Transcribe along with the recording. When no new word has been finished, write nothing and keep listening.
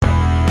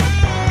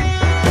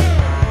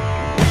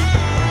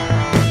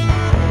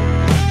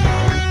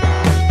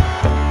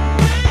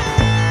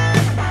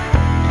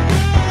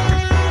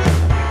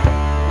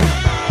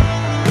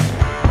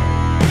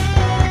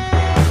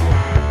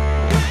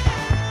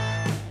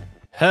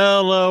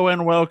Hello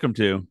and welcome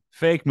to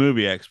Fake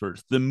Movie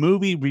Experts, the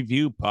movie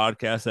review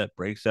podcast that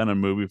breaks down a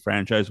movie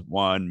franchise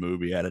one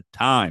movie at a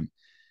time.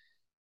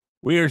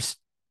 We are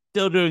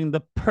still doing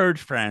the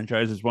Purge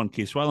franchise as One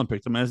Key Swellen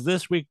picked them, as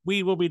this week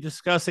we will be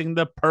discussing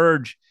the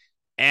Purge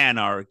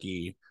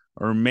Anarchy,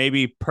 or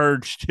maybe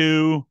Purge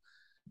 2.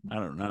 I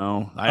don't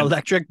know.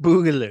 Electric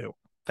Boogaloo.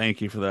 Thank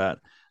you for that.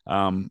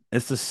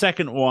 It's the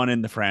second one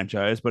in the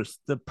franchise, but it's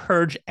the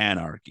Purge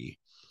Anarchy.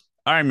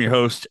 I'm your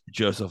host,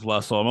 Joseph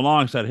Lessel. I'm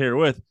alongside here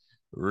with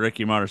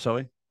Ricky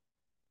Marcelli.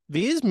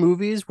 These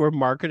movies were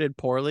marketed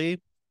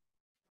poorly.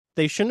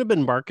 They shouldn't have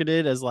been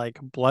marketed as like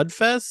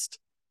Bloodfest.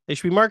 They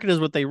should be marketed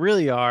as what they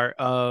really are,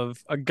 of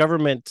a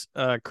government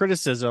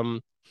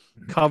criticism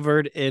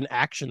covered in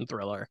action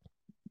thriller.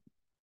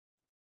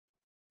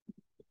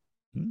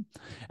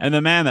 And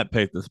the man that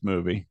picked this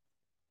movie,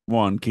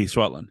 one Keith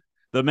Sweatland,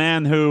 the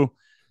man who,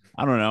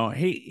 I don't know,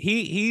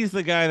 he's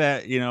the guy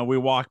that we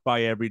walk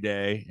by every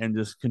day and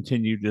just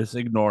continue to just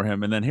ignore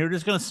him, and then he's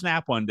just gonna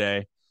snap one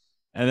day,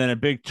 and then a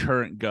big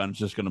turret gun's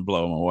just gonna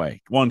blow him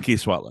away. One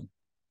Keith Sweatland.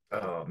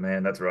 Oh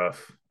man, that's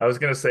rough. I was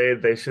gonna say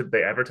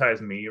they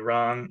advertised me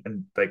wrong,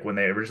 and like when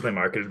they originally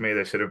marketed me,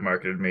 they should have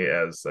marketed me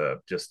as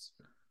just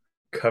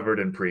covered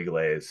in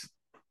pre-glaze.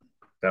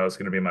 That was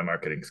gonna be my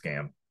marketing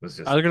scam. Was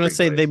I just was gonna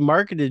say they pre-glaze.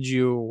 marketed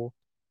you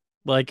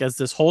like as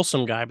this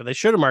wholesome guy, but they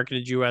should have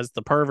marketed you as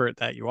the pervert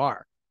that you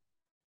are.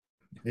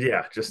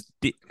 Yeah, just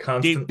Deep down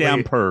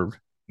constantly perv.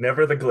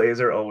 never the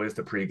glazer, always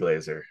the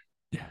pre-glazer.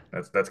 Yeah,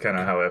 That's kind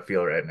of how I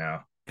feel right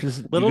now.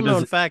 Little known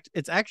because fact,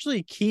 it's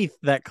actually Keith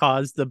that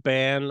caused the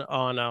ban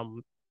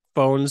on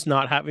phones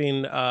not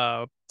having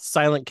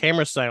silent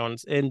camera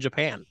sounds in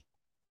Japan.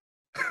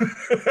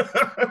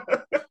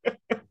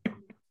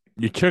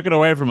 you took it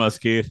away from us,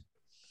 Keith.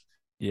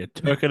 You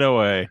took it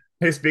away.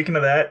 Hey, speaking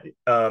of that,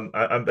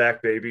 I'm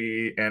back,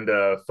 baby, and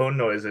phone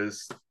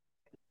noises.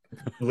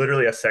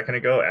 Literally a second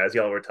ago, as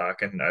y'all were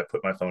talking, I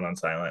put my phone on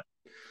silent.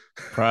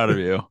 Proud of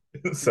you.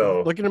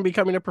 So Looking at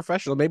becoming a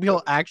professional. Maybe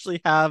he'll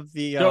actually have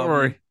Don't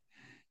worry.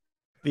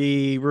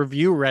 the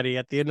review ready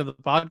at the end of the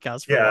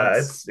podcast for yeah,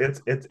 once.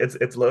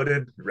 it's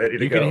loaded, ready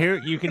to go.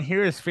 You can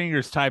hear his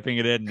fingers typing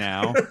it in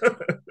now.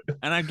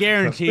 And I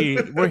guarantee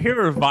we'll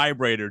hear a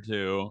vibrator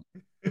too.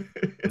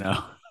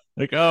 No.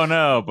 Like, oh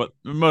no, but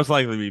most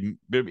likely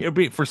it'll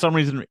be for some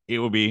reason it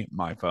will be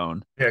my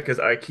phone. Yeah, because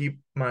I keep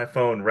my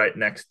phone right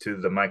next to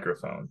the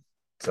microphone.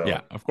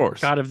 Yeah, So of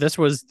course. God, if this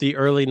was the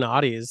early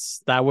noughties,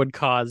 that would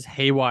cause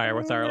haywire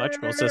with our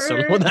electrical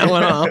system when that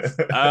went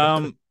off.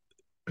 Um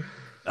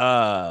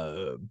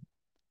uh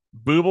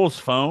Booble's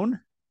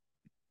phone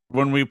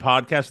when we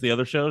podcast the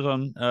other shows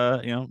on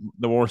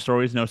the war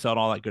stories, no sell,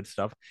 all that good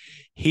stuff.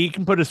 He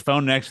can put his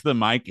phone next to the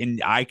mic and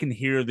I can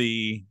hear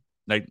the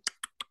like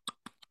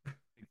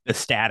the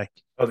static.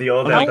 oh, the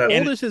old I'm How like, that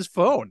old is his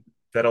phone?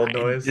 that old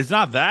noise. it's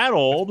not that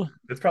old.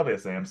 It's probably a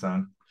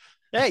Samsung.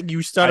 Hey,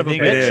 you son I of a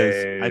think it bitch.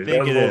 is. Hey, I that think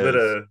was it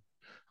a is.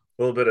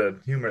 little bit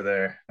of humor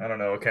there. I don't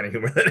know what kind of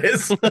humor that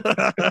is.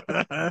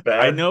 I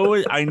Bad. know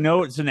it. I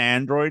know it's an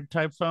Android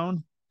type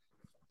phone,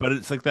 but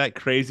it's like that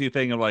crazy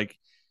thing of like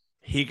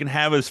he can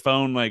have his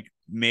phone like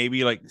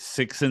maybe like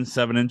 6 and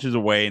 7 inches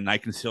away, and I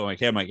can still like,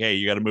 hey, I'm like, hey,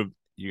 you got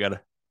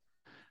to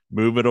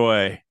move it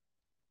away.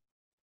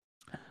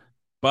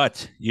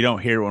 But you don't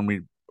hear when we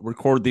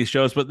record these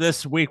shows. But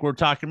this week we're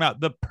talking about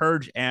the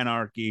Purge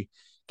Anarchy.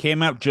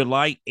 Came out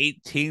July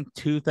 18th,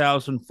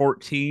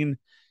 2014.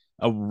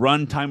 A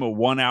runtime of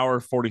 1 hour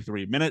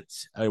 43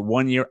 minutes.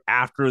 1 year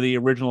after the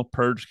original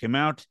Purge came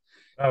out.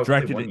 Oh, it's only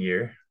Directed 1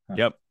 year. Huh.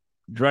 Yep.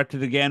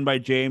 Directed again by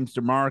James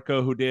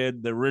DeMarco, who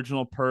did the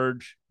original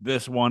Purge,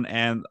 this one,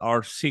 and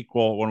our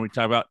sequel when we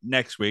talk about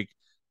next week,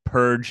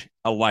 Purge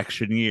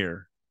Election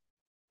Year.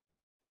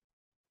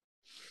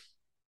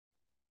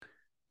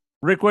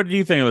 Rick, what do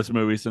you think of this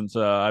movie? Since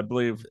I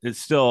believe it's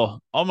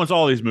still almost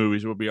all these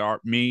movies will be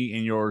me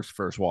and yours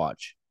first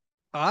watch.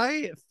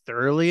 I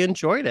thoroughly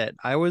enjoyed it.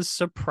 I was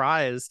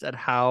surprised at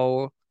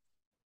how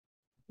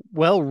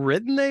well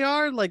written they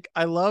are. Like,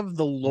 I love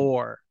the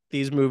lore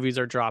these movies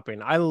are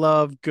dropping. I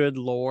love good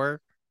lore,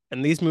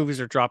 and these movies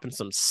are dropping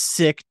some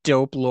sick,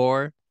 dope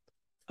lore.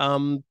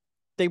 Um,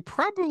 they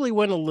probably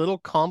went a little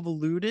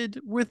convoluted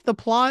with the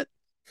plot.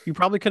 You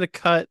probably could have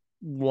cut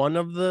one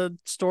of the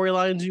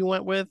storylines you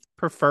went with,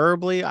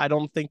 preferably. I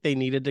don't think they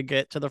needed to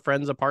get to the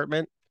friend's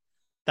apartment.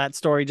 That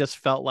story just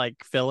felt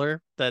like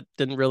filler that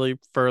didn't really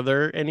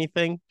further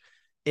anything,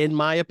 in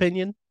my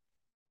opinion.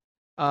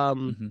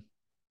 Um, Mm-hmm.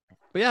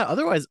 but yeah,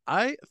 otherwise,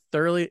 I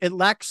thoroughly. It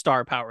lacked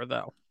star power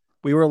though.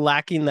 We were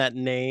lacking that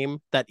name,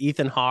 that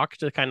Ethan Hawke,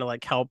 to kind of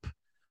like help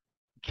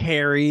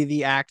carry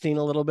the acting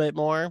a little bit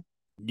more.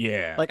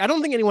 Yeah. Like, I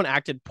don't think anyone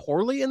acted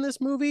poorly in this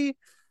movie.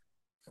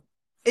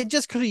 It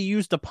just could have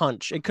used a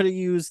punch. It could have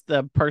used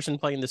the person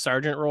playing the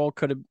sergeant role.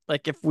 Could have,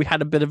 like, if we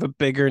had a bit of a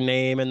bigger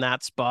name in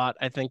that spot,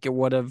 I think it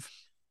would have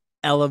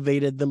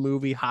elevated the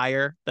movie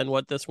higher than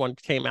what this one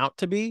came out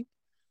to be.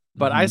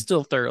 But I Mm-hmm.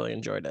 still thoroughly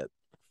enjoyed it.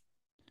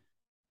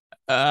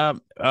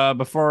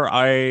 Before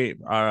I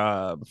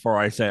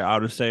say, I'll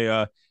just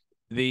say,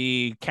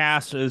 the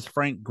cast is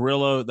Frank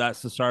Grillo.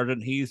 That's the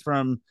sergeant. He's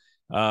from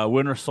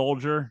Winter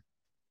Soldier.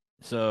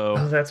 So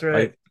Oh, that's right.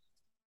 like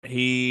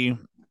he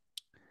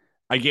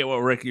I get what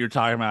Rick you're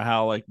talking about,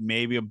 how like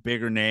maybe a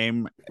bigger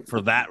name for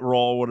that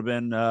role would have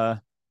been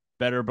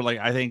better, but like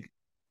I think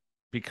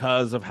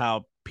because of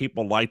how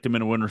people liked him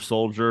in Winter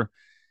Soldier,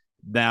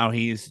 now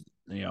he's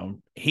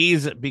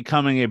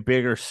becoming a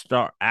bigger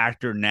star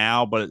actor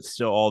now, but it's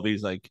still all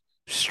these like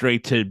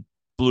straight to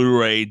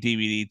Blu-ray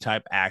DVD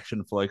type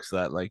action flicks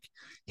that like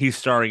he's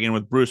starring in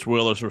with Bruce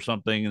Willis or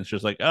something, and it's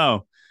just like,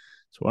 oh,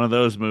 it's one of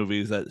those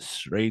movies that's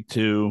straight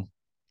to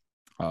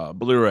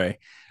Blu-ray.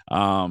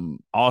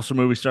 Also,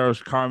 movie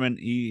stars Carmen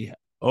E.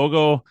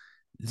 Ogo,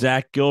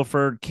 Zach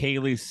Gilford,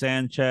 Kaylee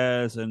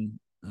Sanchez, and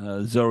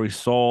Zoe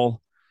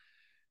Sol.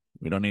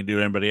 We don't need to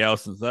do anybody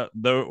else.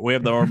 We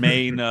have our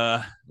main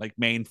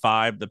main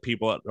five, the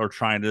people that are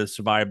trying to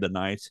survive the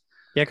night.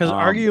 Yeah, because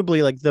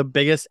arguably like the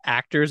biggest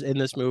actors in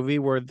this movie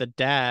were the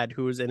dad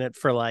who was in it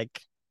for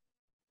like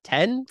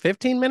 10,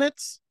 15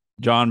 minutes.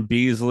 John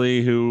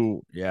Beasley,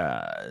 who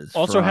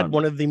also had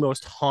one of the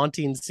most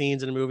haunting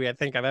scenes in a movie I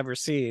think I've ever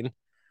seen.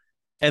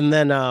 And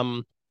then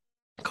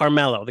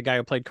Carmelo, the guy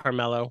who played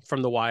Carmelo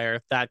from The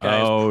Wire, that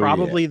guy is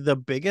probably the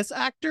biggest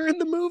actor in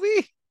the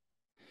movie.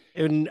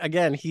 And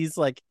again, he's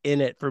like in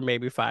it for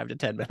maybe 5 to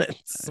 10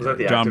 minutes. Was that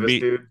the activist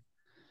dude?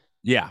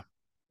 Yeah.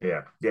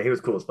 Yeah. Yeah, he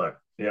was cool as fuck.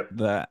 Yep.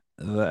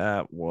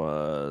 That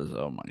was,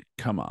 oh my,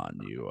 come on,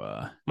 you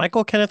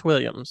Michael Kenneth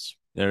Williams.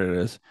 There it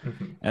is.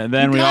 And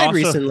then he died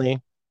recently,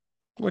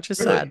 which is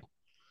sad.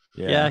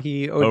 Yeah,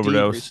 he OD'd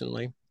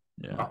recently.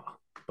 Yeah. Oh,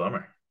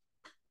 bummer.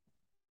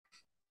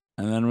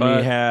 And then we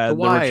had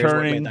the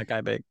returning that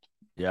guy big.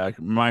 Yeah,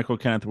 Michael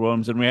Kenneth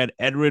Williams, and we had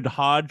Edward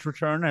Hodge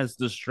return as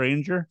the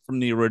stranger from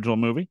the original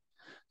movie.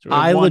 So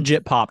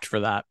legit popped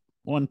for that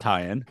one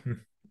tie-in.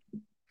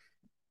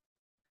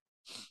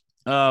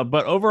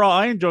 But overall,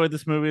 I enjoyed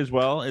this movie as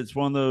well. It's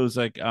one of those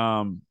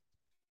when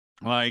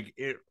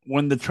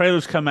the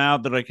trailers come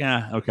out, they're like,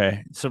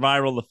 okay,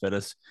 survival of the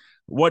fittest.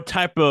 What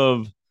type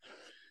of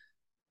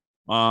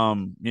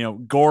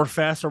gore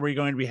fest are we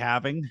going to be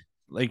having?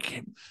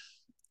 Like,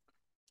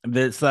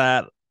 it's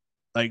that,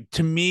 like,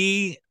 to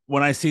me,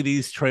 when I see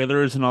these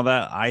trailers and all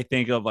that, I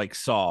think of like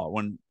Saw.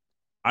 When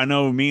I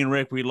know me and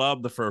Rick, we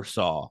love the first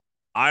Saw.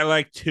 I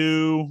like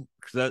 2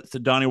 because that's the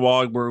Donnie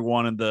Wahlberg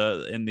one in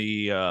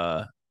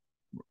the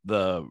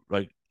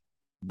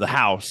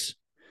house.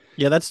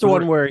 Yeah, that's the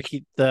one where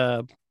he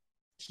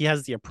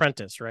has the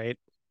apprentice, right?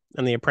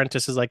 And the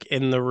apprentice is like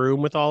in the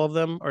room with all of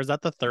them, or is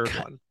that the third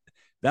one?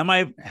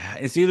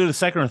 It's either the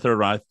second or third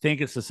one. I think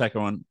it's the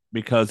second one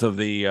because of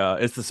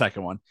it's the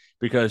second one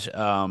because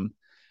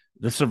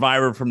the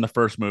survivor from the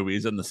first movie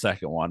is in the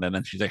second one, and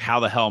then she's like, "How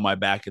the hell am I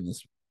back in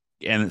this?"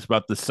 And it's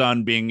about the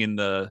son being in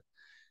the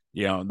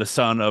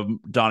son of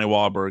Donnie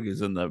Wahlberg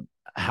is in the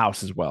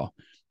house as well.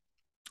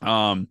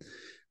 But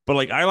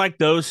like I like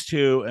those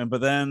 2,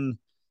 but then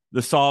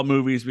the Saw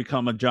movies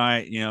become a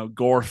giant,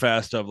 gore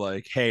fest of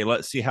like, hey,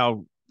 let's see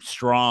how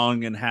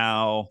strong and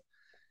how.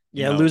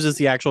 It loses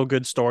the actual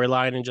good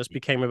storyline and just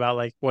became about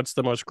like what's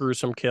the most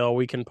gruesome kill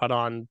we can put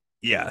on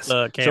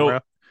the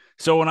camera.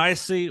 So when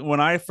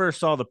I first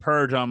saw The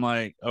Purge, I'm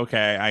like,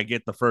 okay, I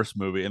get the first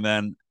movie, and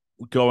then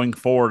going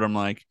forward, I'm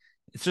like,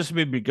 it's just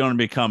going to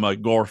become a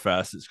gore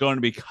fest. It's going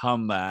to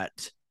become that,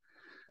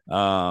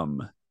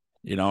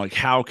 like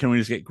how can we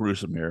just get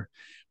gruesome here?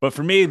 But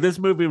for me, this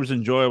movie was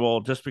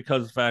enjoyable just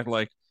because of the fact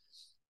like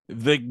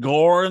the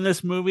gore in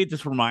this movie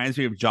just reminds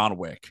me of John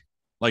Wick.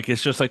 Like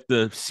it's just like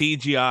the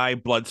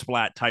CGI blood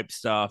splat type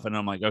stuff, and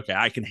I'm like, okay,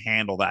 I can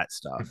handle that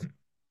stuff.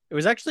 It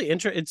was actually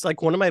interesting. It's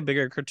like one of my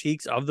bigger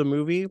critiques of the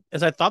movie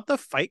is I thought the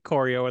fight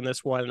choreo in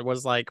this one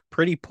was like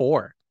pretty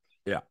poor.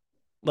 Yeah.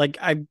 Like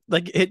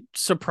it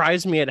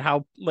surprised me at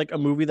how like a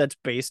movie that's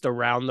based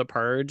around the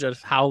Purge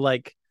of how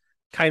like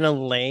kind of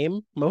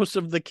lame most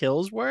of the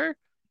kills were.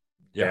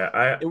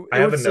 Yeah,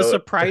 it was a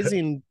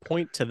surprising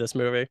point to this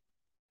movie.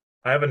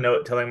 I have a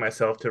note telling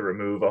myself to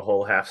remove a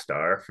whole half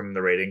star from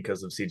the rating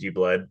because of CG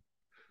blood.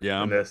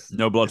 Yeah,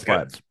 no blood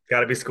splats. Got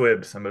to be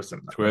squibs. I'm a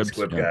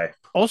squib guy.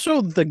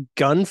 Also, the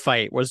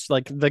gunfight was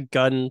like the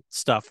gun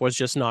stuff was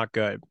just not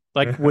good.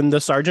 Like when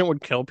the sergeant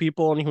would kill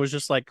people and he was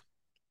just like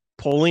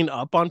pulling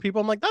up on people.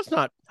 I'm like, that's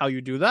not how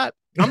you do that.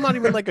 I'm not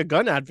even like a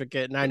gun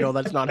advocate, and I know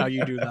that's not how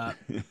you do that.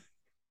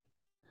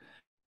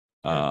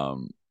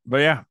 But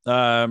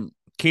yeah,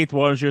 Keith,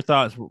 what was your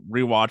thoughts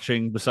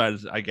rewatching?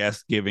 Besides, I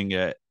guess giving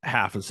it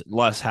half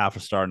a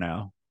star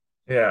now.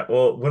 Yeah,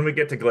 well, when we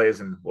get to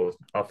glazing,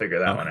 I'll figure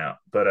that one out.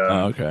 But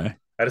okay,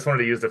 I just wanted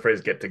to use the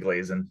phrase "get to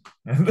glazing."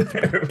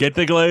 Get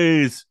the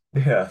glaze.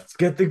 Yeah, let's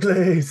get the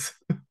glaze.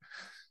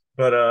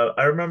 But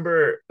I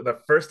remember the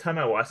first time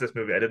I watched this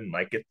movie, I didn't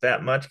like it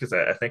that much because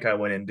I think I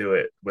went into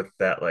it with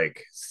that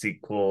like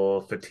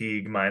sequel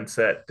fatigue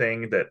mindset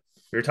thing that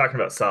we were talking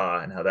about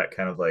Saw and how that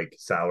kind of like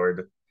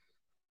soured.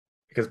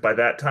 Because by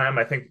that time,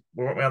 I think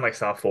weren't we on like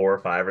Saw 4 or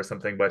 5 or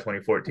something by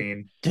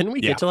 2014? Didn't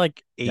we get to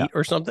like 8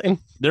 or something?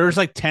 There's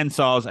like 10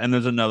 Saws, and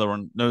there's another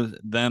one.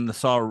 Then the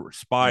Saw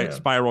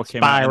Spiral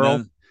came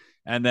out.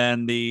 And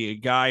then the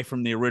guy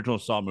from the original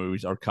Saw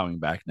movies are coming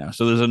back now.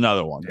 So there's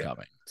another one Yeah.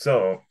 coming.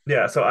 So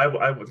yeah, so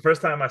I the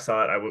first time I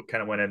saw it,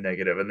 kind of went in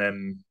negative, and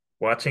then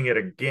watching it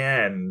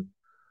again,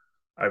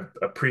 I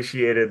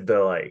appreciated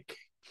the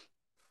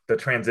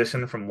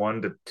transition from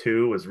one to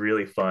two was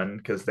really fun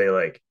because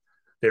they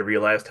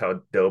realized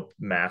how dope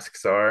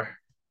masks are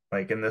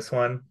like in this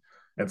one.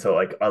 And so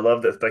like I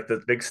love this like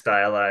the big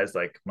stylized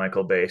like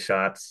Michael Bay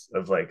shots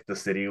of like the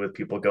city with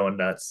people going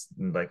nuts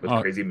and like with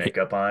Oh, crazy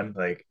makeup on.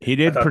 Like he I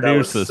did thought that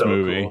produce was this so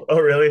movie. cool. Oh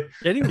really?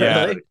 Did he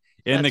Yeah. really?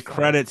 In the That's fun.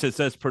 credits, it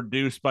says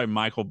produced by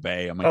Michael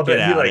Bay. I'm like, I'll get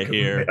bet he out like of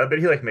here. I bet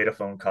he like made a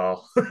phone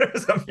call or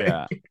something.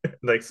 Yeah.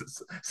 Like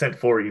sent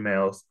 4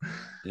 emails.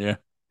 Yeah.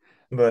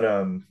 But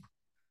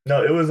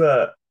no, it was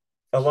a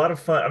lot of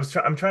fun.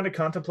 I'm trying to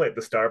contemplate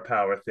the star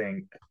power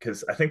thing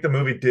because I think the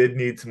movie did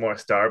need some more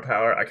star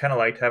power. I kind of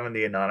liked having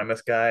the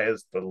anonymous guy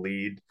as the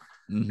lead.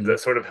 Mhm. That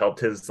sort of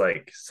helped his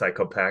like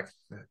psychopath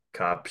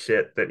cop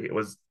shit that he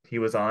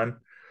was on.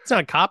 He's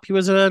not a cop. He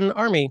was an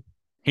army.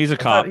 He's a I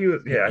thought cop. he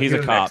He's a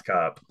was an cop.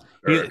 ex-cop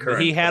or He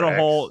current had or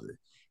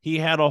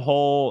a ex.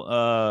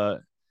 whole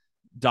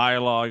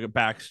dialogue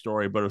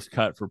backstory, but it was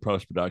cut for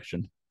post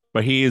production.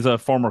 But he is a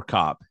former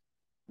cop.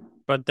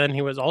 But then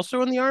he was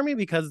also in the army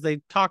because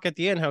they talk at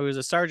the end how he was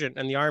a sergeant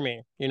in the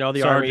army. You know,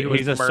 the army who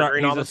was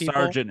murdering all the people.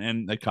 Sergeant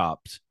in the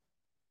cops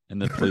in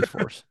the police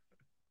force.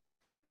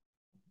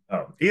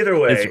 Oh, either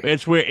way,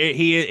 It's weird.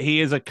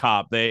 He is a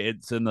cop. He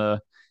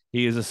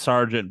is a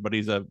sergeant, but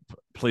he's a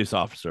police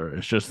officer.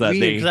 It's just that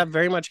Because that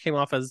very much came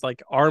off as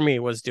like army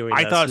was doing.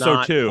 I this, thought so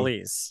not too.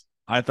 Police.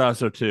 I thought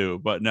so too,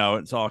 but no,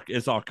 it's all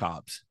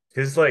cops.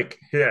 his like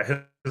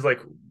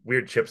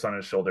weird chips on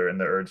his shoulder and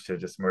the urge to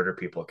just murder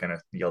people kind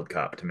of yelled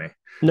cop to me.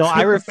 No,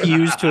 I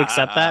refuse to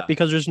accept that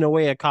because there's no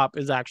way a cop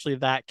is actually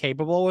that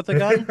capable with a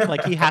gun.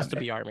 Like he has to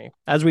be army.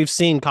 As we've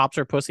seen, cops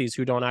are pussies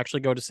who don't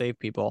actually go to save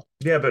people.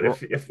 Yeah, but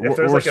if there's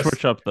or like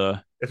switch up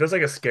the if there's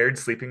like a scared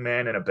sleeping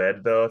man in a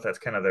bed though, that's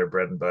kind of their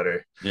bread and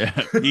butter.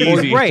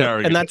 easy right,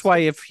 target. and that's why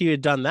if he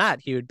had done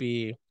that, he would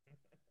be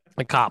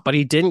a cop. But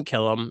he didn't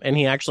kill him, and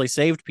he actually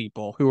saved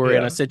people who were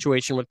in a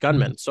situation with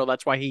gunmen. So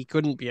that's why he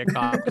couldn't be a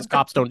cop because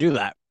cops don't do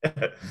that.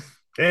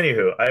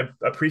 Anywho, I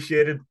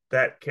appreciated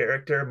that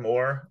character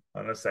more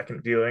on a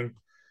second viewing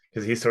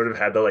because he sort of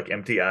had the like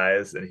empty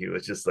eyes and he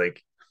was just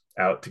like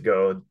out to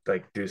go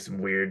like do some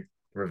weird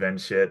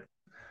revenge shit.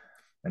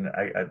 And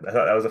I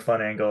thought that was a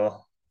fun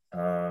angle.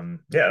 Yeah,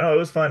 no, it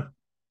was fun.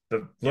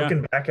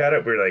 Looking back at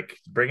it, we're like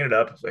bringing it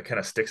up. It kind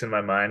of sticks in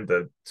my mind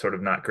the sort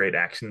of not great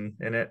action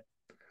in it.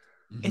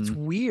 It's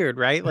weird,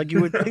 right? Like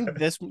you would think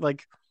this,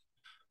 like,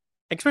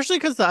 especially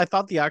because I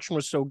thought the action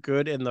was so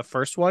good in the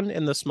first one,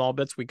 in the small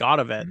bits we got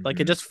of it.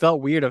 Like it just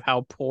felt weird of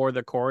how poor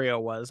the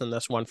choreo was in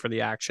this one for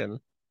the action.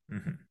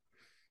 And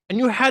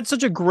you had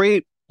such a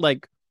great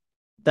like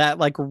that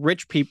like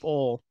rich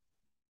people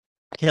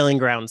killing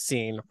ground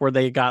scene where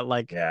they got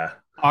like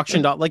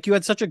auctioned off. Like you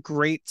had such a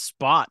great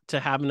spot to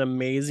have an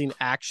amazing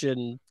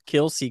action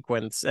kill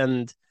sequence,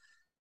 and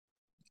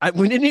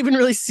we didn't even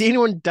really see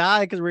anyone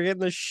die because we're getting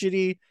this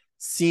shitty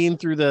scene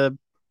through the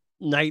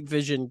night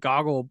vision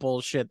goggle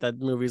bullshit that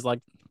movies like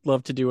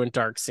love to do in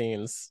dark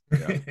scenes.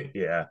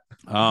 Yeah.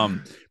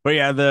 But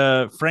yeah,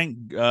 the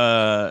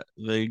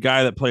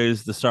guy that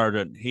plays the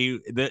sergeant, he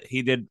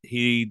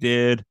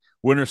did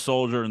Winter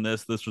Soldier, and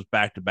this was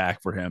back to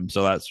back for him.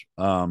 So that's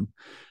but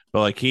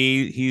like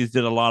he's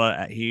did a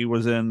lot of. He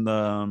was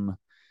in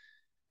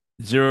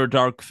Zero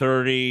Dark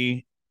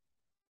 30.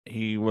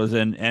 He was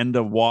in End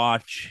of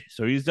Watch.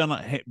 So he's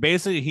done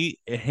basically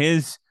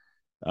his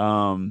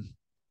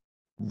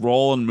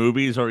role in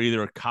movies are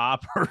either a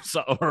cop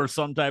or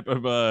some type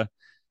of a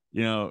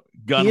gun.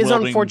 He is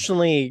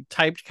unfortunately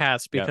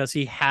typecast because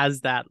he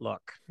has that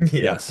look.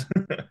 Yes.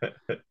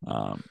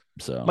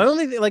 So my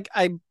only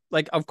thing,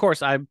 of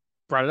course I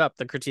brought it up,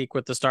 the critique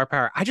with the star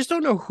power. I just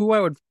don't know who I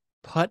would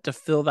put to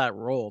fill that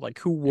role. Like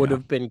who would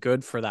have been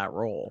good for that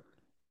role.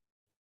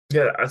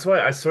 Yeah, that's why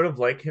I sort of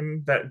like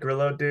him, that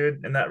Grillo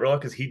dude, in that role,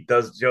 because he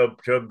does. Job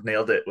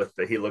nailed it with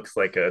he looks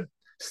like a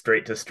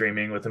straight to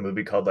streaming with a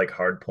movie called like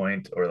Hard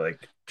Point or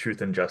like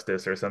Truth and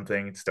Justice or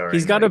something. Starring,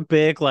 he's got like, a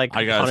big like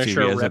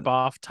Punisher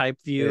ripoff type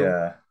view.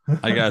 Yeah,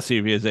 I gotta see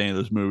if he has any of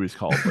those movies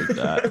called like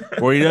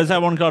that. Or he does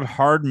have one called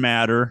Hard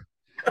Matter.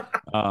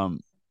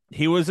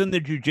 He was in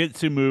the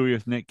Jiu-Jitsu movie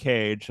with Nick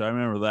Cage. So I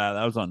remember that.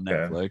 That was on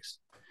Netflix.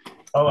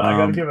 Oh, I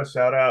got to give a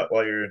shout out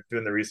while you're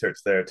doing the research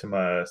there to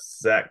my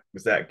Zach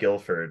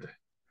Gilford.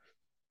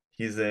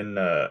 He's in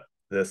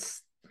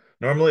this.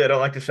 Normally, I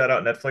don't like to shout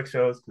out Netflix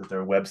shows because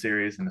they're web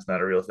series and it's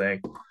not a real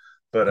thing.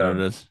 But it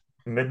is.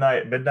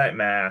 Midnight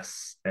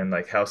Mass and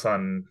like House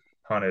on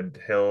Haunted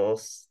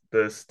Hills,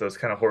 those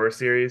kind of horror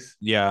series.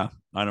 Yeah,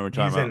 I know what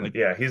you're talking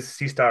about.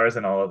 He stars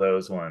in all of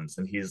those ones,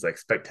 and he's like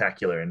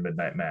spectacular in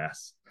Midnight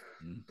Mass.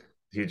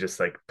 He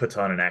just like puts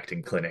on an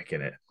acting clinic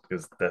in it.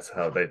 Because that's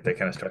how they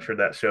kind of structured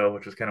that show,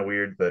 which was kind of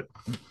weird, but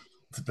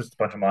it's just a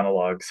bunch of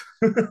monologues.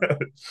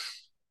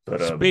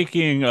 But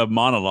speaking of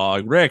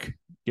monologue, Rick,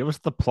 give us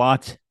the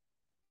plot.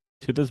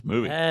 to this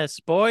movie. Yes,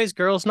 boys,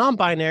 girls,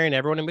 non-binary, and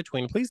everyone in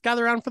between, please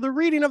gather around for the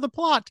reading of the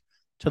plot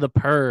to The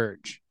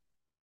Purge: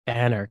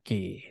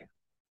 Anarchy.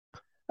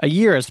 A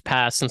year has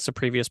passed since the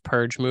previous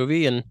Purge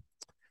movie, and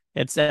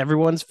it's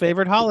everyone's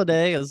favorite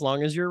holiday, as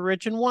long as you're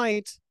rich and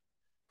white,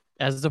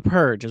 as The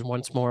Purge is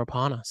once more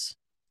upon us.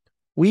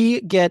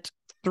 We get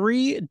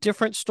 3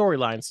 different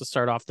storylines to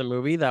start off the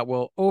movie that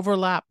will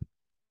overlap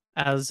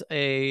as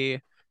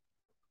a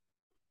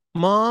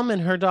mom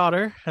and her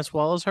daughter, as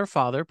well as her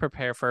father,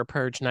 prepare for a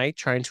purge night,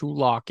 trying to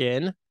lock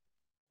in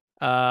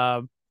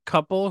a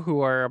couple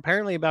who are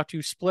apparently about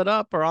to split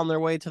up or on their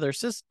way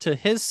to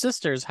his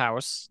sister's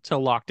house to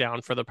lock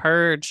down for the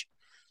purge.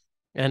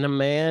 And a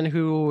man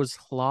who's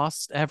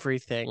lost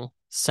everything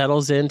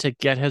settles in to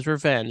get his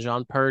revenge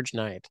on purge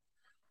night.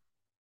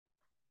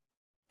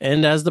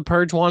 And as the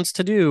purge wants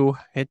to do,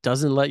 it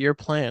doesn't let your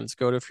plans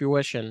go to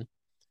fruition,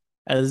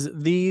 as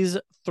these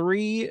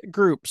 3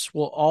 groups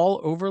will all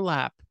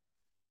overlap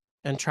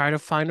and try to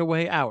find a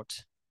way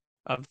out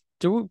of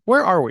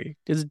where are we?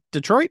 Is it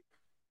Detroit?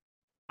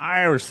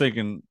 I was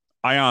thinking,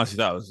 I honestly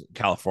thought it was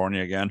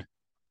California again.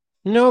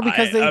 No,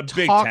 because they a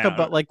big talk town.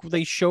 about, like,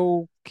 they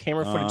show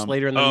camera footage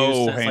later in the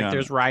news that's like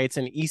there's riots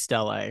in East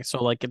LA.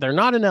 So like they're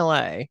not in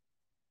LA.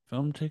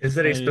 Film takes Is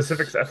it a place-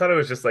 specific? I thought it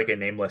was just like a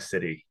nameless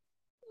city.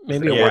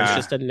 Maybe it was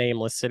just a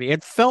nameless city.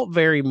 It felt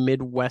very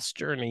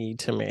Midwestern-y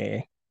to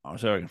me. I'll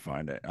see if I can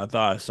find it. I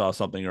thought I saw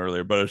something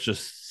earlier, but it's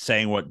just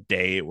saying what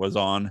day it was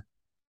on.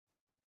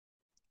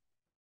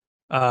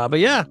 But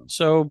yeah,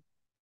 so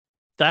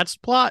that's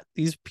plot.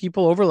 These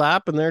people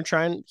overlap and they're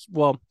trying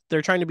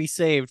to be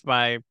saved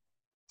by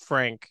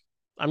Frank.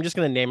 I'm just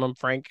gonna name him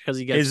Frank because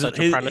he gets such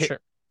a Punisher.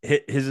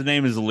 His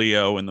name is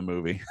Leo in the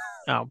movie.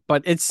 Oh,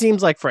 but it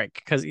seems like Frank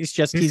because he's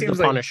the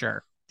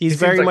Punisher. He's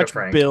very like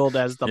much billed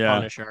as the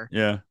Punisher.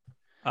 Yeah.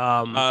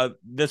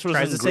 This was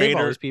tries to save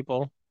all these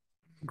people.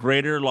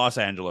 Greater Los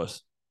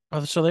Angeles.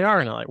 Oh, so they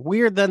are in LA.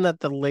 Weird then that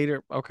the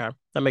later. Okay,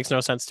 that makes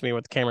no sense to me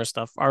with the camera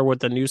stuff or with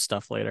the new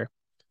stuff later.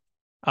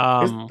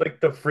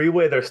 Like the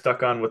freeway they're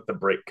stuck on with the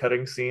brake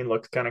cutting scene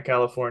looks kind of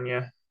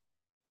California.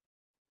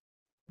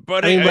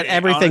 But but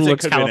everything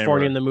looks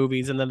California in the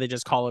movies, and then they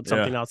just call it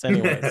something else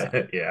anyways.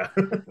 Yeah.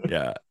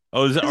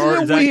 Oh, Isn't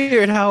it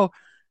weird how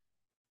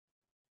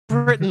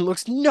Britain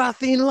looks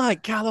nothing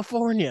like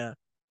California?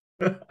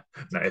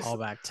 Nice. Call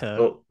back to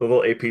the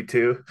little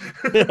AP2.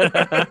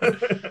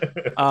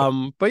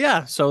 But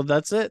yeah, so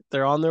that's it.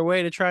 They're on their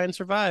way to try and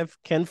survive.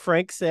 Can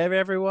Frank save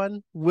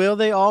everyone? Will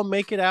they all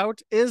make it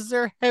out? Is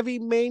there heavy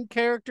main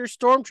character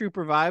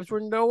stormtrooper vibes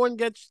where no one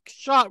gets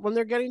shot when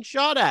they're getting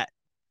shot at?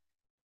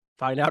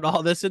 Find out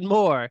all this and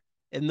more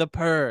in The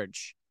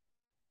Purge: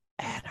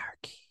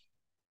 Anarchy.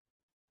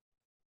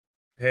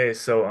 Hey,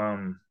 so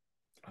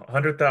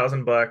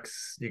 $100,000.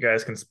 You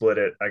guys can split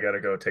it. I gotta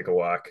go take a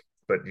walk.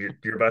 But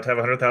you're about to have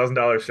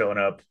 $100,000 showing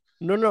up.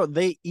 No,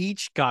 they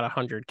each got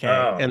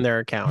 $100K in their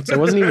accounts. It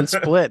wasn't even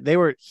split.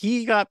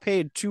 He got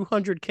paid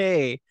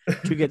 $200K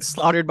to get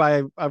slaughtered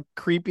by a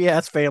creepy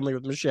ass family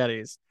with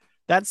machetes.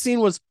 That scene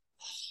was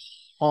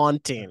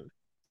haunting.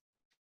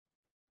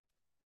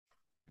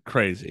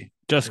 Crazy.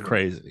 Just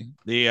crazy.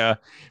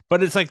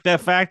 But it's like the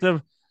fact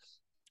of,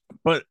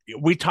 but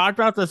we talked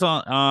about this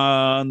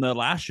on the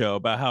last show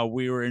about how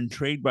we were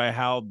intrigued by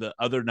how the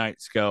other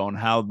nights go and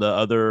how the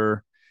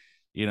other,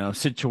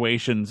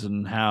 situations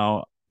and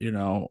how,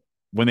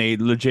 when they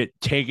legit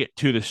take it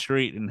to the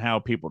street and how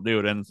people do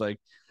it. And it's like,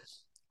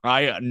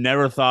 I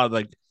never thought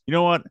like, you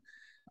know what?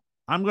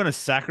 I'm going to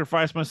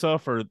sacrifice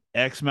myself for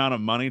X amount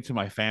of money to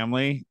my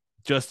family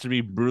just to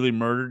be brutally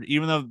murdered,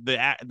 even though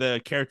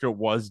the character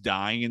was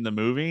dying in the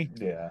movie.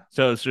 Yeah.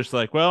 So it's just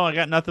like, well, I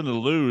got nothing to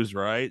lose,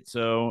 right?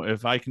 So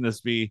if I can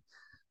just be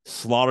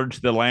slaughtered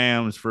to the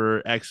lambs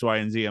for X, Y,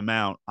 and Z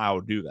amount, I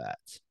will do that.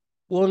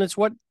 Well, and it's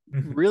what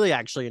really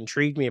actually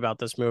intrigued me about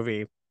this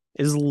movie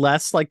is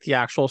less like the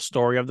actual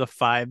story of the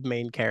 5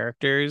 main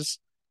characters.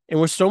 It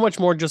was so much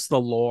more just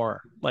the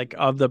lore, like,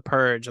 of the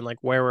Purge and like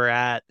where we're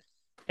at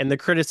and the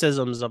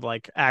criticisms of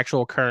like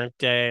actual current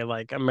day,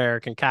 like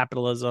American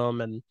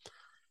capitalism and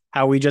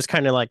how we just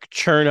kind of like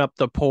churn up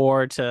the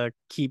poor to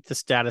keep the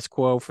status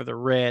quo for the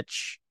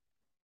rich.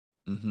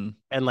 Mm-hmm.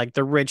 And like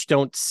the rich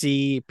don't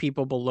see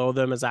people below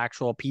them as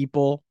actual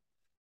people.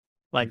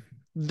 Like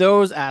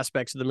those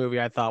aspects of the movie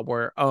I thought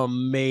were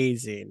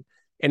amazing.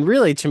 And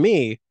really, to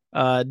me,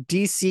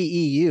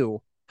 DCEU,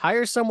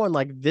 hire someone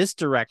like this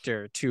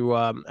director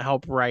to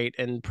help write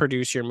and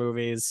produce your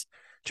movies,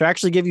 to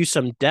actually give you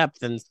some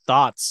depth and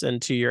thoughts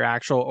into your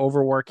actual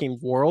overworking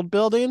world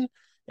building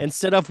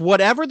instead of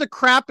whatever the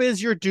crap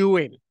is you're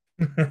doing.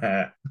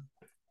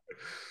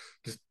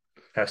 Just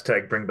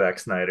hashtag bring back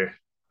Snyder.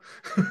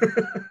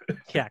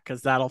 Yeah,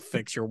 because that'll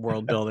fix your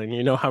world building.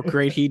 You know how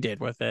great he did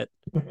with it.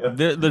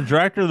 The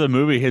director of the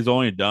movie has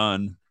only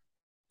done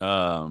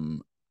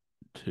 7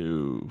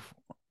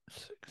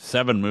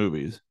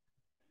 movies.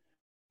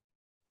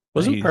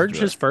 Wasn't Purge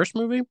his first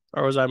movie,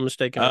 or was I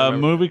mistaken? A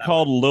movie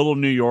called Little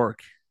New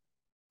York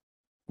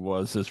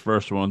was his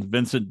first one.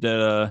 Vincent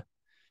did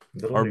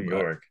Little New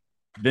York.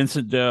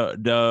 Vincent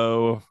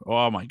Doe.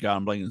 Oh my god,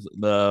 I'm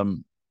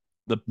blanking.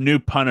 The new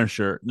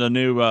Punisher, the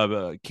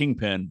new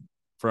Kingpin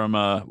from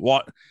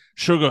what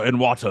Sugar and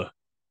Water,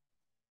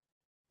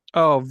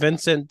 Oh,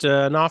 Vincent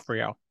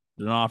D'Onofrio.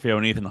 D'Onofrio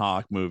and Ethan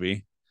Hawke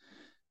movie.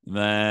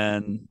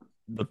 Then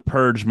the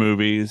Purge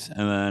movies,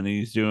 and then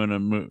he's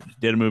doing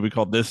did a movie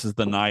called This Is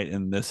the Night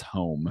in This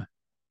Home.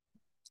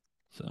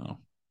 So,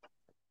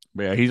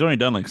 but yeah, he's only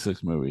done like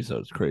 6 movies, so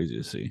it's crazy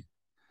to see.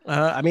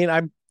 I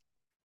mean,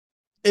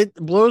 it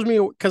blows me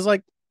because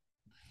like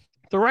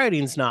the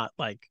writing's not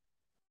like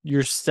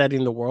you're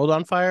setting the world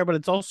on fire, but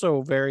it's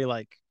also very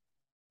like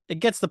it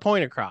gets the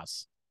point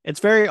across. It's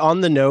very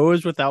on the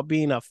nose without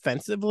being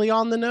offensively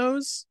on the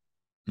nose,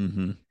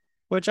 Mm-hmm.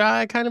 which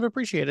I kind of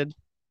appreciated.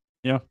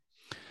 Yeah.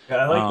 Yeah,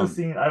 I like the Um,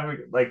 scene. I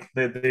like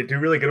they do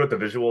really good with the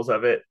visuals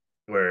of it,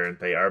 where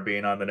they are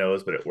being on the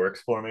nose, but it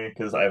works for me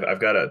because I've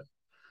got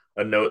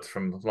a note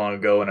from long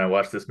ago when I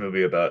watched this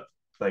movie about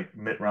like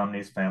Mitt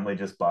Romney's family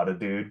just bought a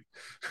dude,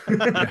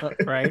 yeah.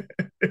 Right?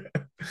 and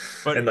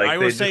But I like will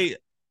they just. say,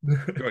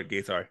 go ahead,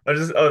 Gay. Sorry. I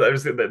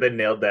was they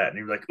nailed that, and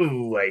you're like,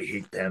 ooh, I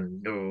hate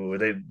them. Ooh,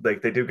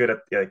 they do good at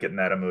getting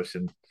that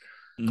emotion.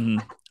 Mm-hmm.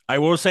 I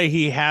will say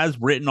he has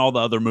written all the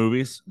other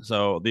movies.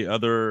 So the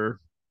other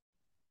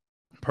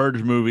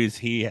Purge movies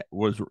he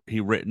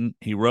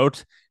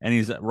wrote, and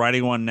he's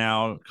writing one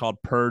now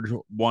called Purge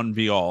One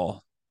V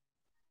All.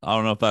 I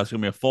don't know if that's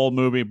gonna be a full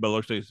movie, but it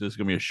looks like it's just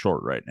gonna be a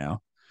short right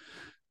now.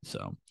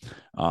 So,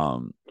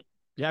 um,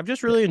 Yeah, I've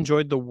just really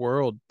enjoyed the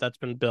world that's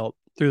been built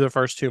through the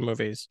first 2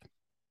 movies.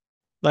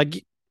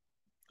 Like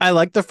I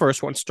like the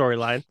first one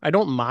storyline. I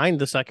don't mind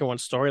the second one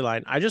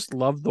storyline. I just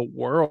love the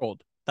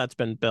world that's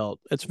been built.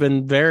 It's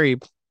been very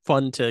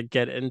fun to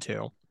get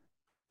into.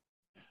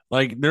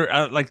 like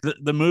there, like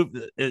the move.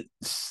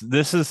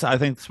 This is I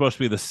think supposed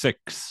to be the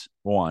 6th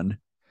one.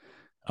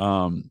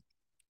 Um,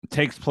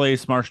 takes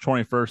place March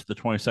 21st to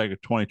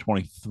 22nd,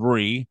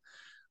 2023.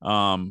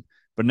 Um,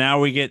 but now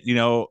we get, in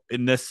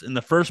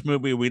the first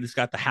movie, we just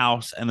got the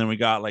house, and then we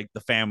got like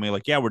the family,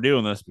 like, yeah, we're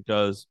doing this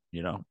because,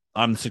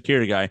 I'm the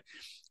security guy.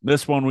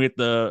 This one, we get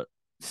the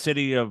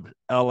city of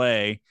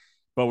LA,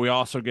 but we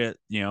also get,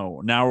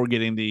 now we're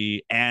getting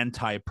the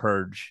anti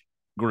purge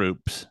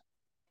groups.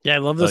 Yeah, I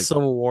love the Like,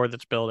 Civil War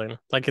that's building.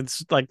 Like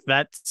it's like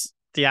that's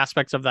the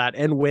aspects of that.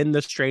 And when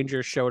the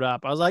strangers showed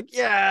up, I was like,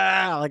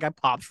 yeah, like I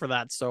popped for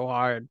that so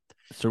hard.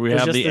 so we It's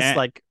have just this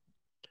like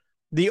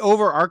the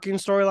overarching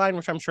storyline,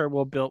 which I'm sure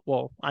will build.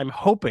 Well, I'm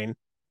hoping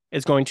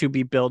is going to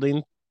be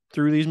building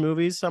through these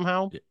movies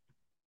somehow.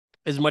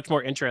 Is much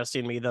more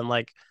interesting to me than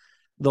like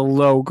the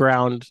low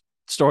ground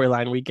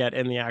storyline we get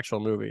in the actual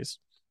movies.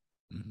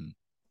 Mhm.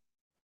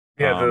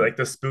 Yeah, the um, like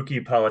the spooky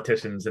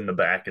politicians in the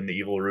back in the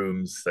evil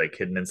rooms, like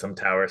hidden in some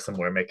tower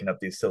somewhere, making up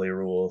these silly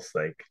rules.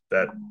 Like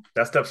that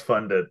stuff's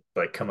fun to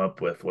like come up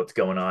with what's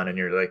going on, and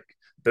you're like,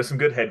 there's some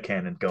good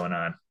headcanon going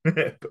on. Well,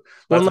 and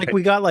Lots of like head.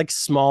 we got like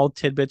small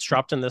tidbits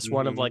dropped in this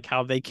one of Mhm. like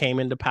how they came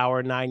into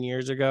power 9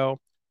 years ago,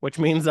 which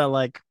means that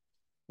like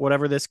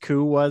whatever this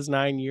coup was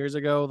 9 years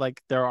ago,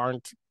 like there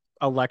aren't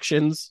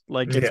elections.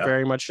 Like it's Yeah.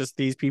 very much just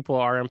these people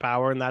are in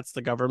power and that's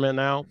the government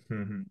now.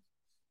 Mhm.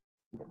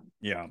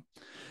 yeah.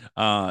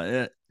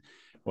 Uh,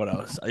 what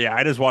else? Yeah,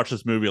 I just watched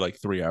this movie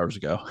like 3 hours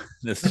ago.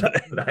 This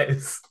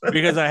Nice.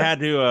 because I had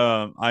to.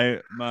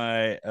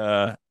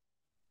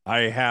 I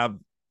have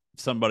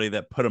somebody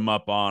that put them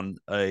up on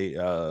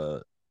a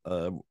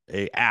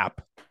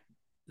app,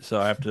 so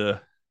I had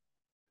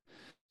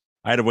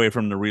to wait for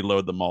him to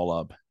reload them all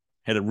up.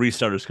 Had to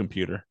restart his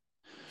computer.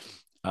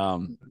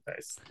 Um,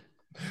 Nice.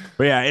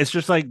 but yeah, it's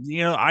just like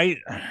I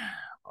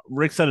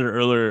Rick said it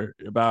earlier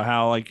about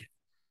how like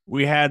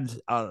we had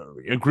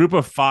a group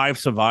of 5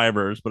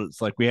 survivors, but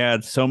it's like we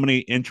had so many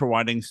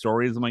intertwining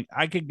stories. I'm like,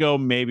 I could go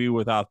maybe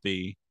without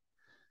the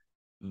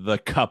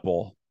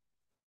couple.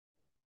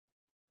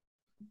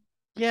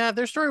 Yeah,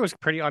 their story was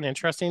pretty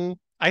uninteresting.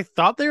 I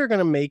thought they were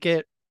gonna make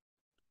it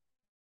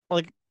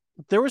like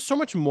there was so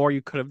much more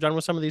you could have done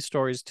with some of these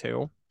stories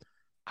too.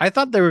 I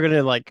thought they were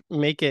gonna like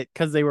make it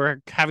because they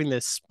were having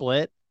this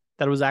split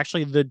that it was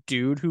actually the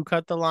dude who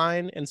cut the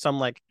line in some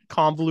like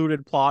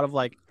convoluted plot of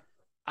like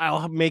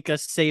I'll make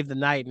us save the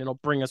night and it'll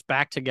bring us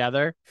back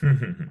together.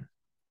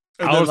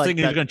 And I then was like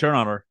thinking he was that. going to turn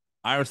on her.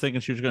 I was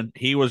thinking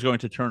he was going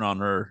to turn on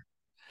her.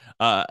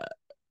 Uh,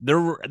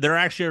 they're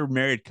actually a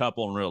married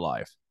couple in real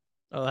life.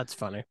 Oh, that's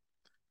funny.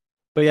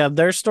 But yeah,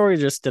 their story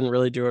just didn't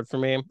really do it for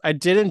me. I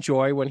did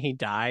enjoy when he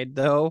died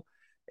though,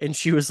 and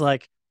she was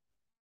like,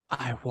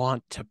 "I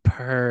want to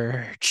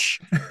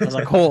purge." I was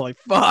like, "Holy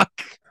fuck!"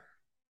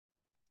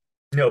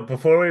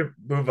 Before we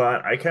move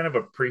on, I kind of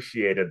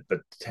appreciated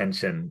the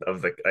tension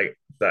of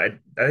I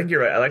think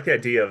you're right. I like the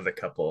idea of the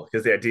couple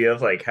because the idea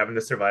of like having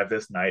to survive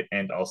this night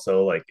and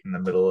also like in the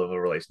middle of a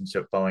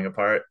relationship falling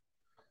apart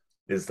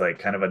is like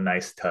kind of a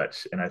nice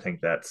touch, and I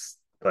think that's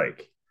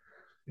like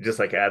just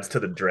like adds to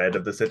the dread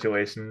of the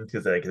situation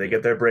because like they Yeah.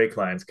 get their brake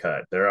lines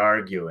cut, they're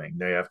arguing,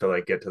 they have to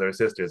like get to their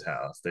sister's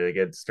house, they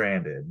get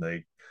stranded,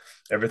 like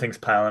everything's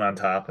piling on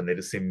top, and they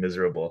just seem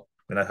miserable.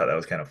 And I thought that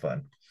was kind of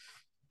fun.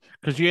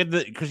 because you had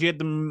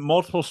the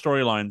multiple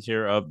storylines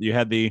here of you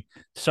had the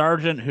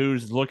sergeant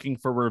who's looking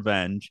for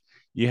revenge.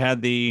 You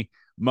had the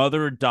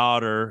mother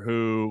daughter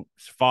whose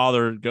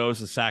father goes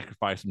to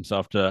sacrifice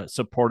himself to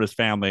support his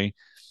family.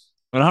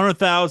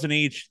 100,000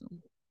 each,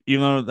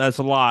 even though that's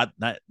a lot.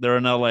 That they're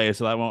in LA,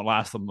 so that won't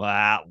last them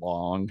that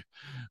long.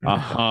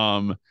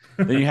 Then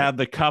you have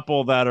the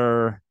couple that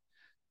are,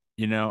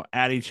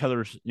 at each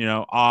other's,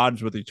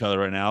 odds with each other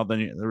right now.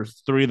 Then there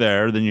was three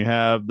there. Then you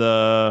have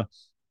the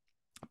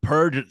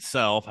purge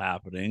itself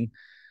happening.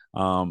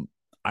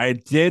 I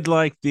did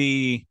like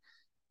the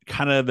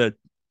kind of the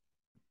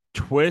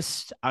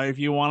twist, if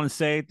you want to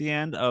say, at the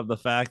end of the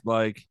fact,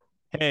 like,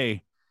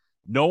 hey,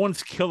 no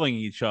one's killing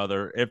each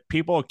other. If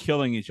people are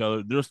killing each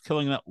other, they're just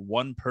killing that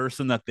one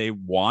person that they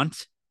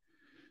want.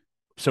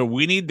 So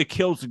we need the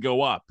kills to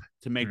go up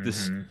to make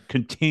this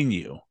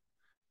continue.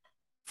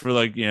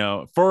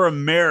 For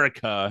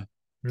America,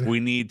 we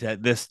need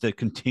this to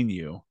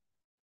continue.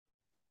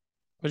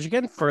 But you're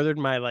getting furthered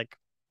my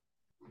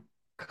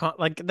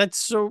that's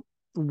so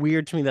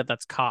weird to me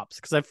that's cops,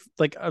 because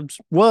as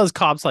well as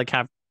cops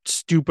have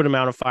stupid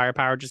amount of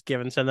firepower just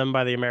given to them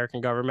by the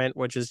American government,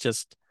 which is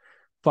just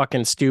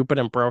fucking stupid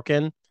and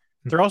broken.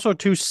 They're also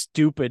too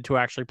stupid to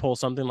actually pull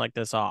something like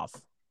this off,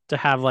 to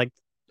have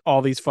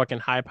all these fucking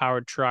high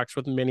powered trucks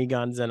with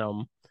miniguns in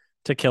them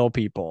to kill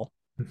people.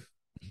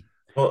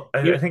 Well,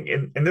 I think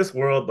in this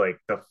world,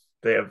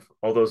 they have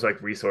all those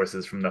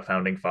resources from the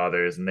founding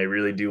fathers, and they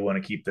really do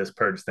want to keep this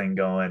purge thing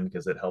going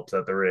because it helps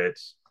out the rich.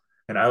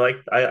 And I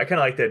kind of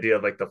like the idea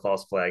of the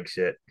false flag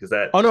shit, because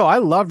that. Oh no, I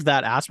loved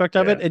that aspect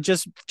of it. It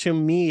just, to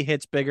me,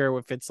 hits bigger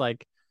if it's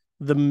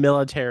the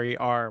military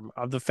arm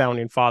of the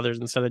founding fathers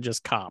instead of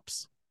just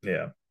cops.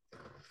 Yeah.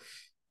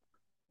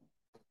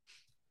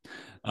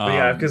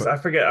 Because I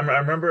forget. I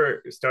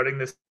remember starting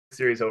this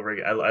series over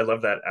again. I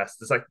love that.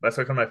 That's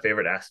one of my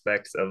favorite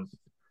aspects of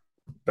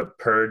the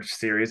Purge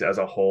series as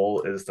a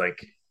whole, is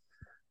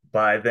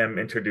by them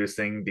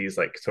introducing these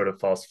sort of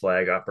false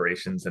flag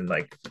operations and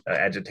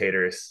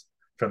agitators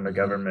from the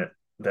government,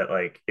 that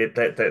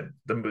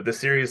the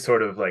series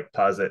sort of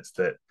posits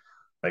that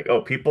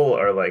people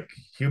are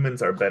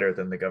humans are better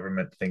than the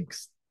government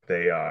thinks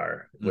they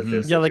are with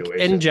this situation.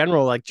 In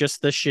general,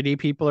 just the shitty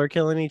people are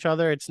killing each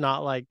other. It's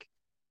not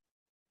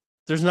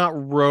it's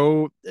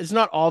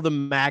not all the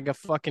MAGA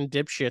fucking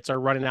dipshits are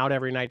running out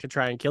every night to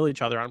try and kill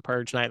each other on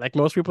Purge night.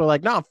 Most people are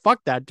nah,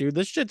 fuck that, dude.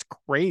 This shit's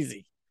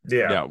crazy.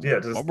 Yeah.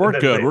 We're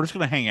good. We're just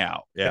gonna hang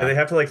out. Yeah. They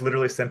have to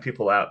literally send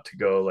people out to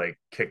go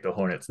kick the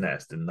hornet's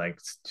nest and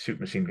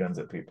shoot machine guns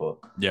at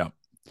people. Yeah.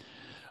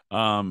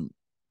 I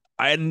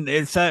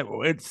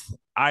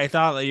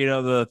thought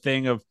the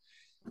thing of,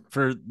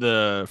 for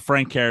the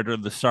Frank character,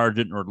 the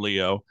sergeant, or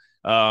Leo,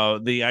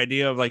 the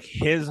idea of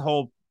his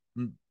whole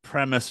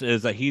premise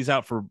is that he's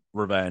out for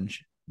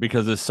revenge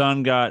because his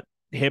son got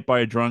hit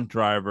by a drunk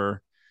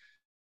driver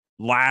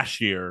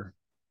last year,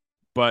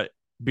 but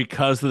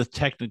because of the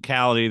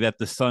technicality that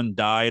the son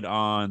died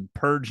on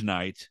Purge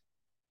night,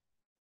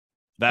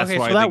 that's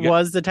why. So that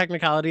was the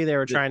technicality they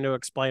were trying to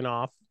explain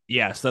off.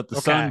 Yes, that the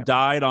son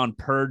died on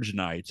Purge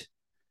night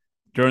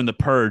during the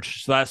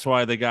Purge. So that's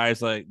why the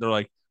guys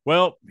they're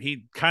well,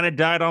 he kind of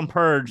died on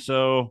Purge,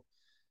 so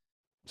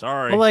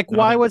sorry. Well,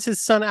 why was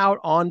his son out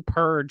on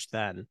Purge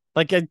then?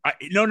 He got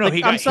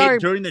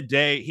hit during the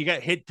day. He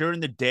got hit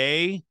during the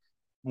day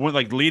when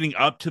leading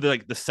up to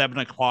the 7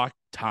 o'clock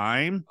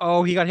time.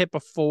 Oh, he got hit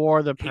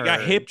before the Purge. He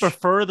got hit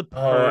before the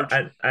Purge,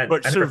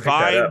 but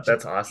survived.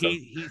 That's awesome.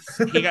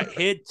 He got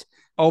hit.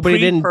 But he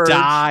didn't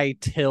die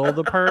till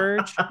the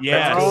Purge.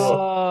 Yes,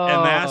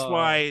 and that's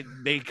why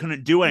they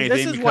couldn't do anything.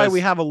 This is why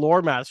we have a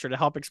lore master to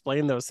help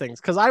explain those things.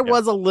 Because I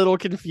was a little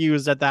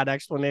confused at that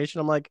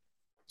explanation. I'm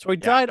so he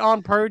died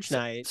on Purge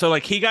night. So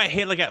he got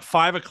hit at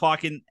 5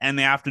 o'clock in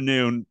the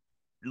afternoon,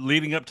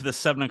 leading up to the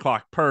 7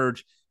 o'clock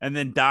Purge, and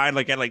then died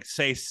at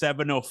say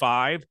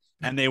 7:05,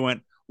 and they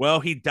went,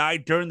 well, he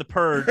died during the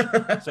Purge,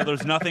 so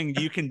there's nothing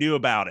you can do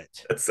about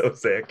it. That's so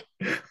sick.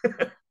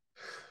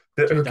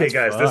 Dude, okay,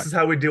 guys, this is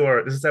how we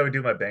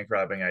do my bank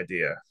robbing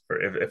idea for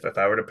if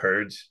I were to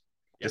purge,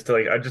 just to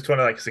I just want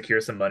to secure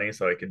some money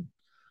so I can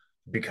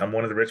become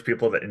one of the rich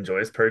people that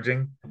enjoys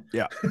purging.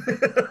 Yeah.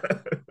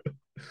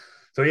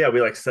 So yeah,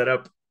 we set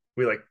up,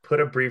 we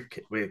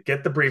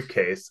get the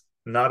briefcase,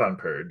 not on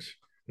Purge,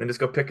 and then just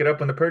go pick it up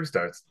when the Purge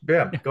starts.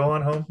 Yeah, go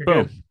on home.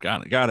 Boom,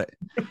 good. Got it.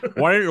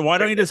 Why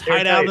don't you just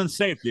hide out in the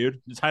safe, dude?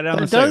 Just hide out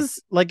in the safe. It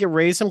does it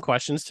raise some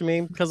questions to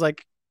me, because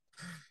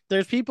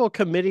there's people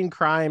committing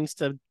crimes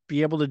to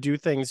be able to do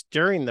things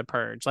during the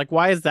Purge.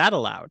 Why is that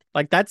allowed?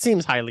 That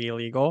seems highly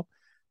illegal.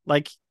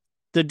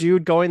 The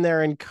dude going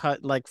there and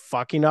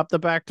fucking up the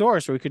back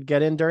door so he could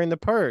get in during the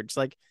Purge.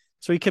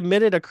 So he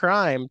committed a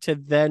crime to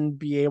then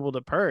be able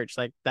to purge.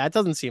 That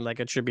doesn't seem like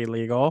it should be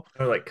legal.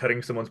 Or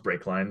cutting someone's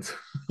brake lines.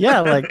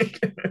 Yeah,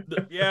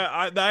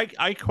 yeah,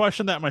 I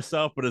question that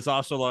myself, but it's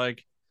also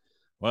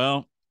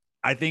well,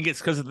 I think it's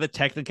because of the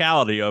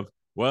technicality of,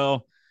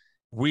 well,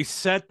 we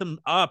set them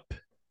up,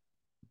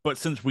 but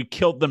since we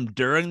killed them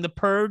during the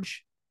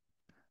Purge,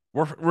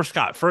 we're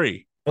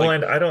scot-free. Well,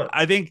 Like and I don't.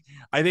 I think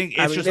I it's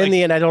mean, just in like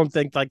the end, I don't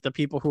think like the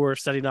people who are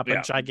setting up a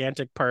yeah,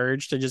 gigantic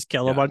purge to just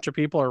kill a yeah, bunch of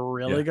people are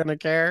really yeah, gonna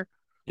care.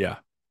 yeah.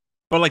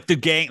 But like the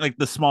gang, like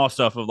the small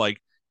stuff of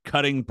like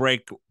cutting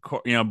cords,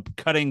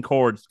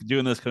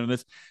 doing this, kind of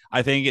this.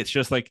 I think it's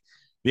just like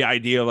the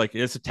idea of like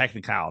it's a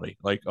technicality.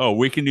 Like, oh,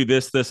 we can do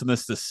this, this, and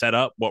this to set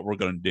up what we're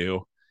gonna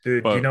do.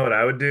 Dude, do you But know what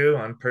I would do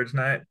on Purge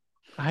night?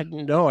 I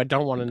know I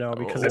don't want to know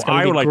because it's gonna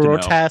I be would like to know.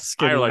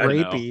 grotesque I and would like to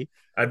I'd, know. rapey.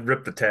 I'd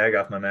rip the tag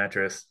off my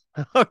mattress.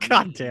 Oh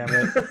god damn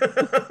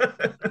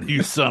it!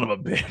 You son of a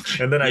bitch.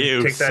 And then I'd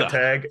You take that son.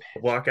 tag,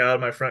 walk out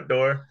of my front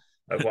door.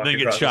 I'd walk Then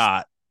get across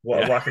shot.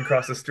 Yeah. walk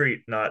across the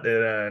street, not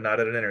at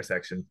an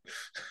intersection.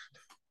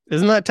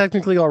 Isn't that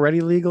technically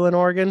already legal in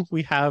Oregon?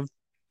 We have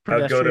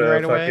I'd go pedestrian to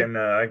right away. fucking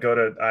I'd go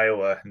to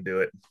Iowa and do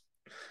it.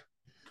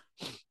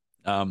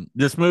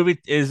 This movie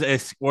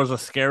was a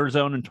scare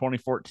zone in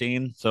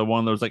 2014. So one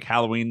of those like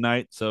Halloween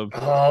nights of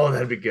Oh,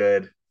 that'd be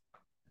good.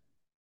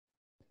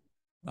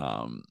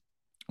 um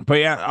but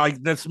yeah,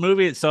 like this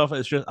movie itself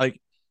is just like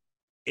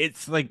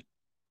it's like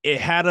it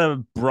had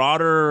a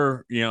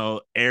broader,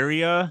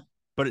 area,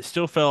 but it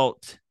still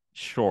felt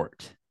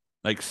short,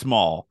 like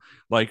small.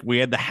 Like we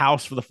had the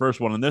house for the first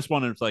one, and this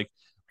one it's like,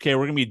 okay,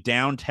 we're gonna be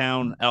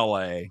downtown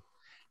LA,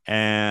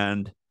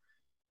 and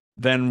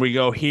then we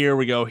go here,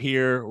 we go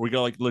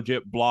like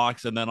legit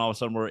blocks, and then all of a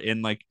sudden we're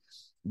in like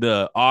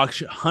the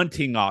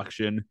hunting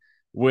auction,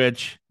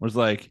 which was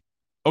like,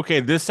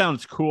 okay, this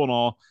sounds cool and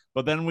all,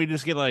 but then we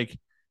just get like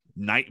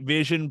night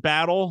vision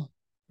battle,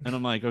 and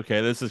I'm like,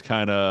 okay, this is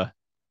kind of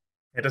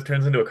It just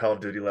turns into a Call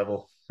of Duty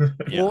level.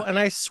 yeah. Well, and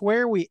I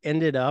swear we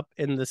ended up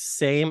in the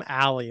same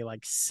alley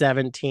like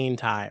 17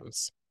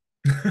 times.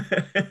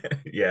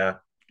 Yeah.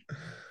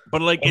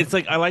 But like it's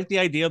like I like the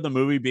idea of the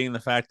movie being the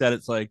fact that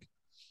it's like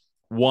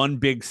one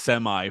big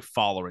semi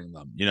following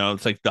them.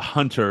 It's like the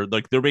hunter,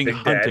 like they're being Big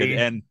hunted, Daddy.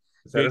 and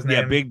Is that his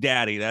name? Big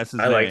Daddy, that's his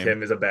I name. liked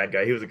him as a bad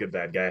guy. He was a good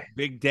bad guy.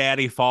 Big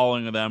Daddy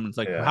following them. It's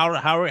like Yeah.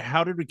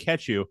 how did we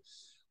catch you?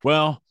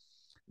 Well,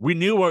 we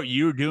knew what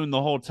you were doing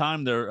the whole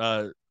time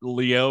there,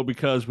 Leo,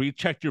 because we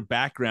checked your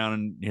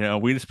background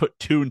and we just put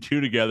two and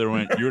two together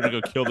and went, you're gonna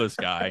go kill this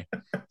guy.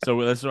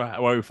 So that's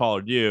why we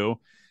followed you.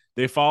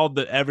 They followed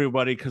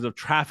everybody because of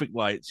traffic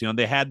lights.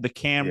 They had they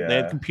had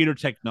Yeah. computer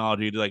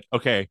technology to like,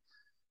 okay.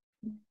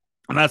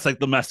 And that's like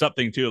the messed up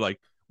thing too. Like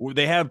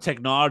they have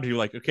technology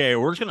like, okay,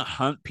 we're just gonna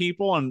hunt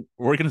people and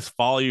we're gonna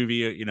follow you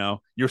via,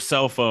 your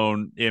cell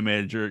phone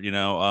image or,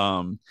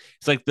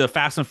 it's like the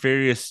Fast and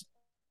Furious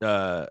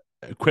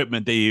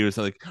equipment they use.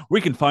 Like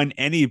we can find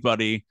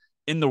anybody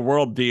in the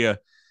world via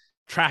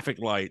traffic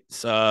lights,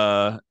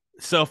 cell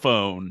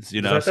phones,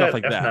 Is that stuff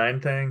like that.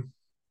 F9 thing?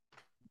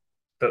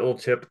 That little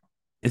chip.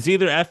 It's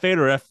either F8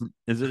 or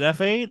is it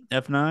F8?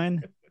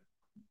 F9?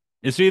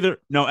 It's either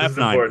no This is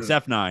F9. important.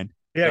 It's F9.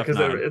 Yeah, because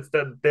F9. it's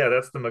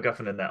that's the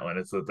MacGuffin in that one.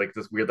 It's like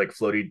this weird like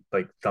floaty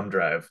like thumb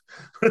drive.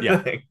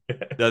 Yeah. thing.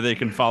 That they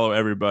can follow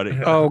everybody.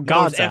 Oh, No,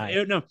 God's it's Eye.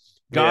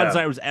 God's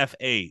Yeah. Eye was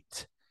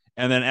F8,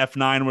 and then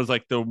F9 was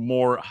like the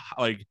more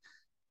like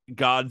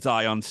God's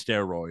Eye on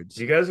steroids.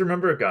 Do you guys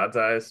remember God's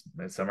Eyes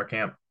at summer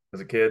camp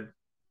as a kid?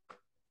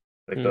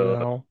 Like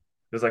No.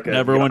 there's like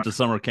Never yarn. went to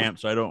summer camp,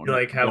 so I don't. You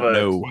like have don't a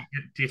know.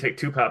 you take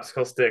two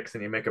popsicle sticks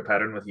and you make a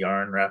pattern with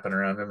yarn wrapping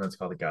around them. That's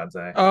called a God's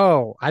Eye.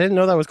 Oh, I didn't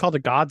know that was called a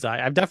God's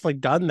Eye. I've definitely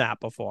done that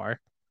before.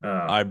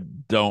 I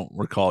don't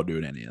recall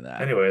doing any of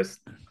that. Anyways,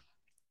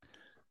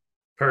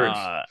 Purge.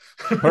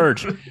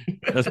 Purge.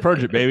 Let's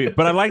purge it, baby.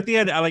 But I like the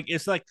idea. I like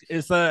it's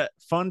a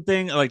fun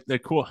thing. Like the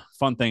cool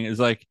fun thing is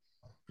like,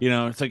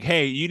 it's like,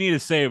 hey, you need to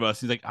save us.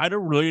 He's like, I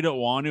really don't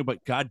want to,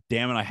 but god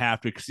damn it, I have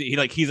to. Cause he's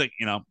like, he's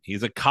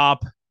a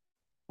cop.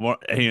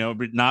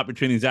 Not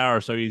between these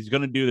hours, so he's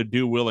gonna do the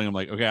do willing. I'm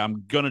like, okay,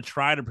 I'm gonna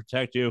try to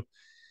protect you.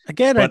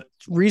 Again, But- a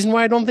reason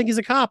why I don't think he's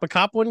a cop. A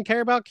cop wouldn't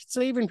care about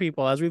saving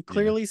people, as we've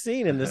clearly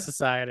seen in this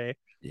society.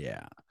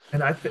 Yeah.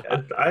 And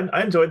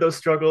I enjoyed those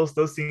struggles.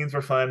 Those scenes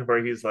were fun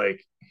where he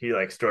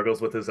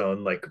struggles with his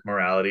own like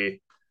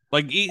morality.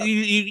 Like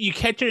you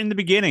catch it in the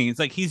beginning. It's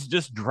like he's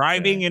just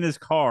driving in his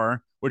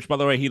car, which by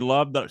the way he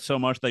loved that so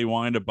much that he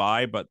wanted to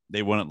buy, but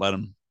they wouldn't let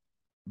him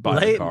buy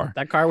the car.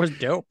 That car was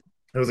dope.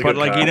 It was a But good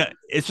like car.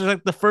 it's just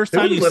like the first They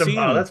time wouldn't you let see him.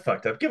 Oh, him. that's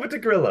fucked up. Give it to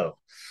Grillo.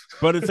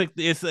 But it's like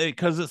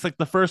because it's like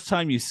the first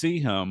time you see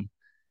him,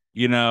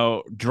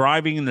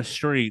 driving in the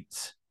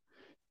streets,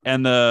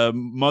 and the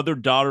mother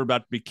daughter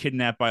about to be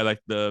kidnapped by like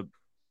the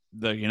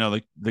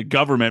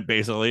government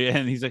basically,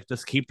 and he's like,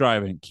 just keep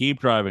driving,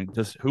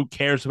 just who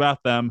cares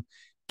about them?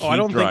 Keep I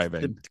don't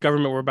driving. think the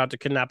government were about to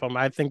kidnap them.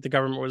 I think the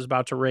government was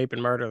about to rape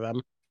and murder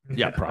them.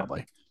 Yeah,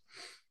 probably.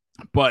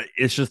 But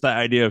it's just that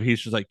idea of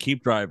he's just like,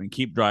 keep driving,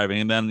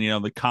 and then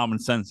the common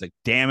sense, like,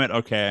 damn it,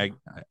 okay,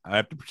 I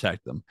have to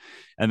protect them,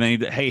 and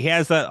then he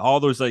has that all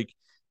those like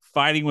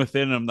fighting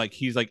within him, like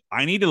he's like,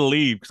 I need to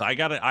leave because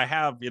I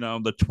have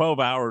the 12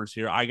 hours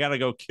here, I gotta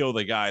go kill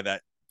the guy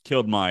that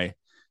killed my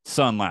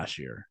son last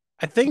year.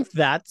 I think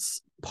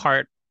that's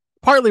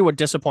partly what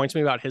disappoints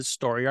me about his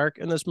story arc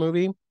in this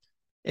movie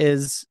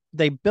is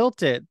they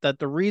built it that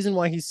the reason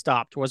why he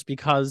stopped was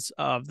because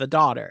of the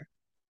daughter.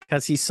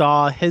 because he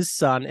saw his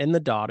son and the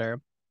daughter,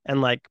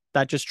 and like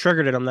that just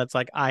triggered in him. That's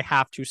like, I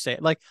have to say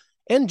it. Like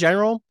in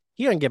general,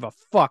 he doesn't give a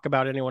fuck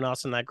about anyone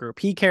else in that group.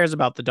 He cares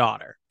about the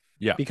daughter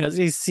Yeah. because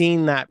he's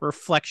seen that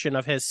reflection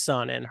of his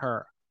son in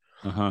her.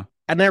 Uh-huh.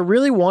 And I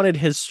really wanted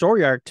his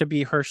story arc to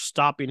be her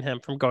stopping him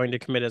from going to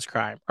commit his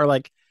crime, or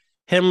like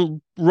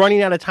him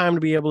running out of time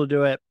to be able to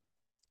do it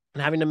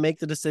and having to make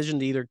the decision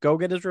to either go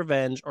get his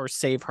revenge or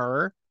save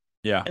her.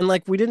 Yeah. And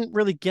like we didn't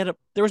really get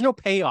there was no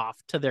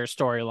payoff to their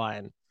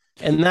storyline.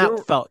 And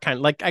that felt kind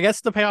of like, I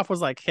guess the payoff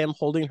was like him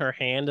holding her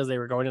hand as they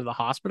were going to the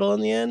hospital in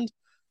the end.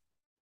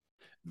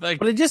 Like,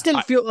 but it just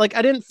didn't feel like,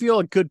 I didn't feel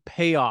a good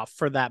payoff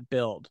for that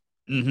build,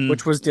 mm-hmm.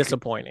 which was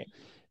disappointing.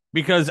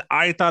 Because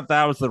I thought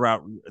that was the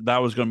route,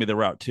 that was going to be the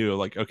route too.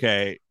 Like,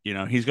 okay, you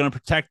know, he's going to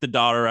protect the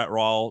daughter at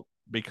Rawl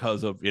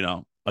because of, you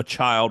know, a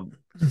child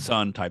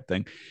son type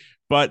thing.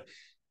 But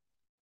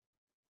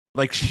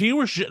like, she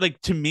was like,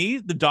 to me,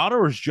 the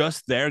daughter was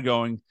just there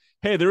going,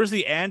 hey, there's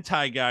the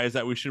anti guys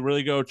that we should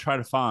really go try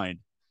to find.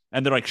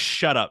 And they're like,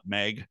 shut up,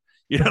 Meg.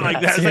 You know,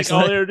 like that's seriously.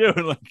 Like all they were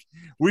doing. Like,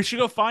 we should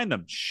go find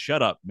them.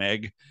 Shut up,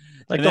 Meg.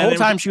 Like and the whole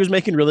time she was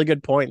making really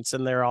good points,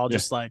 and they're all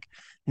just like,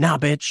 nah,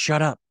 bitch,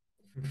 shut up.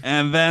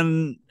 And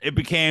then it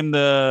became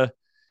the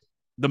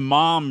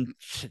mom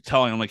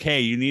telling him like,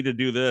 hey, you need to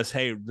do this.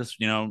 Hey, this,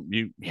 you know,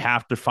 you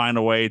have to find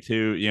a way to,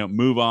 you know,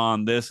 move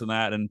on, this and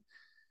that. And,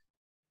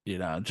 you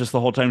know, just the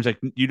whole time it's like,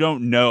 you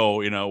don't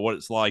know, you know, what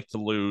it's like to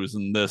lose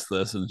and this.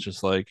 And it's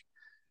just like,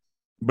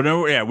 but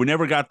no, yeah, we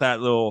never got that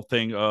little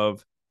thing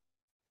of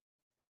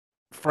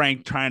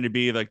Frank trying to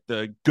be like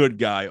the good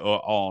guy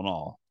all in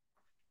all.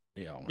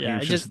 You know, yeah,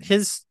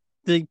 just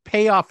the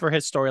payoff for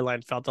his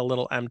storyline felt a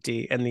little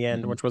empty in the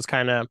end, which was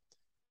kind of,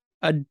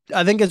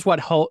 I think is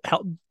what helped.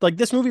 Like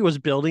this movie was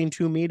building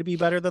to me to be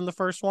better than the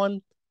first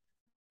one,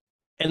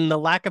 and the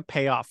lack of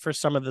payoff for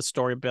some of the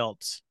story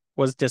builds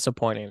was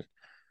disappointing.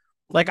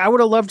 Like I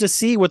would have loved to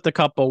see with the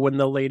couple when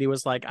the lady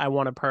was like, I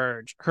want to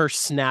purge, her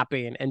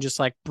snapping and just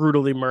like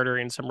brutally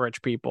murdering some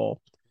rich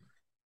people.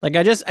 Like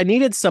I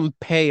needed some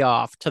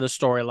payoff to the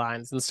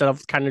storylines instead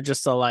of kind of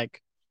just a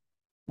like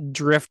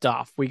drift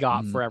off we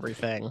got for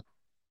everything.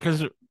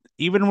 Because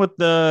even with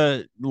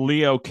the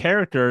Leo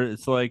character,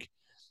 it's like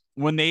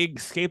when they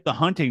escape the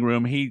hunting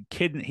room, he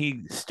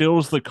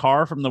steals the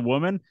car from the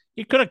woman.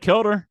 He could have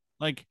killed her.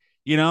 Like,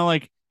 you know,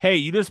 like, hey,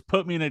 you just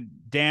put me in a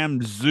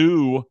damn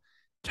zoo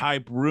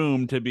type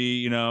room to be,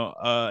 you know,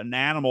 an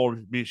animal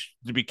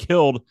to be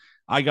killed.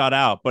 I got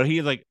out, but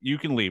he's like, you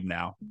can leave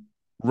now.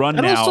 Run now.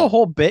 And also, the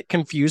whole bit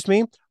confused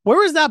me.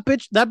 Where is that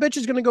bitch? That bitch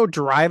is gonna go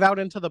drive out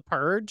into the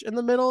purge in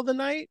the middle of the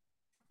night.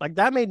 Like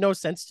that made no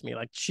sense to me.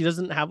 Like she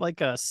doesn't have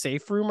like a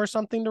safe room or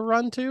something to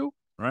run to.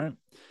 Right.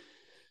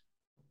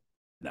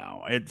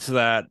 No, it's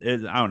that. I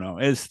don't know.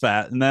 It's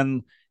that. And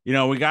then, you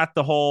know, we got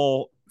the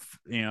whole,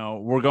 you know,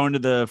 we're going to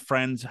the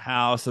friend's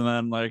house, and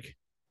then like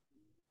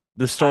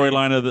the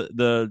storyline of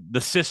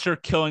the sister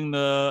killing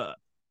the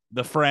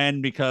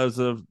friend because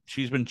of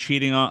she's been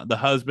cheating on the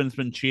husband's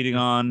been cheating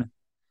on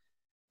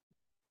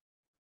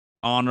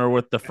her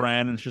with the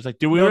friend, and she's like,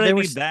 do we really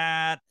need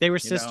that? They were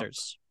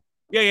sisters.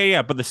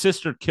 Yeah. But the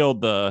sister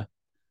killed the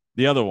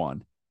other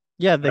one.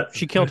 Yeah,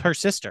 she killed her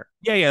sister.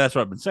 Yeah. That's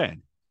what I've been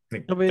saying.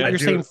 No, but you're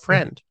saying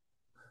friend.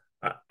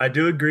 I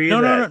do agree.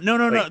 No.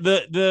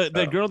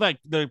 The girl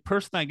the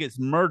person that gets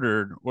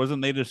murdered,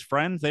 wasn't they just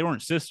friends? They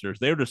weren't sisters.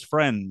 They were just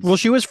friends. Well,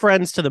 she was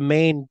friends to the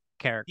main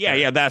character.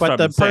 Yeah. That's but what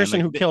the person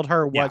saying. who killed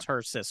her was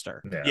her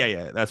sister.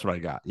 Yeah. That's what I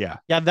got. Yeah.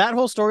 Yeah. That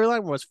whole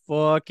storyline was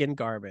fucking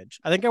garbage.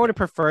 I think I would have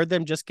preferred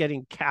them just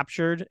getting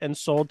captured and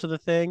sold to the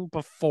thing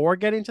before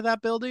getting to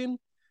that building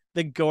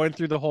than going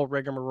through the whole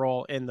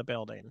rigmarole in the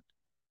building.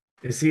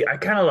 You see, I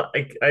kind of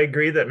I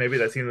agree that maybe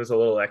that scene was a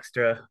little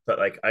extra, but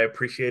like I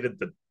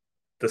appreciated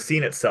the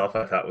scene itself.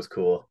 I thought was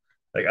cool.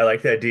 Like I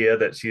like the idea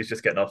that she's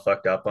just getting all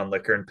fucked up on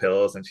liquor and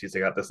pills, and she's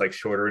got this like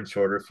shorter and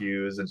shorter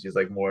fuse, and she's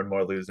like more and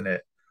more losing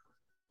it.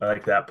 I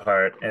like that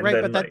part. And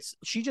right, then, but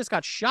she just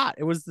got shot.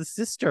 It was the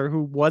sister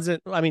who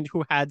wasn't. I mean,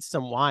 who had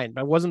some wine,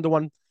 but it wasn't the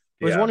one.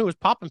 It was one who was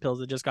popping pills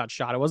that just got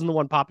shot. It wasn't the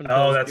one popping pills.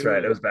 Oh, that's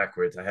right. It was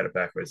backwards. I had it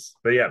backwards.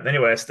 But yeah.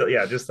 Anyway, I still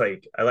just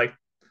like I like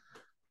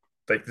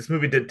this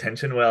movie did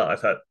tension well. I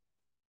thought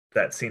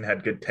that scene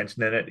had good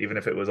tension in it, even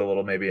if it was a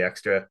little maybe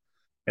extra.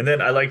 And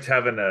then I liked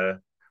having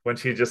when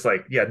she just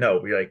like,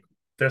 we're like,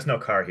 there's no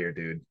car here,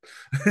 dude.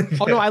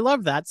 Oh no, I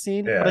love that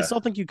scene, but I still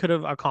think you could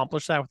have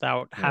accomplished that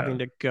without having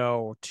to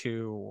go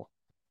to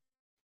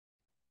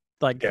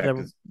like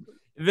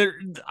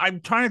I'm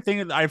trying to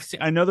think.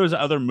 I know there's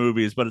other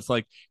movies, but it's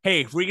like,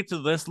 hey, if we get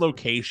to this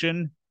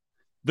location,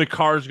 the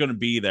car's going to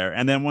be there.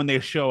 And then when they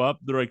show up,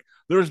 they're like,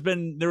 there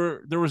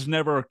was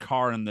never a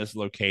car in this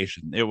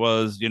location. It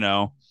was, you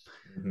know,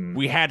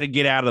 we had to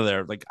get out of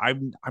there. Like I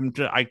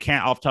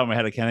can't off the top of my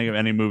head. I can't think of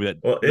any movie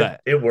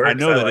it works. I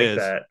know that like is.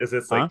 That. Is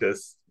it's like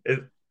this?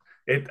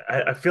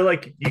 I feel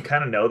like you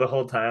kind of know the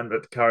whole time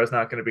that the car is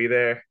not going to be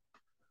there,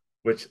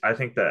 which I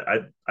think that I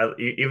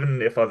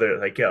even if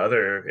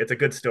it's a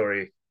good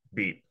story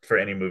beat for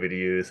any movie to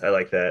use. I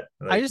like that.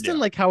 I just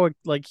didn't like how it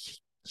like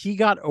he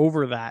got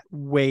over that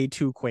way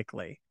too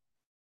quickly.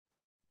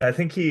 I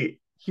think He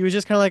was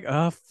just kind of like,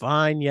 oh,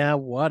 fine, yeah,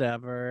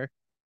 whatever.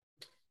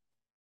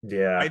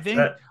 yeah. I think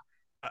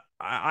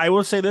I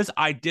will say this.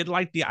 I did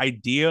like the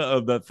idea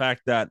of the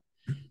fact that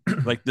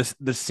like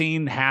the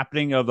scene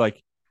happening of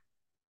like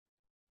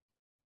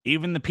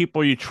even the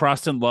people you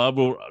trust and love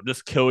will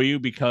just kill you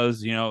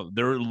because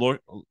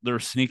they're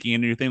sneaking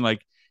into your thing.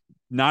 Like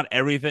not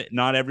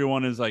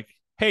everyone is like,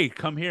 hey,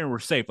 come here and we're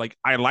safe. Like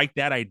I like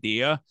that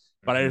idea,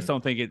 but I just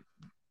don't think it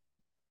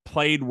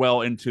played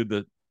well into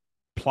the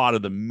plot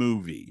of the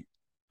movie.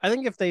 I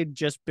think if they'd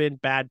just been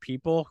bad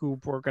people who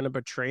were going to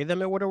betray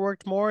them, it would have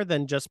worked more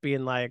than just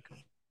being like,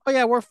 oh,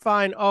 yeah, we're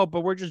fine. Oh,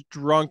 but we're just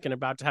drunk and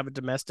about to have a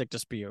domestic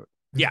dispute.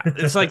 Yeah,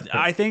 it's like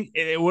I think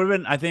it would have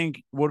been. I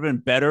think would have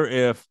been better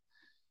if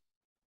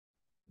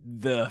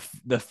the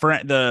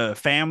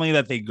family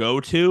that they go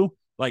to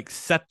like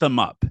set them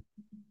up,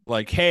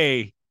 like,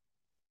 hey,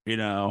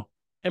 And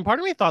part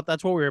of me thought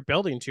that's what we were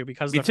building to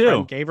because Me the too.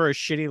 friend gave her a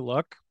shitty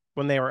look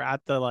when they were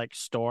at the like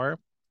store.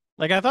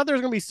 Like I thought there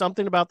was gonna be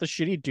something about the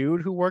shitty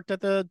dude who worked at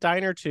the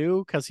diner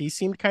too, because he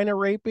seemed kind of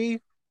rapey.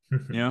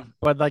 yeah.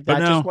 But like But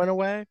that no. just went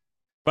away.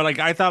 But like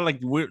I thought, like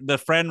the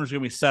friend was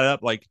gonna be set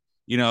up, like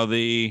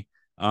the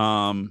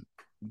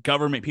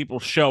government people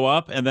show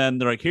up, and then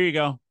they're like, here you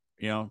go,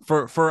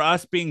 for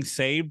us being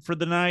saved for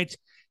the night.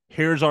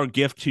 Here's our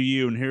gift to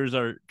you, and here's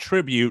our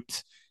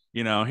tribute.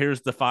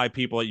 Here's the 5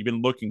 people that you've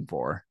been looking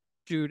for.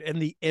 Dude,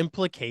 and the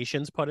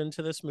implications put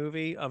into this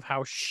movie of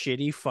how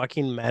shitty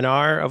fucking men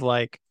are of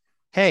like,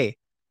 hey,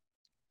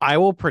 I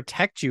will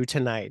protect you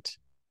tonight,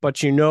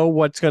 but you know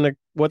what that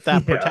Yeah.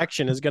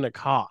 protection is gonna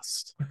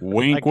cost.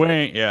 Wink, Like-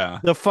 wink. Yeah.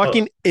 The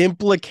fucking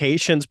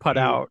implications put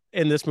out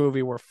in this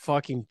movie were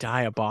fucking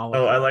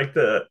diabolical. Oh, I like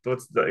the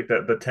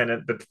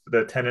tenant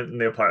the tenant in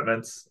the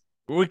apartments.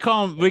 We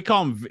call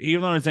him,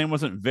 even though his name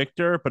wasn't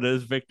Victor, but it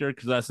is Victor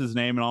because that's his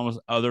name and almost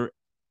other.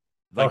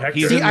 Like Hector.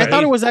 he's See, in I the-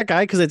 thought it was that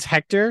guy because it's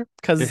Hector.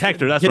 Because It's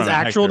Hector, that's his what I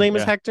meant, actual Hector, name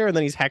is yeah. Hector, and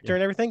then he's Hector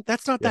and everything.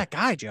 That's not Yeah. that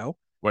guy, Joe.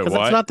 Wait, Because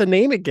what? that's not the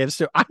name it gives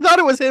to. I thought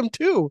it was him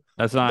too.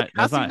 That's not. The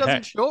That's casting not. doesn't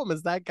Heck. show him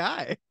as that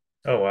guy.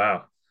 Oh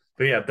wow.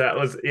 But yeah, that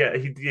was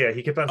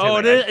he kept on saying Oh,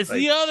 like, it is. I- It's like,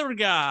 the other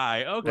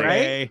guy.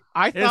 Okay.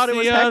 I thought it the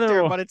was other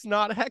Hector, one. but it's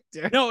not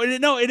Hector. No,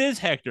 it is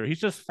Hector. He's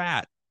just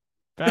fatter.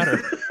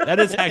 That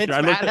is Hector. It's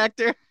I looked Fat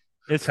Hector.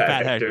 It's Fat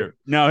Fat Hector. Hector.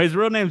 No, his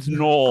real name's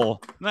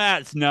Noel.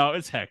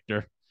 It's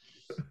Hector.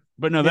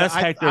 But no, that's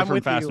Hector I'm from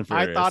with Fast you. and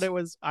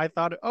Furious. I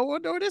thought. Oh well,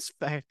 no, it is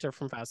Hector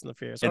from Fast and the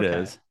Furious. It Okay.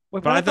 is.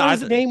 Wait, But but I I thought- thought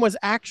his name was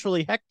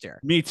actually Hector.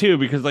 Me too,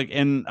 because like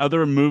in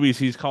other movies,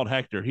 he's called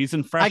Hector. He's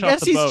in Fresh I Off guess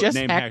the he's Boat just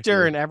named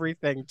Hector and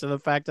everything. To the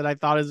fact that I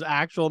thought his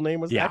actual name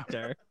was Yeah.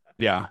 Hector.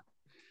 Yeah.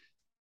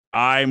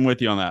 I'm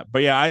with you on that.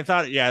 But yeah, I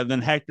thought,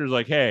 then Hector's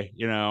like, hey,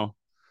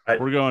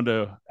 we're going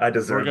to, I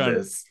deserve gonna-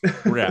 this.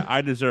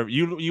 I deserve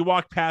you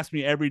walk past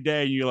me every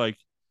day and you're like,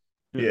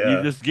 Yeah.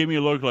 you just give me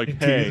a look like, You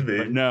hey, tease me.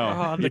 but no,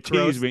 Oh, you the tease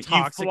gross me. You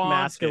toxic flaunt it.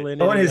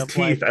 masculinity. Oh, and his of,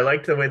 teeth. like- I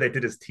liked the way they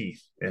did his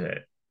teeth in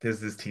it.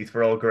 His teeth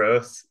were all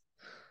gross.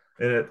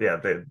 And they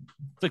It's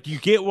like you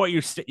get what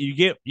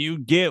you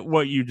get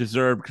what you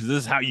deserve because this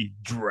is how you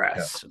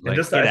dress. And Like,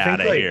 just, get I think, out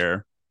of like,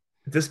 here.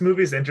 this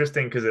movie's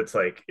interesting because it's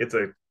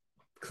a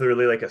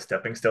clearly like a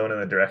stepping stone in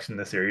the direction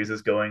the series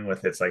is going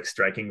with its like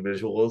striking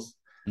visuals.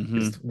 Mhm.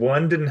 Just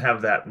one didn't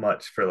have that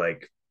much for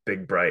like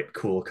big bright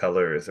cool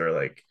colors or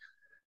like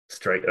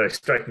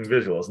striking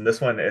visuals, and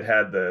this one it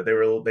had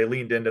they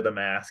leaned into the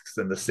masks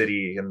and the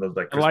city and the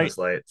like Christmas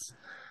lights.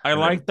 I And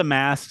like the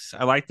masks.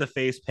 I like the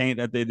face paint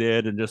that they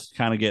did, and just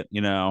kind of get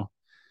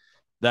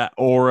that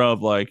aura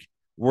of like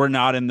we're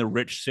not in the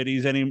rich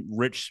cities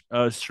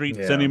streets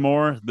Yeah.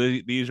 anymore.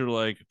 These are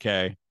like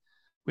okay.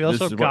 We This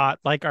also is what- got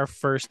like our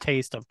first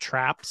taste of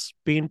traps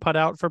being put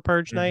out for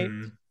Purge Night,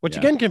 Mhm. which Yeah.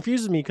 again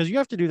confuses me because you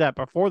have to do that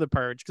before the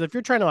Purge. Because if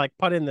you're trying to like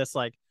put in this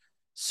like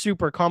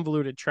super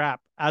convoluted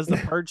trap as the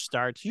Purge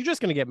starts, you're just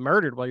gonna get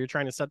murdered while you're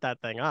trying to set that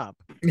thing up.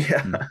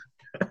 Yeah.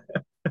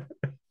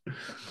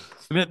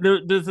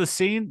 There's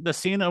the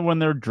scene of when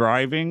they're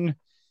driving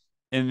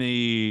in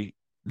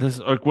this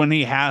like when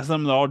he has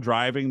them they're all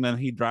driving, then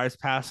he drives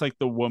past like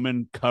the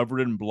woman covered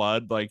in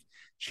blood, like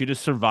she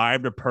just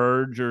survived a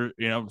purge or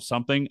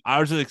something. I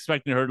was just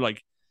expecting her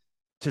like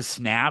to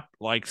snap,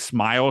 like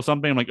smile or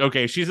something. I'm like,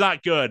 okay, she's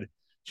not good,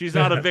 she's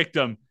not a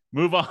victim,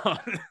 move on.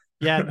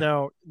 Yeah,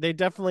 no,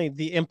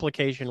 the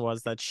implication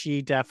was that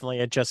she definitely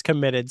had just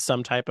committed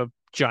some type of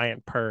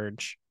giant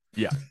purge.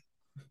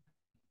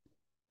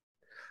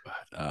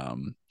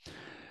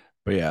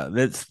 But yeah,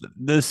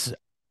 this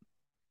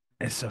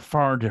it's a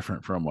far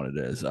different from what it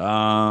is. Which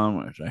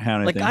I had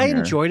Like anything I here.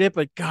 enjoyed it,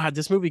 but God,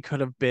 this movie could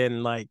have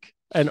been like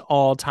an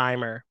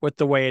all-timer with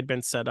the way it'd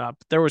been set up.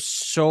 There was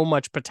so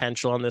much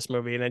potential in this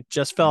movie, and it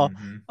just fell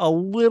Mhm. a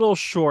little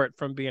short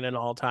from being an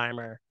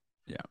all-timer.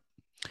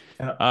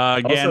 Again,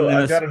 Also, in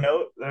I've this- got a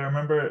note. I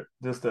remember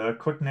just a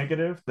quick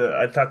negative.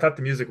 I thought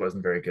the music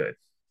wasn't very good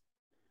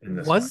in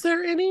this Was one.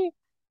 there any?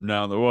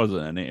 No, there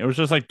wasn't any. It was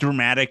just like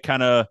dramatic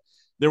kind of.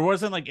 There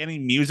wasn't like any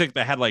music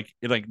that had like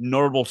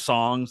notable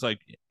songs like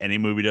any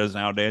movie does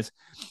nowadays.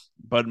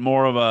 but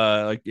more of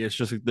a like it's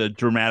just like the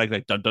dramatic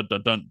like dun dun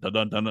dun dun dun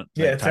dun dun, dun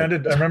Yeah, like, it type.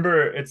 sounded. I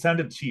remember it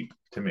sounded cheap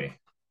to me,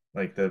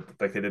 like they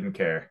didn't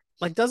care.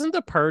 Like, doesn't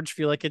The Purge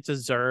feel like it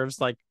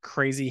deserves like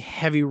crazy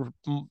heavy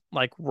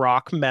like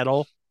rock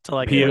metal to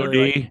like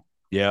really like POD.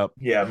 Yep.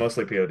 Yeah,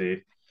 mostly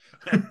POD.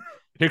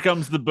 Here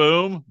comes the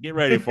boom. Get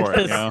ready for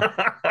it. You know.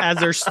 as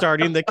they're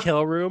starting the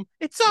kill room?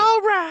 It's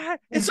all right.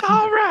 It's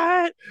all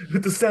right.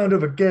 With the sound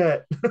of a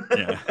cat.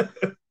 Yeah.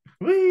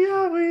 We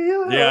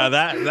are. Yeah,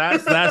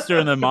 that's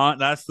during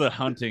that's the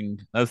hunting.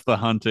 That's the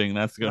hunting.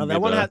 That's gonna be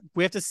That one the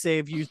we have to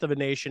save Youth of a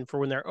Nation for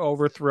when they're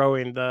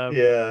overthrowing the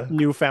Yeah.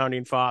 new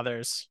founding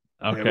fathers.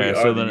 Yeah, okay. we are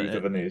So the then youth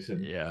of a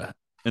nation. yeah.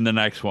 In the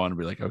next one,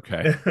 we'll be like,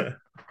 okay.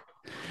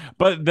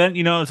 But then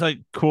it's like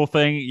cool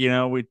thing,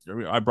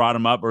 I brought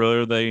him up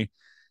earlier. The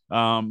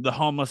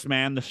homeless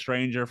man, the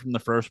stranger from the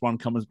first one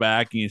comes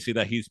back, and you see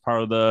that he's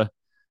part of the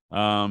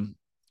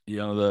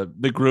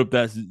the group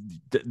that's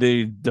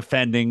the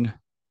defending,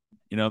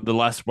 the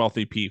less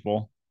wealthy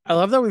people. I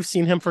love that we've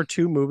seen him for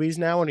 2 movies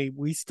now, and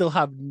we still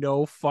have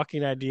no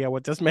fucking idea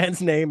what this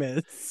man's name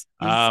is.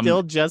 He's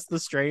still just the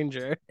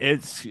stranger.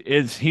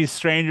 He's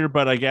stranger,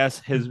 but I guess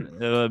his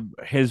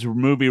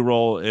movie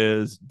role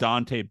is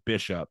Dante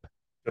Bishop.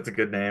 That's a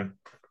good name.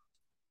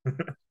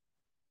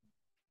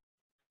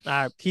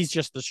 He's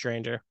just the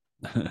stranger.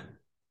 That's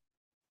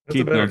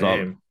Keith a better knows all-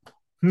 name.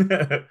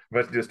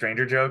 About to do a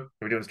stranger joke?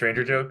 Are we doing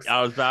stranger jokes?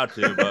 I was about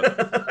to,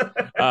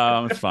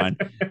 but it's fine.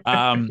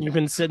 You've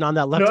been sitting on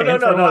that left No,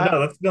 hand for a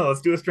while.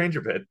 Let's do a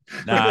stranger bit.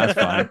 Nah, that's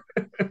fine.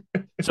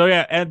 So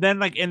yeah, and then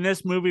like in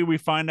this movie, we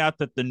find out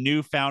that the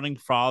new founding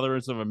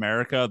fathers of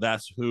America,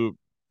 that's who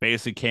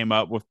basically came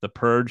up with the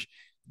Purge.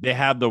 They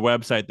have the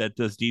website that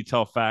does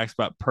detailed facts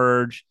about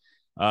Purge,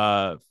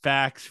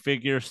 facts,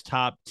 figures,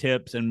 top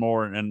tips, and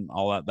more, and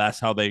all that. That's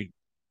how they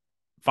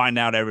find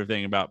out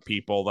everything about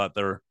people that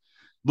they're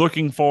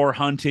looking for,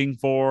 hunting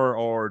for,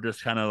 or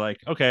just kind of like,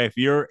 okay, if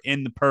you're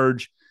in the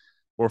Purge,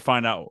 we'll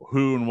find out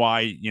who and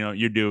why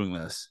you're doing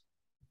this.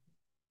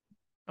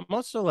 I'm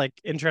also like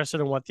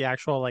interested in what the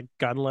actual like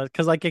gun list,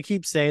 because like it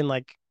keeps saying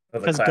like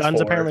because Class guns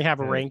 4. apparently have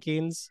Yeah.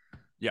 rankings.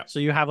 Yeah. So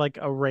you have like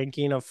a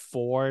ranking of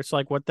 4. So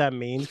like what that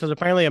means, because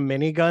apparently a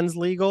minigun's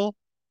legal.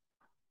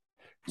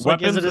 So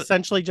like, is it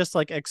essentially just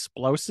like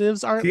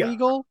explosives aren't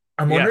legal?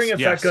 I'm wondering if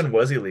yes. that gun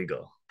was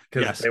illegal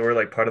because Yes. they were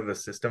like part of the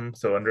system.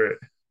 So under it.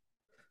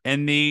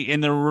 In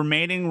the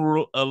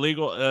remaining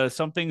illegal,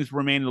 some things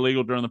remain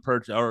illegal during the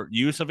Purge are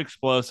use of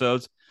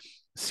explosives,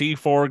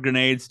 C4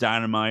 grenades,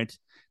 dynamite,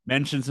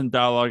 mentions in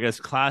dialogue as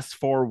class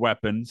 4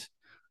 weapons.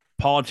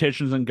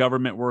 Politicians and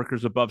government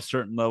workers above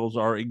certain levels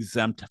are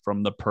exempt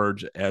from the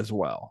Purge as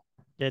well.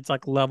 It's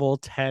like level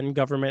 10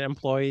 government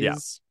employees.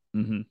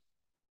 Yeah. Mm-hmm.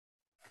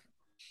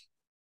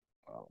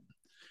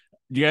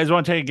 Do you guys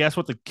want to take a guess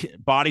what the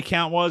body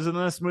count was in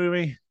this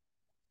movie?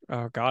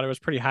 Oh God, it was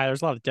pretty high.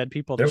 There's a lot of dead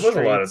people. There was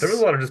a lot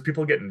of just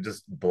people getting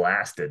just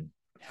blasted.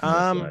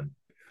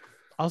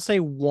 I'll say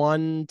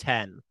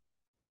 110.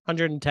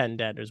 110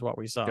 dead is what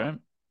we saw. Okay.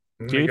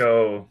 I'm gonna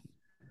go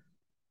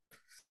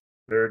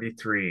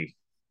 33.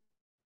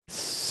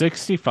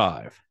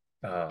 65.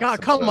 Oh,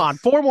 God, come on,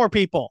 4 more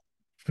people.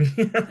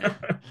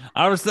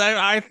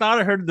 I thought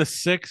I heard the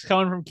 6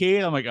 coming from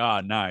Keith. I'm like,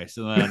 oh, nice.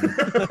 And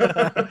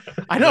then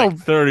I know like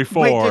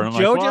 34. Wait, did I'm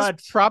Joe like,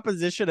 just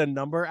proposition a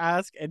number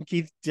ask and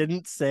Keith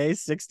didn't say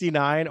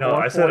 69 No,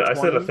 or I said a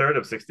 420? third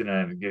of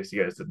 69 in case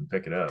you guys didn't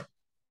pick it up.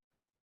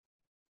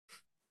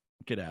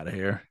 Get out of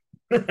here.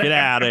 Get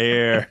out of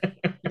here.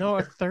 No,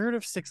 a third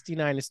of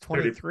 69 is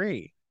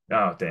 23.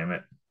 Oh, damn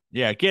it.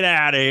 Yeah, get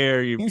out of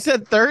here. You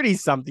said 30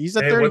 something. You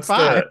said Hey, what's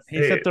 35.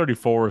 He said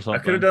 34 or I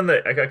something. could have done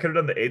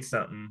the 8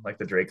 something, like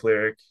the Drake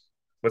lyric.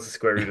 What's the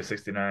square root of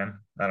 69?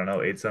 I don't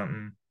know, 8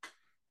 something.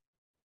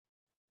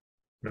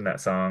 In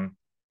that song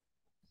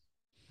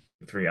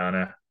with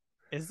Rihanna.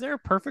 Is there a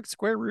perfect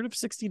square root of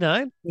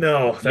 69?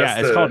 No,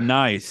 it's called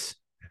nice.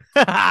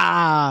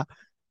 Damn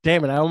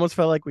it. I almost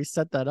felt like we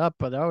set that up,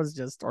 but that was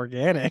just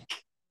organic.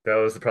 That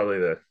was probably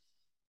that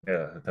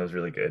was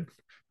really good.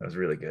 That was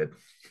really good.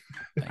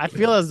 I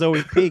feel as though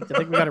we peaked. I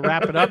think we got to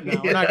wrap it up now.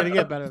 We're not going to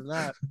get better than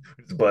that.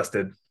 It's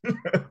busted.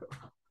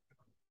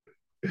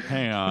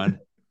 Hang on.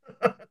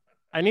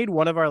 I need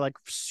one of our like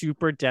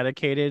super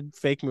dedicated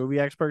fake movie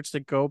experts to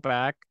go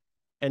back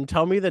and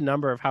tell me the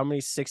number of how many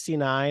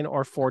 69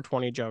 or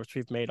 420 jokes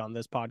we've made on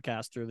this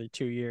podcast through the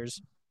 2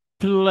 years.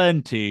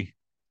 Plenty.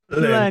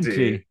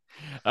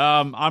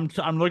 I'm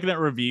looking at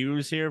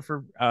reviews here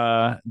for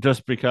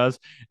just because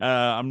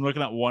I'm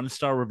looking at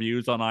 1-star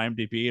reviews on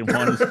IMDb, and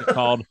one is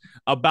called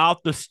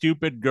 "About the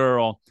Stupid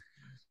Girl."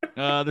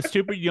 The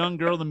stupid young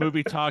girl in the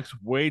movie talks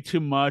way too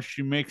much.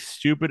 She makes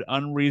stupid,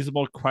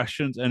 unreasonable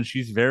questions, and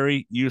she's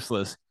very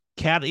useless.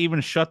 Can't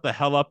even shut the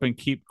hell up and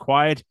keep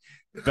quiet.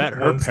 Bet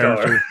her parents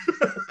are.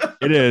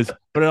 It is,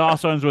 but it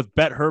also ends with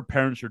bet her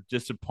parents are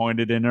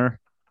disappointed in her.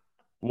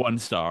 1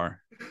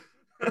 star.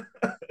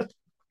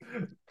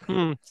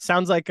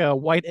 Sounds like a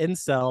white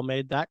incel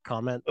made that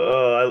comment.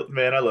 Oh,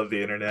 man, I love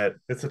the internet.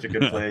 It's such a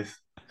good place.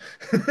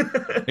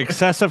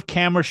 Excessive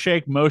camera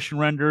shake, motion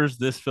renders.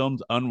 This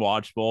film's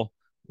unwatchable.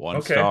 One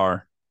Okay,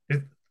 star.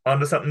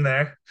 onto something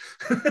there.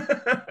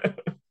 One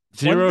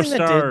Zero thing that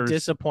did stars.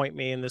 disappoint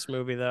me in this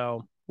movie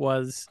though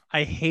was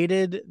I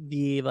hated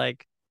the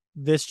like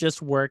this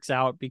just works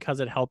out because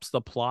it helps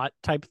the plot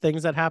type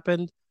things that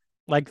happened.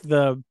 Like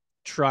the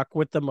truck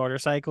with the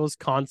motorcycles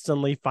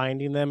constantly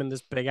finding them in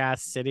this big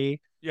ass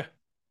city Yeah.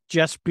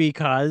 just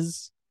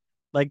because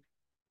like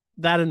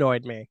that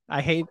annoyed me.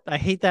 I hate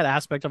that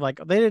aspect of like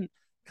they didn't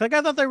like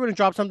I thought they were gonna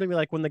drop something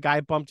like when the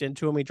guy bumped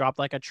into him, he dropped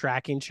like a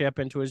tracking chip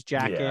into his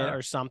jacket Yeah.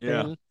 or something.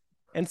 Yeah.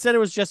 Instead, it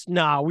was just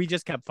nah. We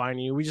just kept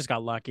finding you. We just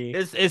got lucky.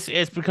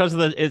 It's because of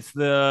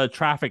the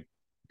traffic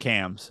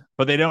cams,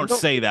 but they don't No,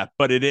 say that.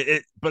 But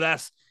but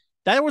that's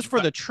that was for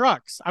the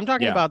trucks. I'm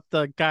talking Yeah. about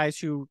the guys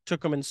who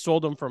took them and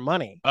sold them for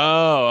money.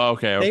 oh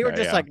okay. They were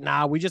just yeah. like,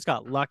 nah, we just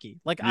got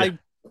lucky. Like Yeah.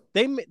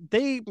 they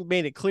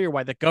made it clear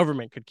why the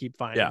government could keep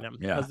finding Yeah, them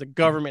yeah. because the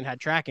government had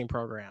tracking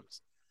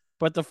programs.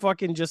 But the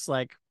fucking just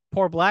like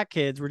poor black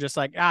kids were just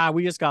like,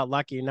 we just got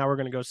lucky. And now we're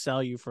gonna go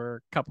sell you for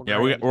a couple Yeah,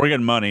 grand. we're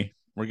getting money.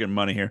 We're getting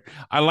money here.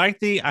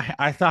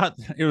 I thought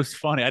it was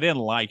funny. I didn't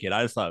like it.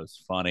 I just thought it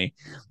was funny.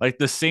 Like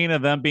the scene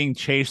of them being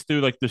chased through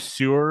like the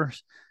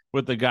sewers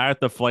with the guy with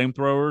the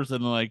flamethrowers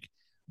and like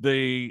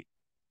the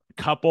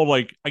couple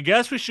like I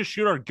guess we should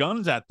shoot our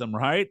guns at them,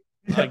 right?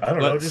 Like I don't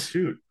know, just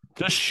shoot.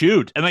 just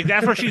shoot. And like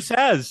that's what she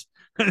says.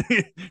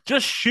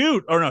 Just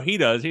shoot. Or no, he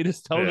does. He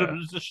just tells Yeah. her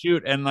just to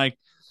shoot. And like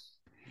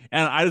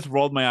and I just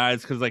rolled my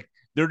eyes because like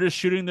they're just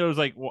shooting those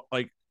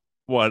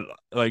what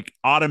like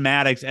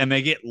automatics and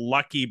they get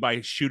lucky by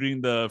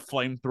shooting the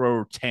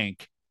flamethrower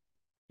tank.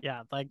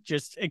 Yeah, like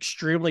just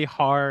extremely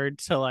hard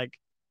to like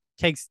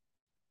takes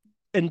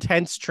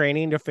intense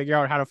training to figure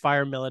out how to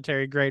fire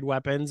military grade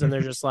weapons, and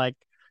they're just like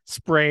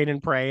spraying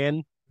and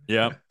praying.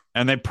 Yep.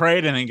 And they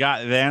prayed and they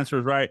got the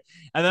answers right.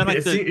 And then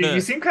like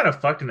You seem kind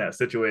of fucked in that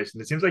situation.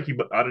 It seems like you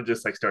ought to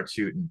just like start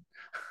shooting.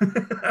 I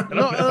don't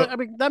No, know. I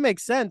mean that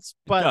makes sense,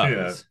 but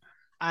does.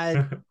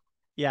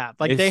 yeah,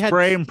 like They they had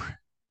spray and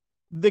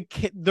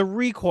the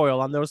recoil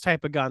on those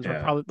type of guns were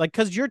Yeah. probably like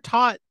because you're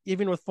taught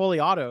even with fully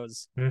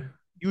autos, Yeah.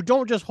 you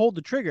don't just hold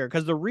the trigger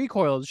because the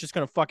recoil is just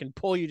gonna fucking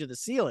pull you to the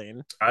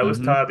ceiling. I was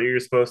Mhm. taught that you're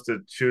supposed to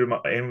shoot him,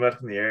 aim him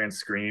up in the air and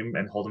scream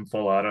and hold him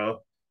full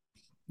auto.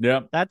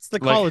 Yep. That's the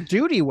Like- Call of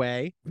Duty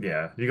way.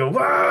 Yeah, you go,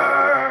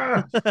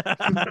 "Wah!"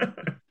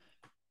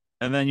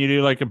 And then you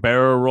do like a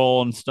barrel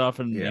roll and stuff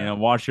and you Yeah. know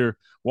watch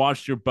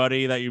your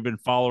buddy that you've been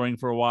following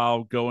for a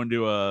while go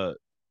into a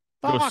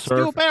Go Fox, surf.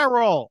 do a barrel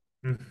roll.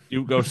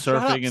 you go Shut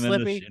up, surfing and then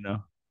Slippy. just, you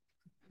know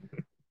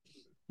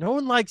No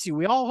one likes you.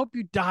 We all hope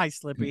you die,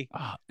 Slippy.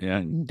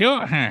 yeah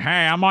do it.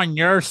 Hey, I'm on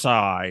your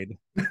side.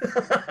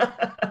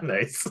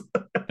 Nice.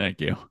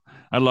 Thank you.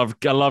 I love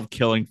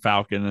killing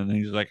Falcon and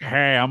he's like,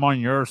 hey, I'm on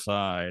your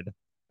side.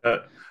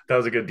 That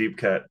was a good deep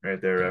cut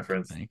right there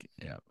reference. Thank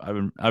you. Yeah,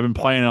 I've been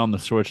playing on the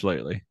Switch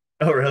lately.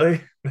 Oh,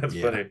 really? That's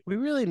Yeah. funny. We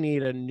really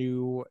need a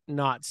new,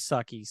 not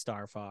sucky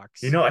Star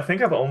Fox. You know, I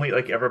think I've only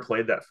like ever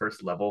played that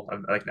first level.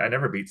 I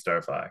never beat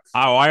Star Fox.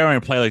 Oh, I only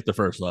play like the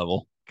first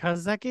level.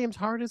 because that game's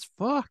hard as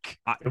fuck.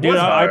 It Dude, was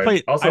I hard.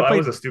 played. Also, I I played.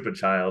 was a stupid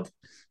child.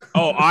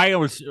 Oh, I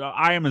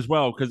am as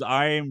well because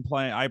I am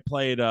playing. I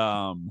played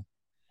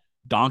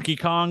Donkey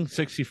Kong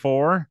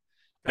 64,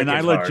 That and I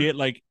game's legit hard.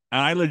 like,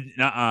 and I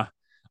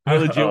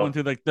legit Oh. went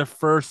through like the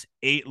first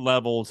 8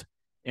 levels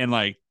in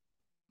like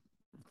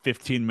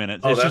 15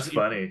 minutes. Oh, It's that's just,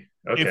 funny.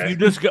 Okay. If you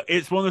just go,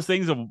 it's one of those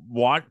things of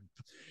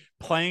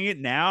playing it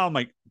now. I'm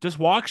like, just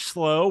walk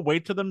slow,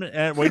 wait till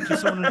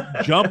someone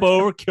jump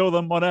over, kill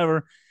them,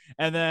 whatever,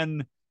 and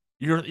then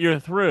you're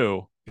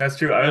through. That's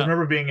true. I Yeah.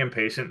 remember being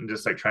impatient and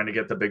just like trying to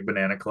get the big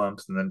banana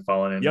clumps and then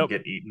falling in Yep. and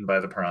get eaten by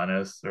the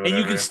piranhas or And you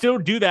whatever. can still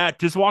do that.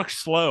 Just walk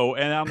slow.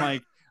 And I'm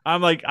like,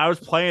 I was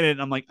playing it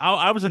and I'm like,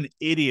 I was an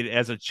idiot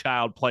as a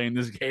child playing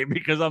this game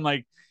because I'm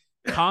like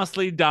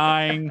constantly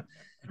dying.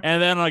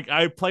 And then like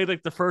I played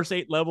like the first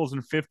 8 levels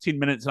in 15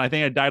 minutes and I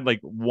think I died like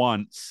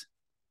once.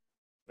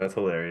 That's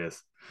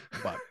hilarious.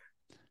 But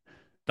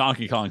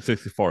Donkey Kong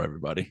 64,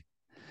 everybody.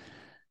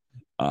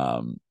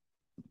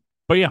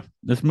 But yeah,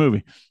 this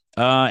movie.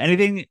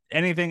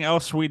 Anything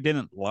else we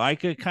didn't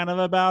like it kind of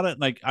about it?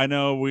 Like I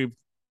know we've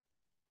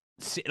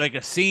like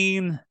a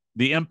scene,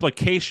 the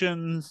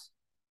implications.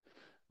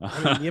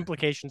 I mean, the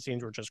implication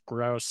scenes were just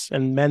gross,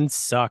 and men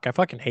suck. I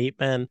fucking hate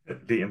men.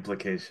 The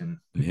implication.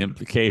 The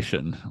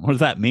implication. What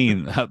does that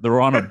mean?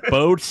 They're on a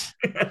boat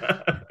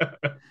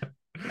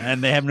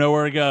and they have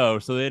nowhere to go,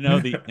 so they know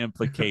the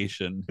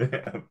implication.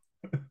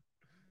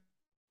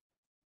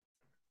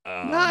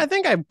 No, I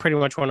think I pretty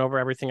much went over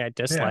everything I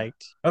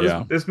disliked. Oh,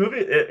 Yeah. this movie,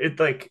 it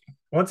like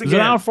once It's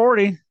again, an hour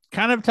 40,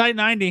 kind of tight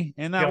 90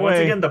 in that yeah, way. once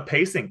again, the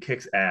pacing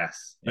kicks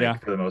ass. Like, Yeah.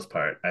 for the most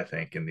part, I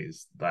think in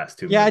these last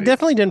two. Yeah, I movies.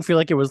 definitely didn't feel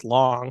like it was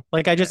long.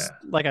 Like I just,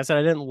 Yeah. like I said,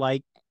 I didn't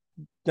like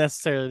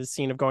necessarily the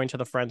scene of going to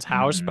the friend's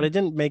house, but Mhm. it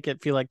didn't make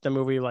it feel like the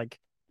movie like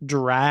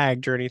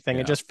dragged or anything.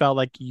 Yeah. It just felt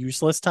like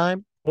useless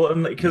time. Well,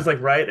 and because like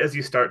right as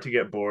you start to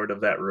get bored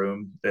of that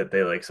room, that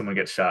they like someone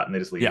gets shot and they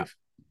just leave. Yeah.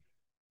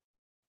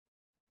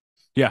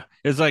 Yeah.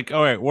 It's like,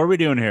 all right, what are we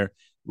doing here?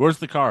 Where's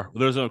the car?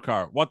 There's no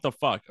car. What the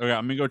fuck? Okay,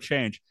 I'm gonna go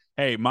change.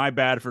 Hey, my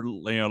bad for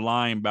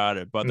lying about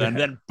it. But then Yeah.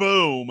 then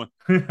boom,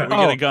 we get a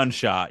Oh,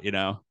 gunshot, you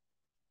know?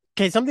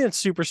 okay. Something that's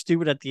super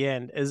stupid at the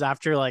end is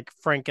after like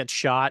Frank gets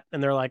shot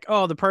and they're like,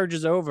 "Oh, the purge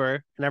is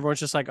over," and everyone's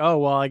just like, "Oh,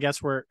 well, I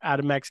guess we're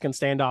at a Mexican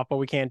standoff, but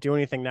we can't do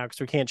anything now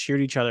because we can't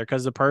shoot each other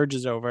because the purge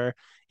is over."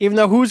 Even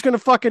though who's gonna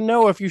fucking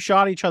know if you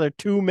shot each other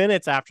 2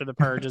 minutes after the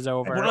purge is I We're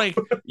over? know. like,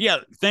 yeah,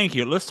 thank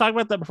you. Let's talk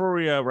about that before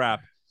we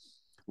wrap.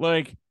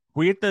 Like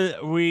we get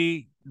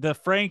the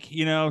Frank,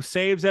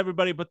 saves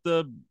everybody but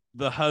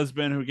the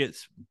husband who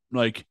gets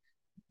like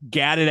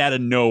gadded out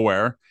of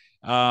nowhere.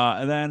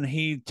 And then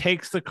he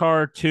takes the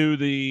car to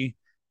the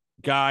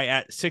guy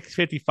at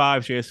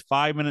 6:55. So he has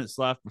 5 minutes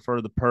left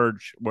before the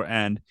purge will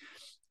end.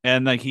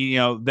 And like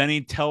then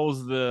he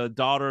tells the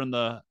daughter and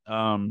the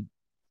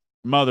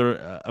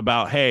mother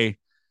about, hey,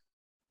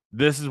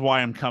 this is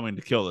why I'm coming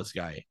to kill this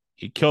guy.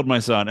 He killed my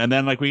son. And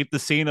then like we get the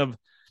scene of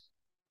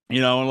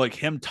like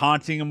him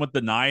taunting him with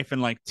the knife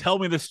and like, tell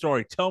me the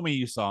story. Tell me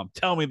you saw him.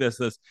 Tell me this.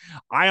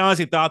 I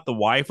honestly thought the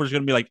wife was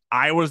going to be like,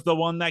 I was the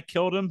one that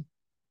killed him.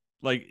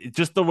 Like,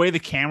 just the way the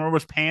camera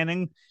was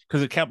panning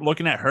because it kept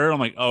looking at her. I'm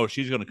like, oh,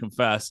 she's going to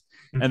confess.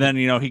 And then,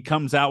 he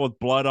comes out with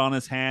blood on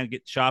his hand,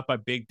 gets shot by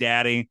Big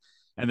Daddy.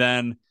 And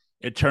then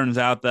it turns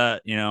out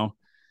that,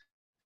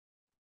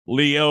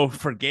 Leo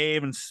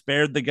forgave and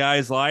spared the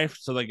guy's life.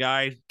 So the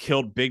guy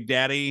killed Big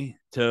Daddy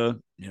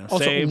to,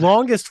 Also, save.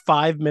 longest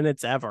 5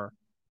 minutes ever.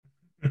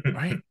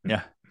 Right.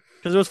 Yeah.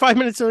 Because it was 5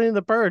 minutes in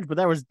the purge, but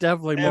that was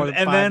definitely more than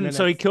And 5 minutes.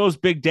 so he kills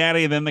Big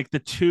Daddy, and then like the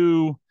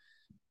two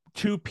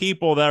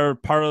people that are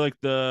part of like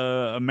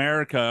the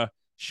America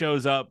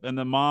shows up, and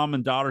the mom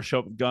and daughter show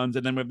up with guns,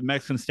 and then we have the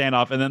Mexican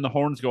standoff, and then the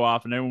horns go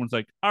off, and everyone's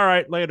like, all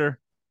right, later.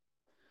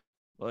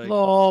 Like,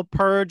 lol,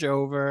 purge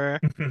over.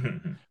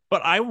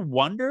 but I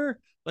wonder,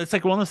 it's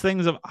like one of those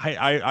things of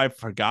I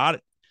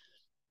forgot,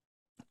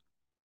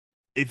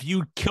 if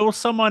you kill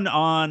someone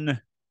on,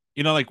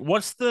 like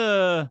what's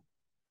the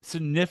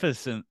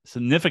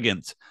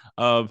significance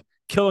of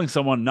killing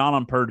someone not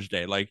on purge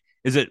day? Like,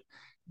 is it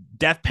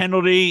death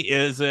penalty?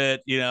 Is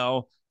it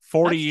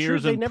 40 That's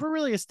years? true. They never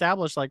really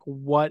established like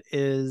what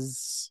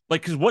is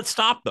like, because what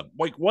stopped them?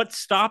 Like, what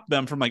stopped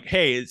them from like,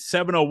 hey, it's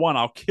 7:01,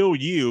 I'll kill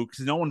you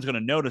because no one's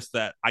gonna notice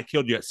that I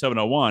killed you at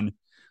 7:01.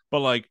 But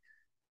like,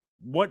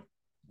 what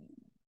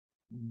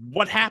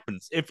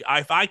happens if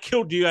I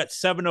killed you at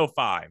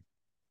 7:05?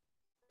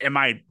 Am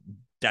I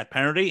death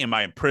penalty? Am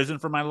I in prison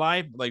for my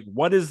life? Like,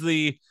 what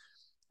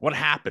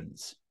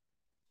happens?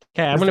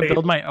 okay. I'm gonna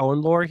build my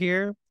own lore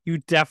here. You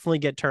definitely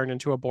get turned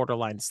into a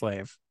borderline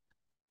slave.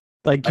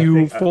 Like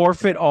you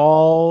forfeit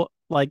all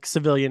like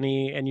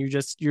civiliany, and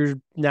you're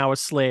now a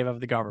slave of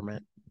the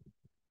government.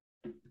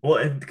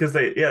 Well, because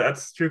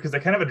that's true. Because they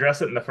kind of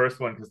address it in the first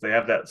one because they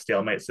have that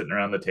stalemate sitting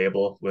around the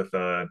table with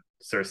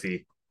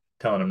Cersei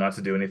telling him not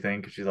to do anything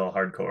because she's all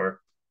hardcore.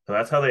 So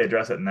that's how they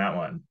address it in that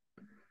one.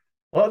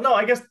 Well, no,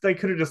 I guess they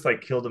could have just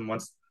like killed him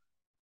once.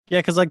 Yeah,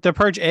 because like the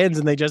purge ends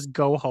and they just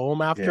go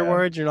home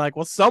afterwards. You're like,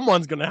 well,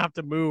 someone's gonna have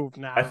to move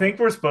now. I think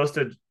we're supposed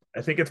to.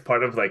 I think it's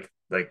part of like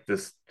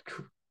this.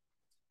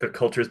 The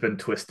culture's been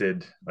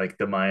twisted. Like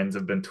the minds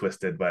have been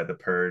twisted by the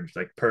purge.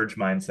 Like purge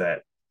mindset.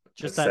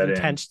 Just that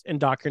intense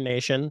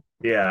indoctrination.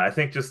 Yeah, I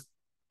think just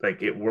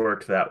like it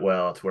worked that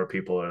well to where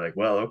people are like,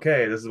 well,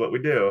 okay, this is what we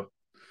do.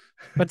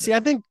 But see, I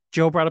think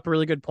Joe brought up a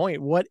really good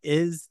point. What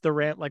is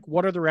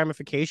what are the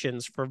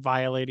ramifications for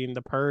violating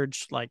the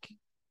purge like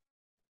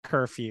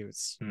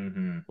curfews?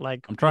 Mm-hmm.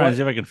 Like, I'm trying to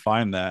see if I can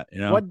find that.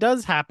 What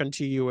does happen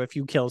to you if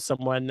you kill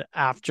someone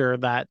after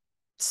that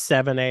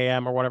 7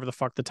 a.m. or whatever the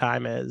fuck the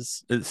time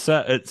is? It's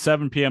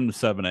 7 p.m. to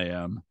 7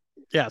 a.m.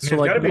 Yeah, so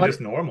it's gotta be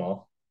just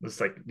normal. It's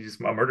like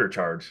just a murder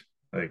charge.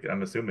 Like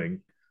I'm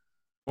assuming.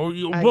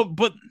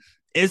 But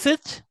is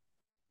it?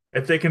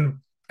 If they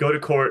can go to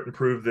court and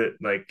prove that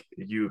like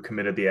you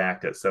committed the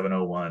act at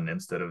 7:01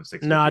 instead of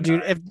 6:59. Nah,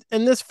 dude. If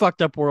in this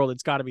fucked up world,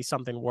 it's got to be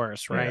something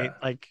worse, right? Yeah.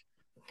 Like,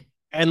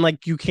 and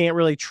like you can't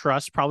really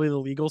trust probably the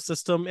legal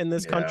system in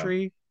this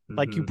country.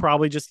 Like you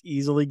probably just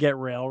easily get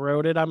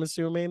railroaded. I'm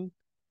assuming.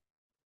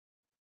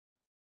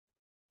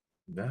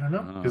 I don't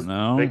know.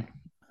 No.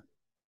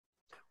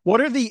 What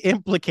are the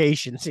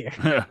implications here?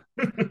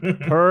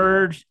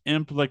 Purge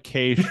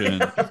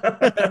implication.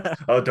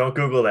 Oh, don't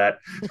Google that.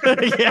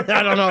 Yeah,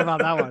 I don't know about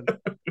that one.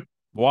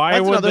 Why?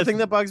 That's another thing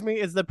that bugs me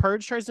is the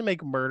purge tries to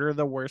make murder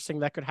the worst thing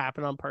that could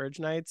happen on purge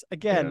nights.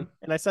 Again,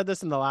 and I said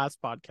this in the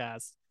last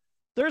podcast,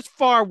 there's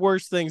far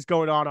worse things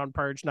going on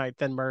purge night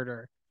than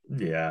murder.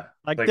 Yeah.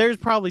 Like there's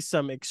probably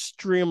some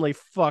extremely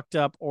fucked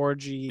up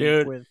orgy.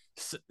 Dude, with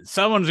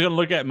someone's going to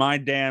look at my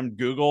damn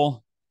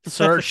Google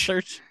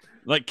search.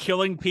 Like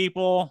killing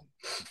people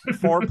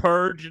for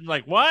purge and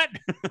like what?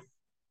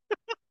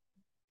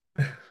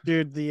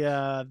 Dude, the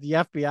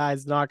FBI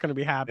is not going to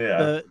be happy.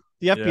 Yeah.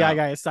 The FBI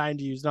guy assigned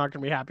to you is not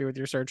going to be happy with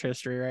your search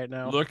history right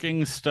now.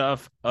 Looking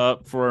stuff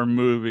up for a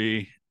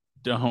movie.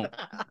 Don't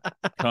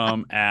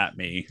come at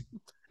me.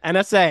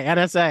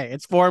 NSA.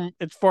 It's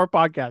for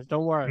podcast.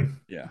 Don't worry.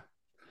 Yeah.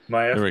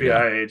 My There we go.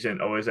 FBI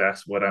agent always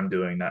asks what I'm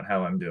doing, not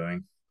how I'm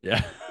doing.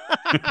 Yeah.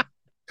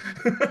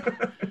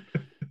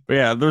 But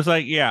yeah, there's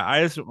like, yeah,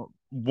 I just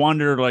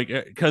wonder, like,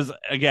 because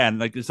again,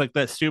 like, it's like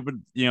that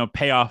stupid,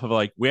 payoff of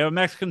like, we have a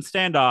Mexican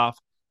standoff,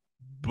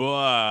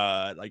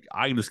 but like,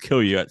 I can just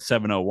kill you at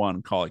 7:01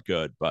 and call it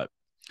good. But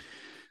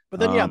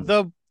then yeah,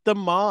 the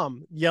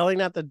mom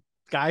yelling at the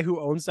guy who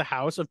owns the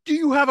house of, "Do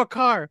you have a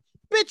car?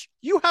 Bitch,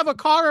 you have a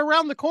car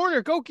around the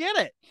corner. Go get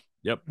it."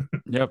 Yep.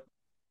 And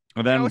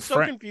I then was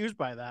so confused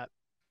by that.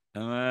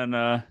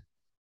 and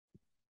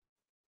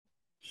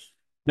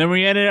then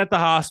we ended at the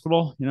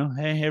hospital,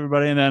 hey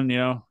everybody, and then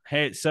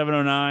hey, it's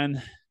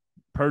 7:09,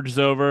 purge is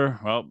over.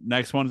 Well,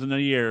 next one's in a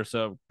year,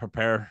 so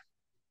prepare.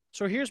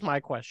 So here's my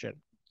question.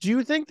 Do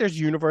you think there's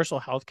universal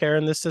healthcare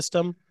in this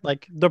system?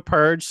 Like the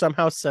purge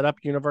somehow set up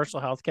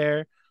universal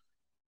healthcare?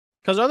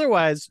 Because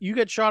otherwise, you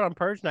get shot on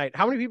purge night.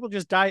 How many people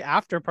just die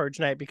after purge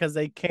night because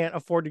they can't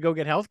afford to go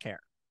get healthcare?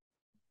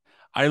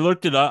 I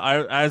looked it up.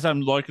 As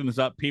I'm looking this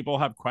up, people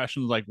have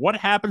questions like, "What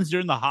happens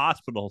during the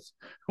hospitals?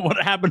 What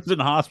happens in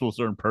hospitals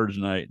during purge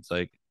night?" It's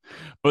like,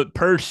 but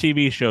purge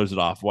TV shows it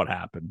off what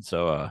happened.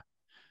 So,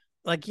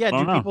 like, yeah,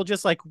 do people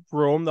just like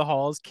roam the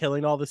halls,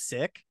 killing all the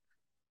sick?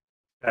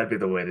 That'd be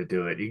the way to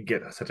do it. You can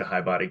get such a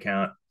high body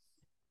count.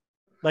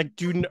 Like,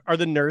 are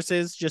the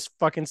nurses just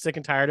fucking sick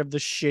and tired of the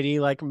shitty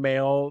like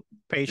male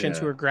patients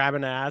who are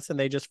grabbing ass, and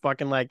they just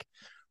fucking like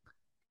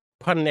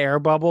put an air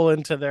bubble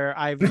into their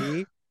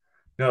IV?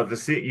 No,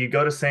 you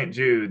go to St.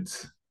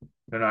 Jude's.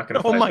 They're not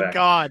going to. Oh my back.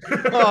 God!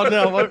 Oh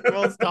no,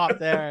 we'll stop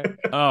there.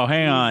 Oh,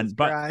 hang on. Jesus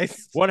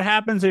Christ. But what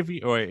happens if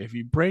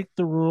you break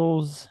the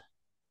rules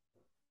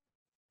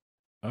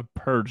of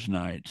purge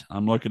night?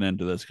 I'm looking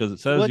into this because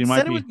it says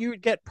you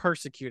would get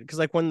persecuted, because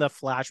like when the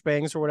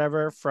flashbangs or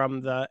whatever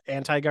from the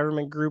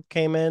anti-government group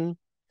came in,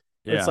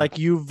 it's like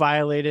you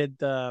violated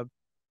the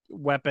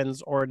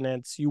weapons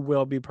ordinance, you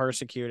will be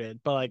persecuted.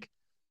 But like,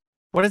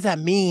 what does that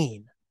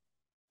mean?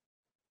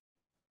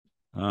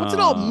 What's it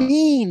all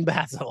mean,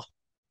 Basil?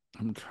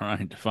 I'm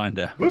trying to find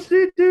out.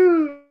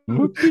 Whoop-de-doo.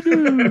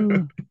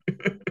 Whoop-de-doo.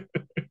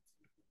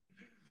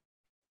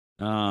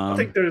 I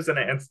think there's an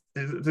answer.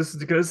 This is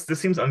because this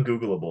seems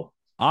ungoogleable.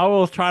 I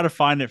will try to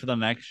find it for the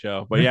next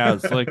show. But yeah,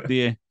 it's like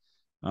the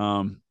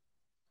so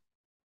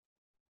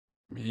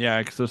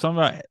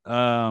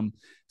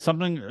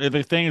something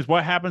the thing is,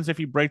 what happens if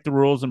you break the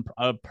rules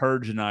of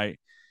purge night?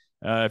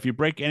 If you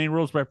break any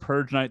rules by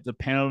purge night, the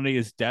penalty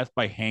is death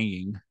by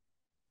hanging.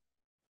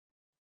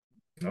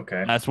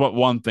 Okay. That's what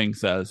one thing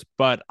says,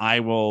 but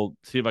I will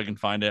see if I can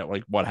find out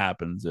like what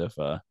happens if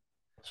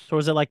So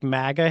is it like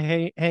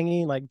MAGA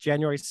hanging, like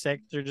January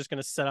 6th, they're just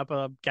going to set up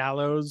a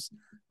gallows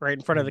right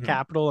in front of the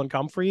Capitol and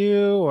come for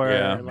you?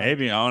 Or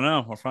maybe. I don't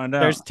know. We'll find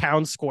out. There's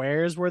town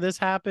squares where this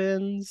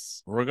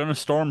happens. We're going to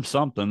storm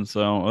something.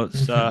 So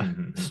let's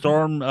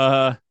storm.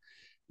 I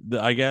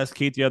guess,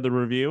 Keith, you have the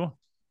review?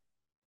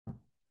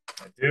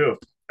 I do.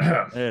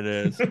 It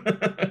is.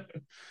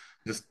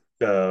 Just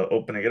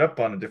opening it up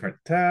on a different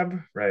tab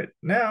right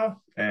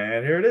now.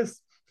 And here it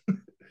is.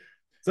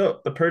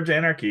 So, The Purge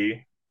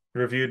Anarchy,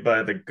 reviewed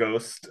by the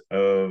ghost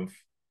of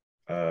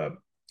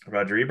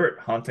Roger Ebert,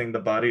 haunting the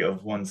body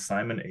of one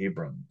Simon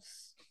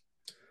Abrams.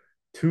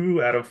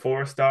 2 out of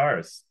 4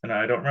 stars. And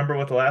I don't remember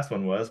what the last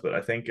one was, but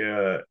I think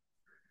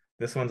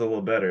this one's a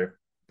little better.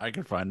 I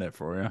can find that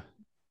for you.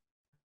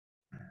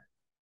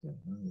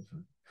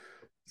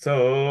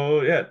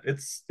 So,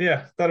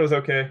 thought it was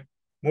okay.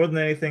 More than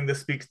anything, this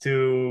speaks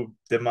to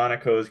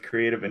DeMonico's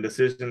creative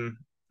indecision.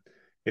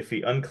 If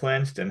he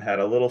unclenched and had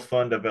a little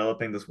fun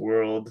developing this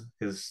world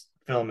his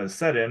film is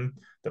set in,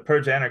 The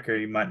Purge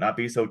Anarchy might not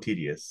be so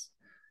tedious.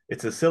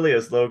 It's as silly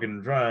as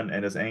Logan's Run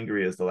and as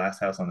angry as The Last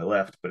House on the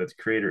Left, but its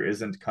creator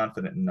isn't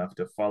confident enough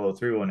to follow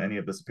through on any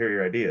of the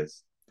superior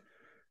ideas.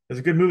 There's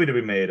a good movie to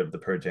be made of The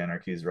Purge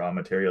Anarchy's raw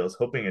materials,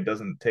 hoping it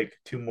doesn't take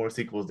 2 more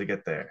sequels to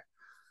get there.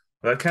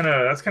 That's kind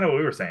of what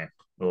we were saying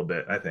a little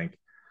bit, I think.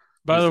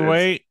 By the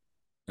way,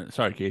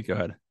 sorry, Keith, go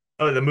ahead.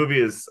 Oh, the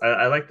movie is.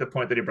 I like the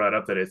point that he brought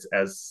up that it's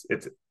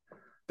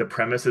the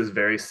premise is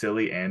very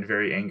silly and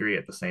very angry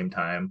at the same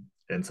time,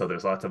 and so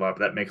there's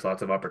that makes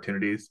lots of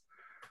opportunities,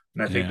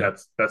 and I think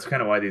that's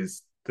kind of why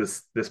this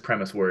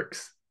premise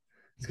works,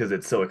 because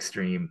it's so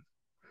extreme.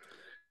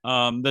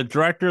 The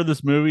director of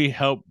this movie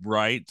helped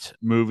write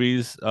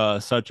movies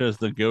such as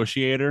The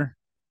Negotiator.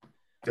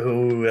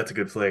 Oh, that's a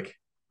good flick.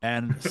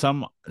 And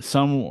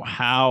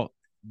somehow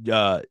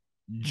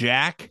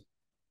Jack,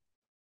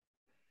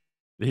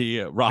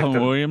 the Robin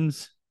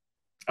Williams.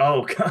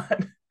 Oh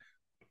God, is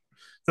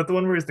that the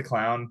one where he's the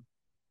clown?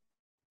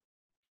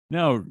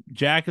 No,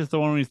 Jack is the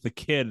one where he's the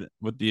kid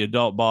with the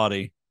adult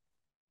body.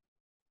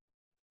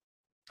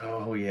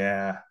 Oh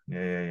yeah.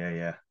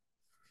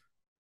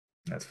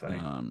 That's funny.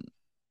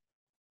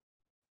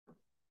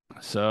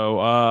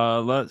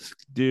 So let's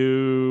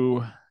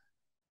do.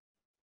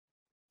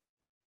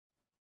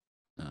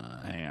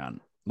 Hang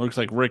on. Looks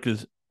like Rick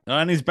is,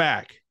 and he's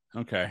back.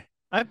 Okay.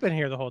 I've been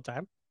here the whole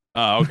time.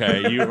 Oh,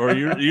 okay. You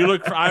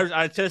look.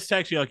 I just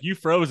text you like, you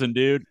frozen,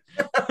 dude.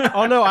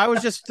 Oh no, I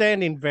was just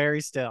standing very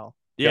still.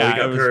 Yeah, we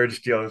Yeah, got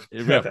purged. Yo,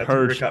 we got that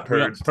purged. got We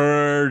got purged.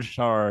 purged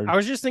hard. I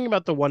was just thinking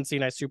about the one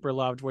scene I super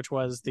loved, which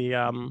was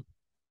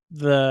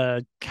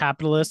the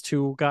capitalist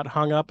who got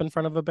hung up in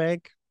front of a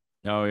bank.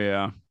 Oh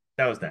yeah.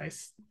 That was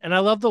nice. And I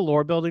love the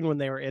lore building when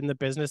they were in the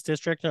business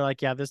district. They're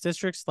like, yeah, this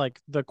district's like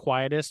the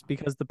quietest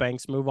because the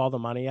banks move all the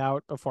money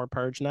out before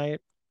purge night.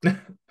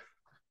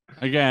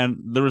 Again,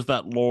 there was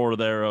that lore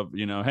there of,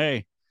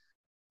 hey,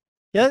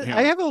 Yeah, Yeah.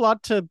 I have a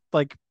lot to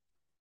like.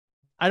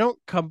 I don't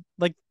come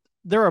like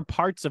there are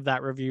parts of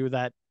that review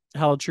that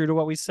held true to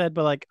what we said,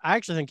 but like I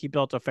actually think he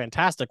built a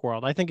fantastic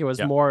world. I think it was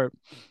Yeah. more.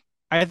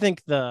 I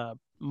think the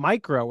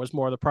micro was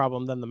more the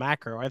problem than the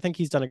macro. I think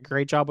he's done a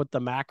great job with the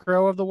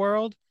macro of the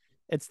world.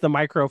 It's the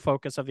micro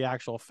focus of the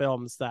actual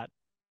films that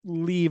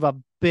leave a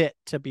bit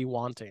to be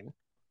wanting.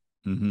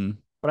 Mm-hmm.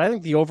 But I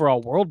think the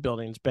overall world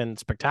building's been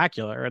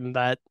spectacular, and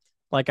that,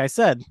 like I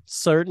said,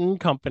 certain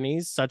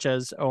companies, such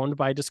as owned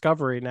by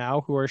Discovery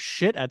now, who are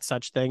shit at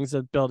such things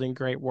as building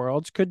great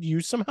worlds, could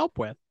use some help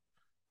with.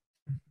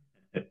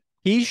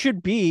 He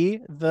should be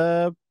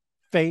the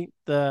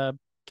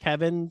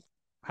Kevin,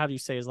 how do you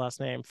say his last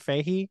name?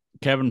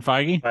 Kevin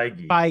Feige.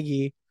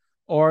 Feige,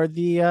 or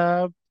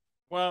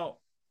Well,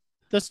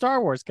 the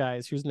Star Wars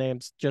guys whose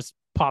names just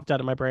popped out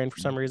of my brain for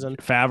some reason.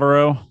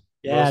 Favreau.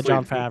 Yeah, Mostly-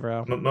 Jon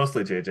Favreau.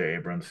 Mostly J.J.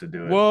 Abrams should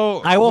do it.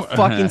 Whoa. I will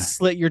fucking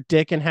slit your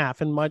dick in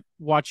half and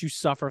watch you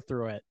suffer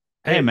through it.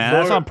 Hey man,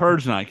 that's Lore- on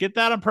Purge night. Get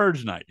that on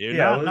Purge night, dude.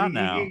 Yeah, not, well, not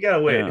now. You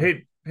gotta wait. Yeah.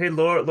 Hey,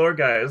 lore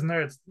guy, isn't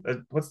there? It's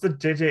what's the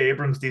J.J.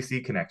 Abrams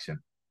DC connection?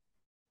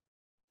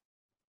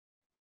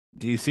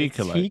 DC Is he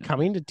collection.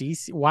 coming to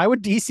DC? Why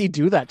would DC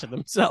do that to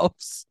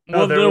themselves? No,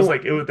 Well, there was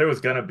there was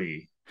gonna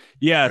be.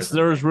 Yes, or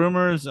there was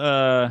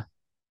something.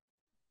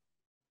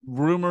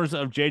 rumors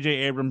of J.J.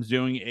 Abrams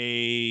doing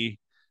a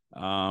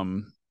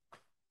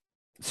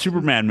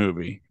Superman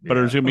movie, but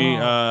it was Yeah. gonna be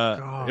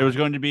Oh, it was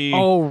going to be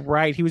Oh,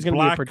 right. He was going to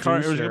be a Black producer.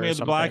 Clark, it was gonna be or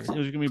the black. It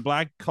something. was gonna be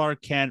Black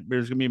Clark Kent, but it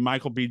was gonna be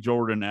Michael B.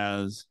 Jordan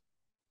as.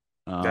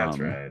 That's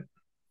right.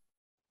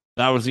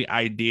 That was the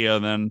idea.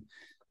 Then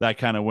that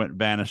kind of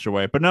vanished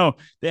away. But no,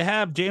 they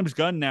have James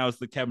Gunn now as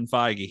the Kevin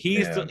Feige.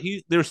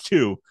 Yeah. There's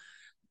two.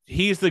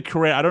 He's the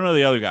correct. I don't know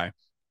the other guy,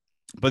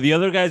 but the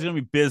other guy's gonna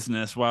be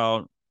business,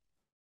 while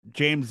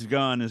James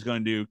Gunn is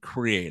going to do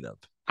creative.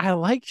 I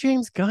like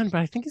James Gunn, but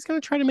I think he's going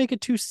to try to make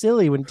it too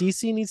silly when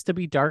DC needs to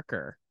be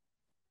darker.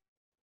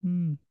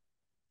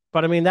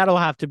 But I mean, that'll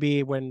have to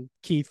be when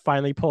Keith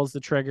finally pulls the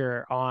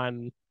trigger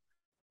on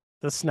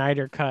the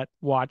Snyder Cut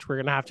watch we're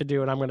going to have to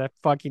do, and I'm going to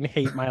fucking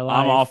hate my life.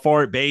 I'm all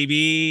for it,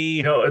 baby.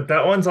 You know,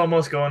 that one's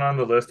almost going on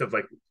the list of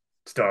like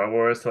Star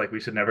Wars, so like we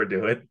should never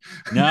do it.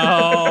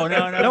 No,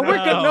 No, we're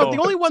good. No,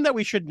 the only one that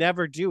we should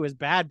never do is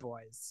Bad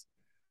Boys.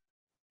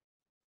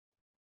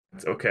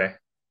 It's okay.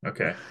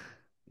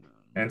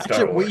 And Star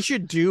Actually, Wars. we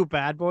should do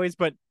Bad Boys,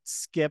 but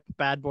skip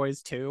Bad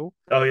Boys 2.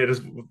 Oh yeah,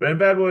 just and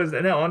Bad Boys,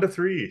 and now on to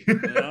 3.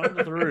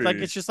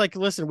 It's just like,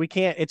 listen, we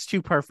can't. It's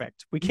too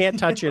perfect. We can't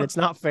touch it. It's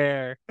not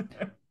fair.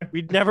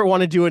 We'd never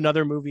want to do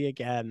another movie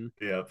again.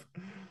 Yep.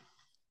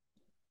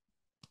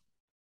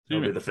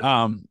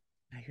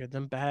 I hear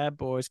them bad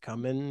boys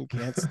coming.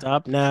 Can't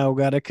stop now.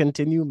 Gotta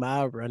continue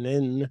my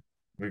running.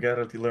 We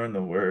gotta learn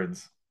the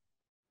words.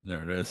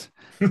 There it is.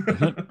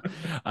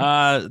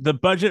 The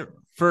budget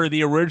for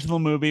the original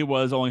movie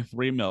was only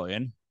 $3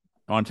 million.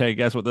 I want to take a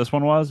guess what this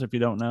one was, if you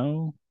don't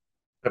know.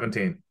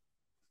 17.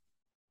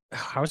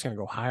 I was gonna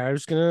go higher. I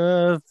was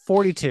gonna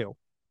 42.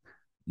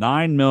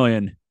 $9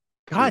 million.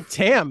 God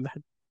damn.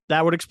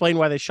 That would explain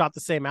why they shot the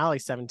same alley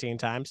 17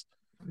 times.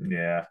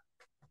 Yeah.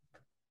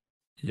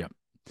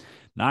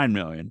 $9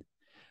 million.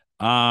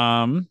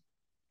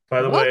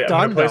 By the Well way,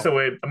 done,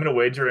 I'm gonna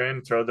wager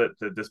in, throw that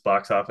this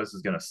box office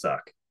is gonna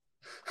suck.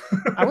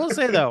 I will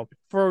say though,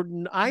 for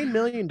 $9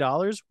 million,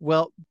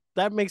 well,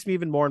 that makes me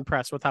even more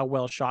impressed with how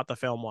well shot the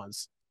film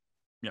was.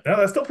 No,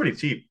 that's still pretty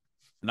cheap.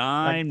 $9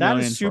 That million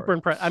is super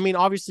impressive. I mean,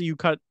 obviously, you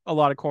cut a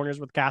lot of corners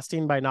with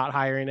casting by not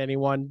hiring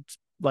anyone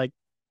like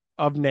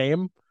of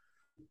name,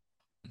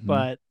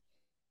 but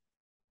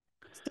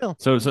still,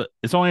 So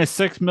it's only a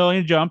 $6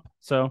 million jump.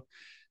 So,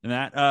 and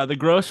that the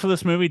gross for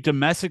this movie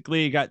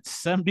domestically got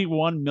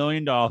 $71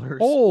 million.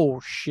 oh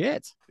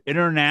shit!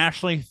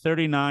 Internationally,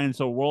 39.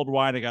 So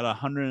worldwide, it got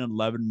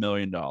 $111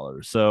 million.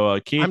 So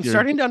Keith, I'm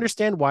starting to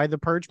understand why the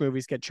Purge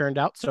movies get churned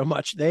out so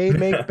much. They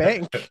make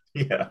bank.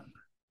 Yeah.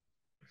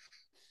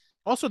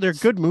 Also, they're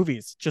good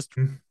movies, just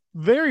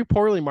very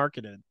poorly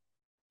marketed.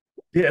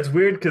 Yeah, it's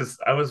weird because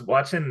I was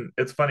watching.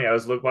 It's funny. I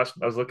was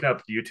looking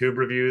up YouTube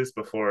reviews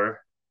before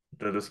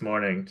this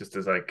morning, just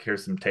as like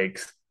here's some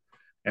takes,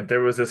 and there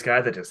was this guy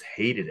that just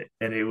hated it,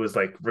 and it was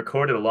like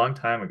recorded a long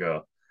time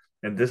ago.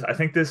 And I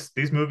think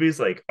these movies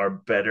like are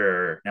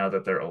better now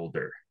that they're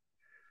older.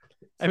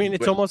 I mean,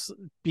 it's almost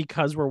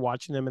because we're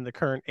watching them in the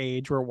current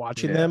age we're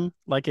watching Yeah. them.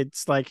 Like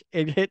it's like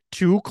it hit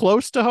too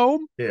close to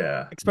home,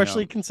 Yeah.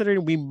 especially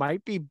considering we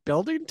might be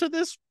building to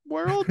this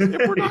world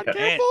if we're not Yeah.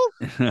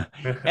 careful.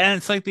 and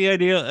it's like the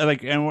idea,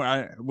 like, and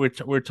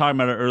we're talking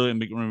about it earlier in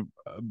the beginning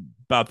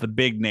about the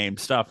big name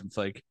stuff. It's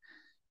like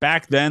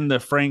back then, the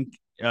Frank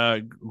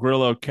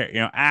Grillo,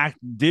 act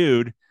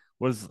dude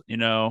was,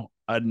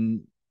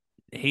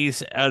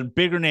 he's a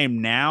bigger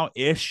name now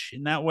ish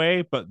in that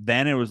way, but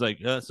then it was like,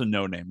 that's a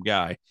no name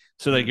guy.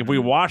 So like if we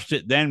watched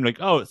it then, like,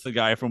 oh, it's the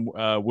guy from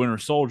Winter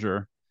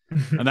Soldier,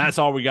 and that's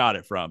all we got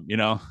it from.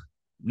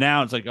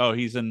 Now it's like, oh,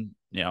 he's in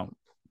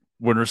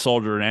Winter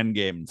Soldier and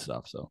Endgame and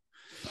stuff. So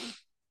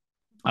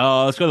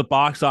let's go to the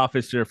box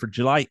office here for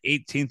July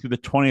 18th through the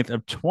 20th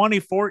of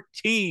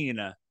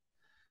 2014.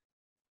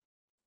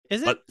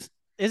 Is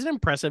it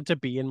impressive to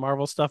be in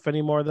Marvel stuff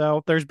anymore,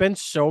 though? There's been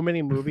so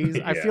many movies.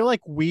 I feel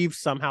like we've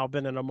somehow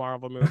been in a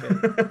Marvel movie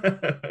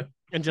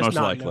and just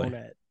not known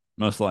it.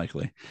 Most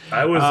likely.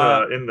 I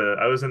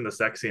was in the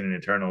sex scene in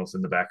Eternals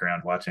in the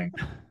background watching.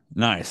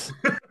 Nice.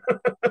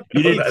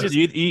 You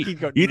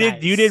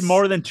did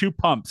more than 2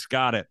 pumps.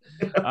 Got it.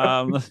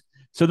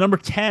 So number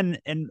 10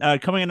 and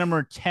coming in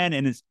number 10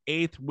 in its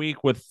 8th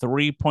week with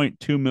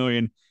 3.2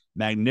 million,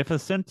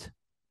 Magnificent,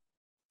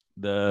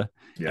 the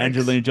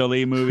Angelina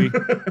Jolie movie.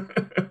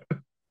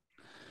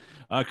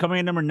 Coming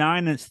in number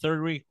 9 in its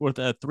 3rd week with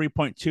a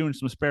 3.2 and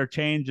some spare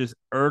change is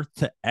Earth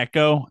to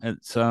Echo.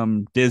 It's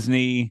some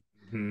Disney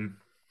movie.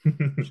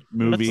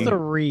 That's the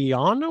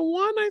Rihanna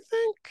one, I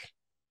think.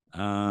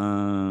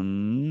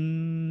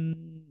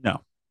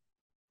 No.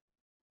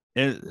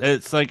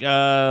 It's like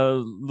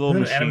a little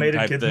machine animated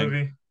type kids thing.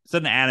 movie. It's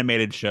an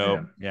animated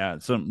show. Yeah,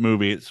 it's a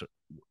movie. It's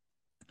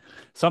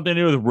something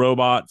to do with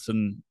robots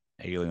and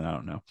alien. I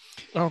don't know.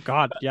 Oh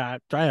God, yeah,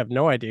 I have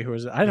no idea who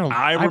is it.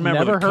 I've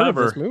never heard of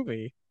this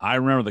movie. I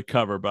remember the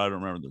cover, but I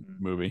don't remember the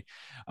movie.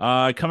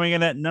 Coming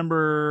in at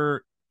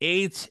number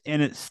 8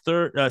 in its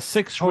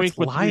 6th week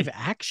with live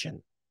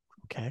action.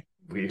 Okay,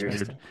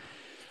 weird.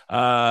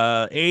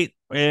 8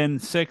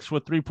 and 6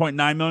 with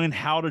 3.9 million.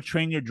 How to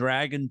Train Your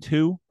Dragon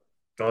 2.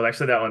 Oh,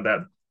 actually,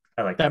 that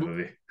I like that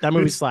movie. That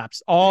movie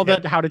slaps. All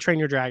that How to Train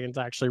Your Dragons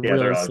actually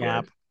really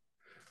slap. Good.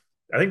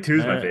 I think 2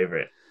 is my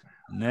favorite.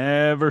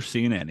 Never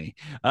seen any.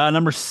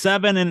 Number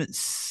 7 in its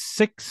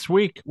 6th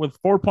week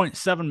with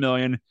 4.7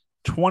 million.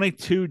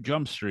 22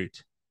 Jump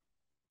Street.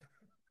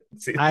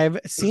 I've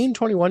seen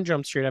 21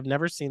 Jump Street. I've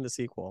never seen the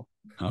sequel.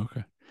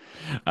 Okay.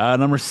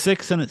 Number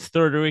 6 in its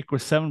 3rd week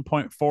with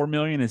 7.4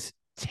 million is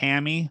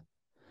Tammy.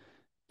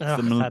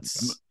 Okay.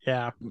 Melissa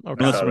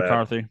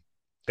McCarthy.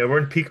 Yeah, we're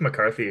in peak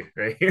McCarthy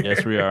right here.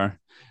 Yes, we are.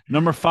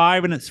 Number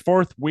 5 in its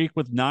 4th week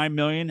with 9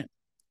 million.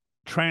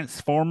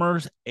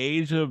 Transformers: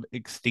 Age of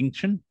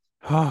Extinction.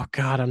 Oh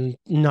God, I'm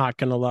not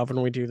gonna love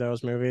when we do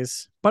those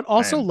movies, but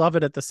also love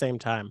it at the same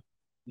time.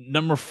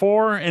 Number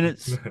 4 in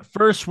its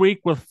 1st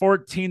week with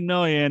 14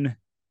 million.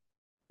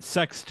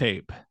 Sex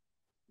Tape.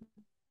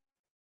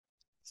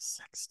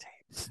 Sex Tape.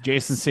 It's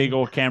Jason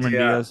Segel, Cameron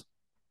Diaz.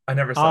 I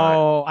never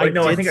saw it.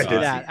 I think I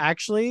did that.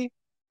 Actually,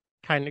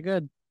 kind of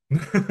good.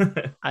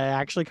 I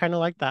actually kind of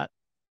like that.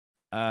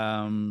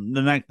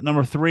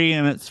 Number 3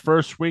 in its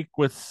 1st week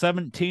with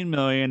 17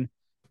 million.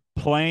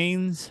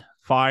 Planes,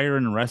 Fire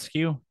and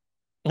Rescue.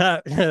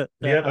 As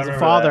a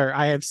father,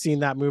 I have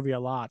seen that movie a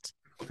lot.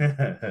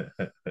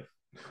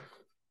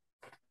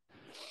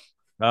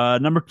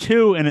 Number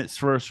 2 in its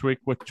 1st week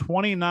with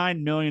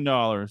 $29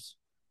 million.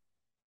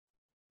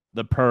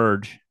 The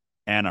Purge,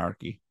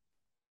 Anarchy.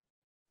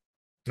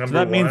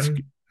 That means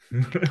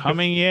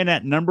coming in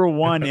at number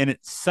 1 in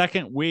its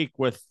 2nd week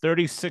with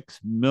 36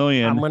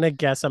 million. I'm gonna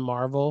guess a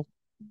Marvel.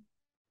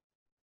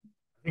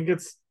 I think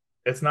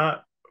it's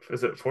not.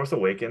 Is it Force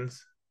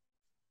Awakens?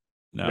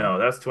 No,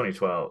 that's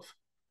 2012.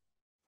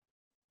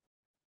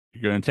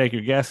 You're gonna take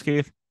your guess,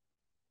 Keith?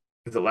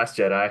 Is it Last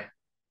Jedi?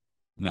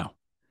 No.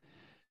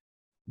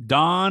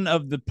 Dawn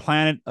of the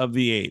Planet of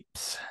the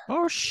Apes.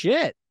 Oh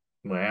shit!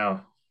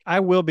 Wow.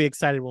 I will be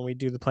excited when we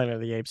do the Planet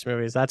of the Apes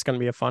movies. That's going to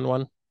be a fun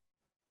one.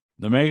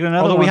 They're making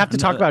another Although one. we have to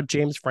talk about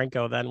James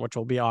Franco then, which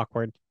will be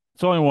awkward.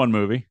 It's only one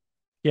movie.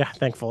 Yeah,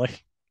 thankfully.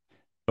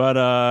 But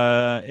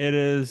it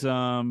is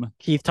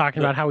Keith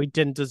talking about how he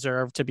didn't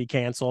deserve to be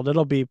canceled.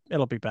 It'll be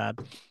bad.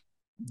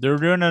 They're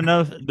doing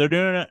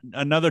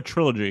another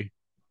trilogy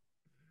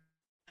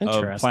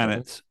of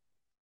planets.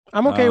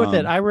 I'm okay with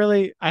it. I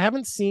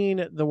haven't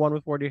seen the one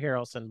with Woody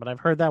Harrelson, but I've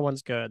heard that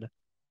one's good.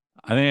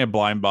 I think I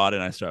blind bought it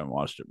and I still haven't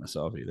watched it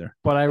myself either.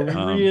 But I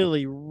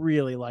really,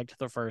 really liked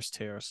the first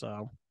 2,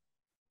 so.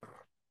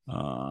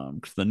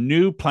 Because the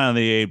new Planet of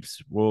the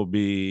Apes will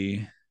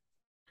be.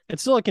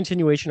 It's still a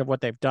continuation of what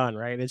they've done,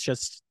 right? It's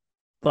just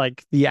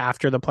like the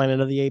after the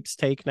Planet of the Apes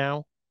take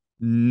now.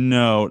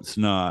 No, it's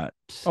not.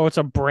 Oh, it's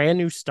a brand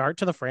new start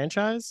to the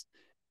franchise?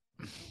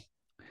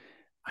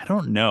 I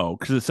don't know,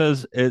 because it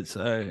says it's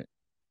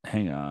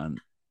hang on.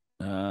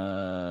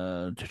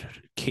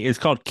 It's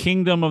called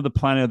Kingdom of the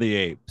Planet of the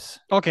Apes.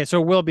 Okay,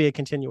 so it will be a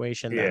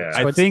continuation. Yeah,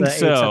 so I think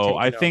so.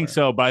 I think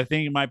so, but I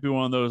think it might be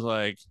one of those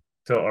like.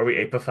 So, are we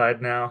apeified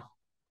now?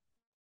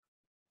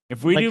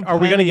 If we do, are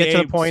we going to get to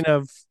the point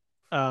of?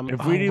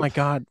 My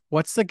God,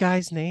 what's the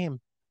guy's name?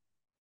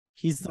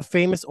 He's the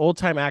famous old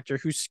time actor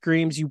who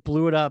screams, "You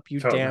blew it up, you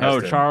damn!"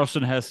 Oh,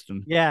 Charlton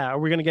Heston. Yeah, are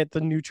we going to get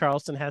the new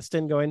Charlton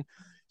Heston going?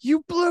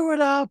 You blew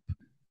it up.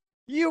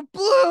 You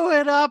blew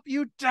it up,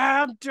 you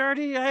damn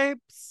dirty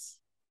apes.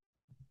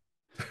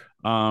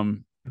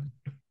 Um,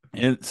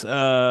 it's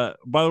by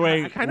the I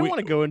way, kind of want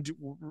to go and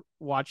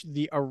watch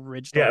the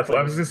original. Yeah, I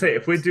Planet was of gonna the say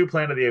if we Apes. do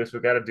Planet of the Apes,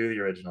 we've got to do the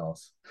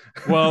originals.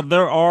 well,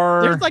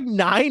 There's like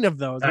 9 of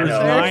those, I aren't there's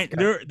know. there?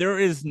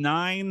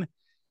 nine.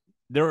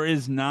 There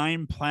is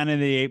 9 Planet of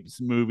the Apes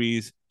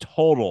movies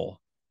total.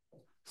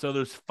 So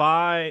there's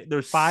 5.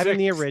 There's 5 in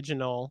the six.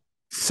 original.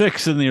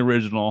 6 in the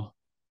original.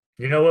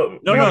 You know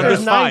what? No, We no, No,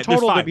 there's there's got 9 5. There's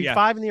total. There'd 5. be Yeah,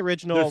 5 in the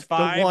original. there's 5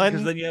 The because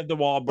one, then you have the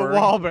the Wahlberg,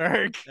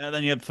 Wahlberg. and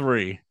then you have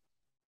 3.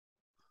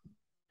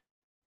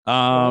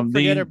 Don't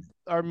forget The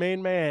our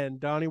main man,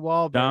 Donnie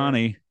Wahlberg.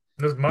 Donnie,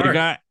 there's the Mark.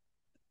 guy,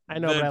 I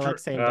know, but I like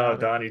saying Oh,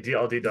 Donnie.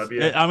 Donnie,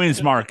 DLDW. I mean,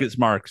 it's Mark. It's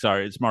Mark.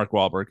 Sorry, it's Mark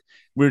Wahlberg.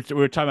 We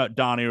were talking about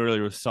Donnie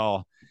earlier with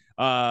Saul.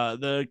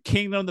 The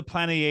Kingdom of the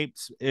Planet of the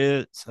Apes.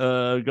 It's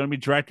going to be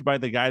directed by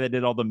the guy that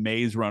did all the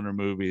Maze Runner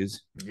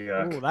movies.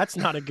 Yuck. Ooh, that's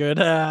not a good.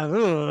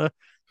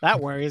 That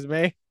worries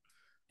me.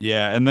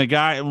 Yeah, and the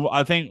guy,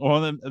 I think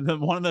one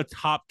of the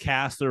top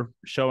casts they're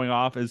showing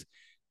off is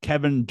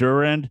Kevin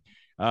Durand.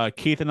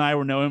 Keith and I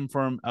will know him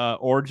from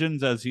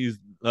Origins as he's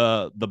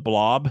the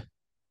Blob.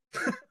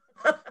 Did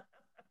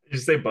you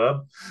say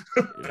Bub?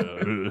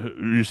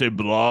 You say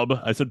Blob?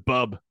 I said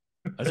Bub.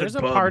 I said There's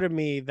a Bub. part of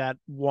me that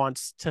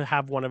wants to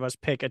have one of us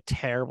pick a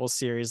terrible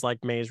series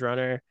like Maze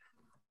Runner.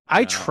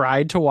 I No.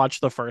 tried to watch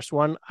the first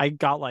one. I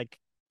got like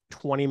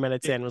 20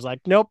 minutes in, was like,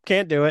 nope,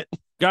 can't do it.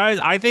 Guys,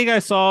 I think I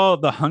saw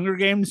the Hunger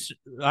Games.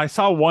 I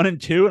saw 1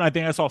 and 2, and I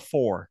think I saw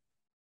 4.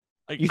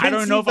 Like, You I didn't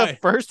don't see know if the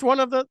first one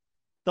of the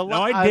No,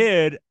 I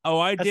did. Oh,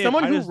 I as did.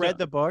 someone I who just read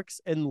the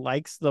books and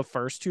likes the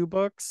first 2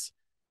 books,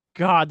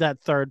 God, that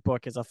third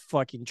book is a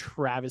fucking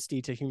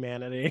travesty to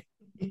humanity.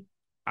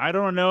 I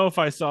don't know if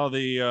I saw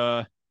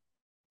the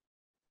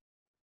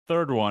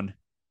third one.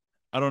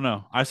 I don't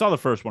know. I saw the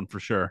first one for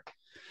sure.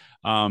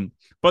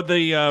 But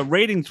the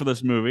ratings for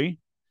this movie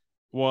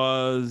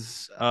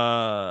was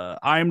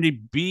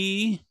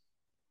IMDb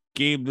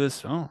gave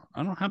this. Oh,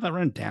 I don't have that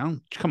written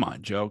down. Come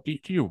on, Joe. Do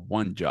your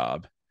one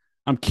job.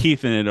 I'm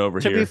Keithing it over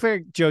To here. be fair,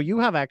 Joe, you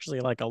have actually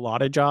like a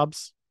lot of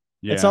jobs.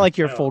 Yeah. It's not like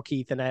you're Yeah. full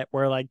Keith in it,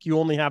 where like you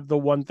only have the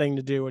one thing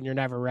to do and you're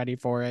never ready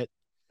for it.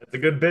 It's a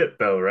good bit,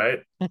 though, right?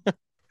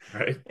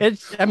 Right.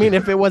 I mean,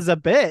 if it was a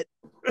bit,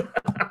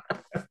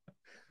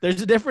 there's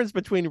a difference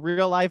between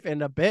real life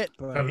and a bit.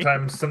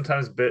 Buddy.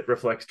 Sometimes bit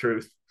reflects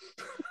truth.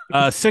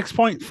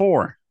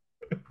 6.4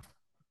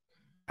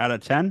 out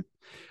of 10.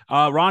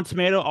 Rotten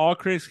Tomato, all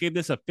critics gave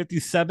this a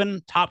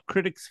 57, top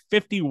critics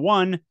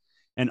 51,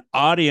 and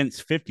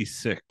audience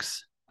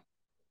 56.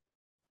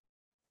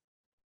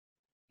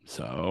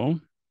 So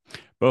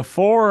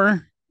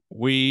before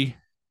we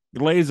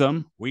glaze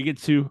them, we get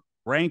to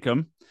rank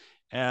them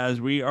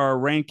as we are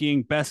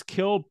ranking best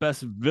kill,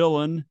 best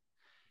villain,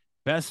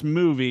 best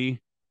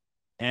movie,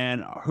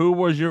 and who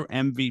was your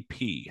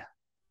MVP?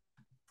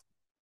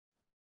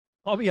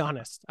 I'll be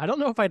honest. I don't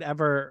know if I'd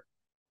ever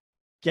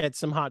get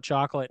some hot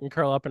chocolate and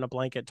curl up in a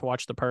blanket to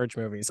watch the Purge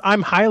movies.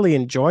 I'm highly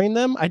enjoying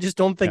them. I just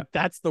don't think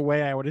that's the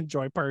way I would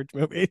enjoy Purge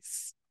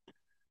movies.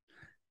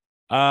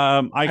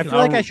 I feel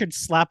like I should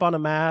slap on a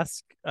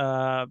mask,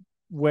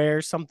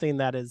 wear something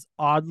that is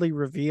oddly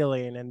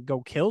revealing, and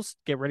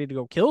get ready to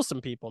go kill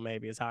some people.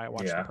 Maybe is how I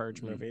watch the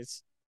Purge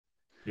movies.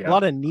 Yeah. A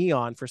lot of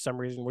neon for some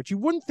reason, which you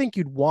wouldn't think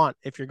you'd want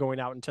if you're going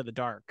out into the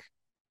dark.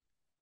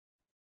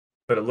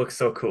 But it looks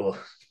so cool.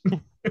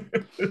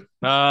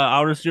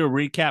 I'll just do a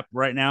recap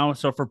right now.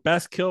 So for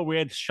best kill, we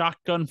had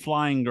Shotgun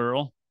Flying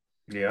Girl.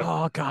 Yeah.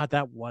 Oh God,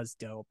 that was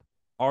dope.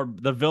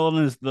 The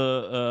villain is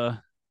the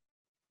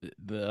who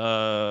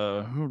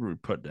did we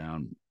put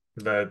down?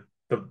 The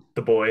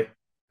boy.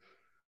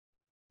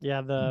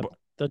 Yeah, the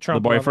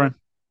Trump the boyfriend,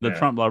 lover. The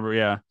Trump lover.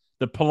 Yeah,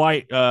 the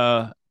polite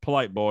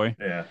boy.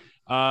 Yeah.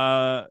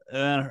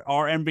 And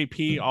our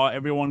MVP,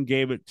 everyone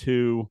gave it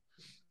to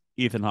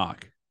Ethan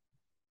Hawke.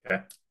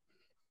 Okay.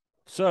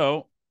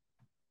 So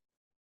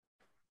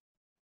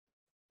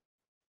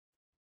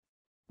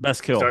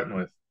best kill. Starting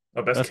with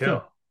best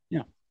kill.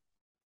 Yeah.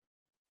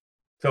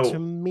 So to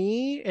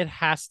me, it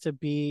has to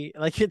be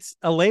like it's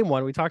a lame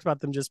one. We talked about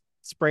them just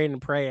spraying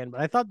and praying,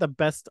 but I thought the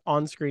best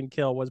on-screen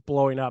kill was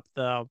blowing up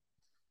the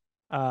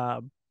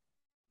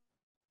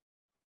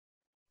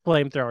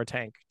flamethrower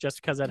tank,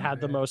 just because it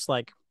had the most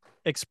like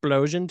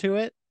explosion to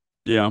it.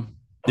 Yeah.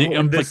 The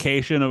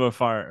implication of a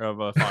fire.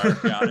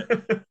 Got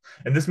it.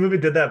 And this movie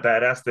did that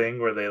badass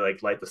thing where they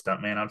like light the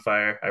stuntman on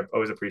fire. I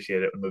always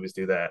appreciate it when movies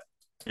do that.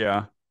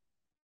 Yeah.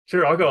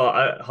 Sure, I'll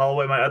go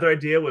Holloway. My other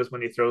idea was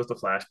when he throws the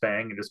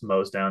flashbang and just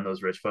mows down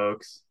those rich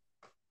folks,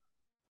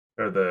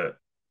 or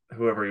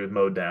whoever he was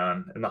mowed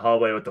down in the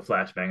hallway with the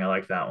flashbang. I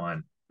like that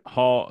one.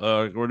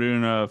 We're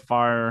doing a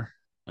fire.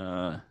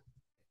 But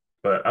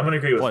I'm gonna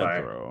agree with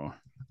fire.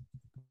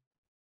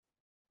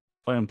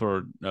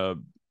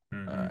 Flamethrower.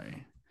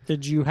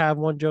 Did you have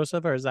one,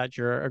 Joseph, or is that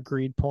your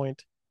agreed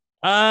point?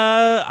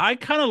 I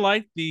kind of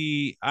like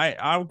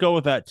I'll go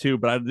with that too,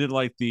 but I did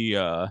like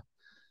the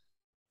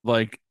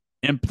like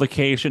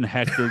implication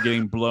Hector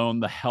getting blown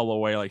the hell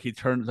away. Like he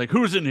turns, like,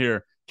 who's in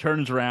here?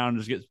 Turns around,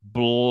 just gets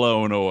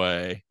blown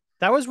away.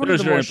 That was one of There's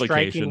the your more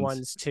striking implications.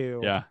 ones too.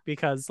 Yeah.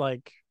 Because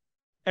like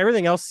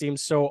everything else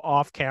seems so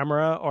off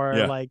camera or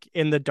Yeah. like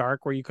in the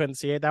dark where you couldn't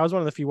see it. That was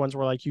one of the few ones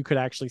where like you could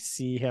actually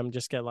see him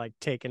just get like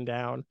taken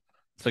down.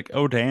 It's like,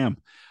 oh damn.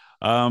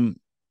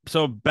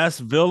 So best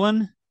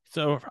villain.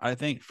 So I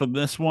think for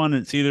this one,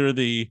 it's either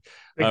the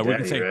Big we can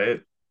Daddy, say right?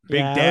 Big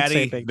Yeah, I would say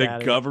Daddy, Big the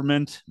Daddy.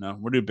 government. No,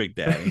 we'll do Big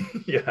Daddy.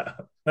 Yeah,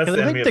 that's Because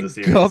the I enemy think of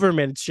the the series.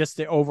 government's just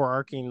the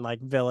overarching like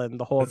villain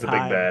the whole That's the big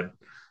time.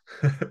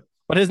 bad.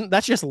 But isn't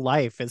that's just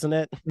life, isn't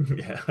it?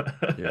 Yeah.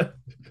 Yeah.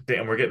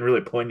 Damn, we're getting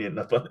really poignant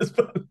up on this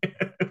one.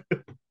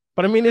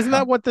 But I mean, isn't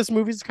that what this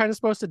movie's kind of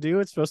supposed to do?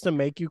 It's supposed to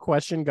make you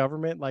question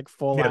government like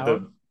full Yeah,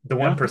 out. the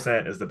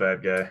 1% is the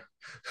bad guy.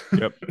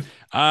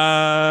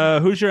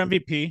 Yep. Who's your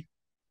MVP?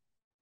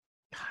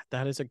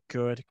 That is a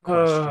good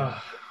question.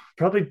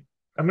 Probably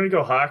I'm gonna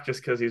go Hawk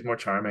just because he's more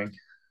charming.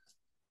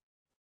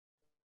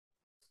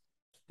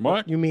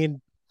 What? You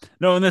mean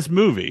No, in this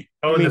movie.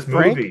 Oh, in mean this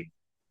Frank? movie.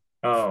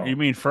 Oh, You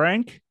mean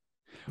Frank?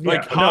 yeah.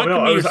 like, Hawk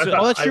to me is so-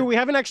 Oh, that's true. We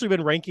haven't actually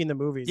been ranking the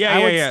movies. Yeah, I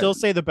yeah, would yeah. still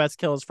say the best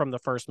kill is from the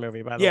first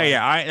movie, by the Yeah, way.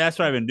 yeah. That's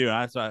what I've been doing.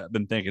 That's what I've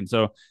been thinking.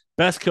 So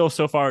best kill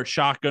so far,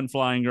 shotgun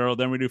flying girl.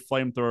 Then we do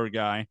flamethrower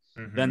guy.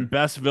 Mhm. Then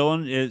best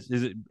villain is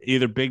it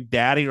either Big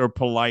Daddy or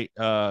polite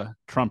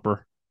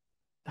Trumper?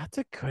 That's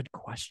a good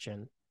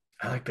question.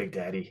 I like Big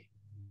Daddy.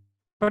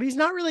 But he's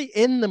not really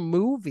in the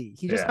movie.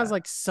 He just Yeah. has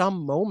like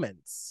some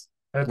moments.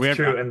 That's We have-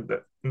 true. And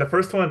the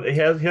first one, he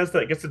has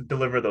that gets to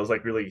deliver those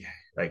like really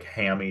like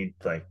hammy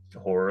like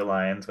horror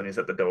lines when he's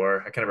at the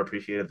door. I kind of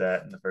appreciated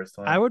that in the first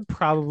one. I would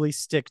probably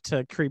stick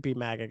to creepy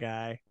MAGA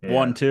guy. Yeah.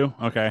 1, 2.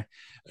 Okay.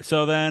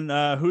 So then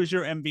who's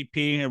your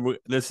MVP? And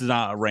this is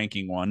not a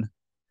ranking one.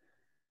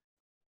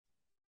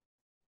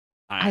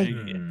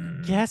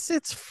 Hmm. Guess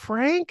it's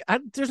Frank.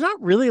 There's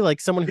not really like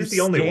someone who He's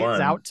the only stands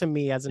one. out to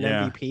me as an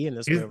Yeah. MVP in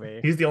this He's, movie.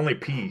 he's the only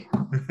P.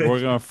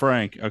 We're going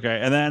Frank. Okay.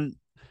 And then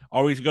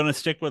are we going to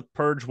stick with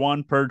Purge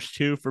 1, Purge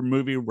 2 for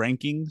movie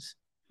rankings?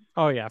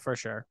 Oh yeah, for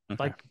sure.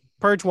 Okay. Like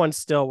Purge 1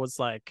 still was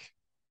like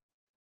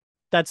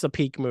that's a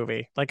peak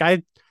movie. Like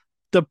I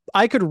could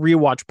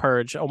rewatch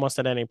Purge almost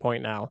at any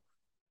point now.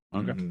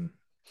 Okay. Mhm.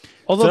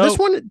 Although So- this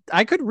one,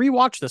 I could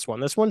rewatch this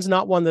one. This one's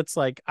not one that's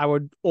like I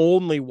would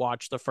only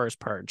watch the first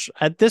Purge.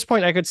 At this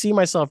point, I could see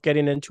myself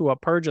getting into a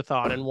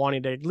Purge-a-thon and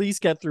wanting to at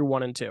least get through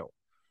 1 and 2.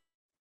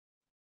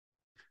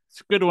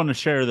 It's a good one to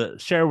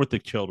share with the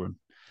children.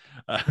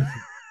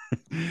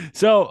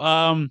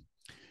 So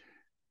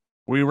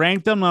we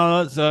ranked them.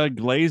 Let's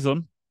glaze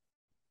them.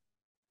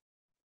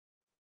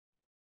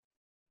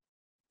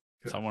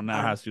 Someone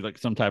now has to do like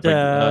some type of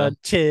The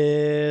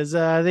tis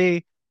of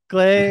thee,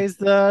 glaze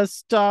the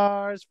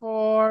stars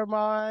for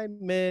my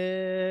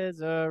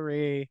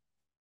misery.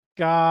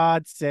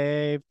 God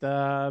save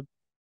the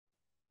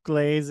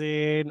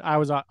glazing.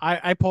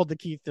 I pulled the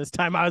Keith this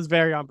time. I was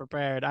very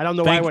unprepared. I don't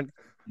know why I Thank- went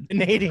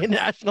Canadian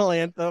national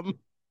anthem.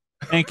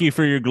 thank you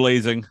for your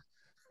glazing.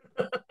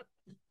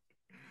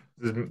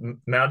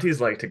 Mounties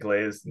like to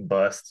glaze and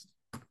bust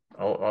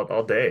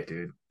all day,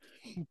 dude.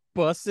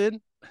 Bussin'.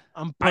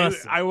 I'm I,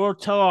 bussin'. I will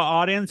tell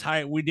our audience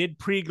we did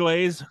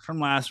pre-glaze from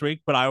last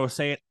week, but I will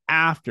say it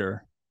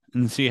after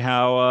and see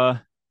how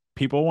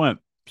people went.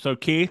 So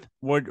Keith,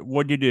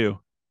 what'd you do?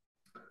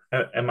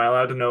 Am I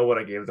allowed to know what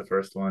I gave the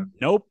first one?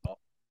 Nope.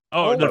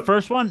 Oh, the but-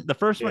 first one? The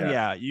first one, Yeah.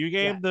 yeah. You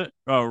gave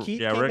Keith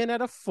yeah, came Rick. in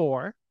at a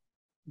 4.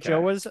 Joe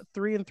Okay. was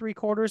 3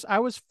 3/4. I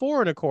was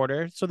 4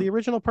 1/4. So the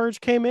original Purge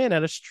came in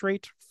at a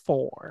straight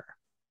 4.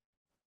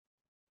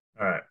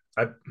 All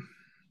right.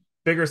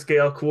 Bigger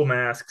scale, cool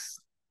masks.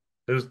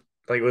 It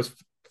was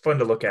fun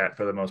to look at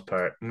for the most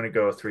part. I'm gonna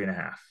go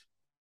 3.5.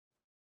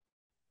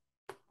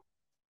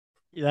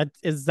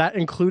 That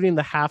including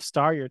the half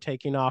star you're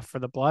taking off for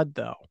the blood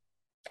though.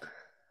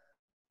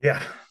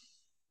 Yeah.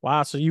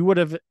 Wow, so you would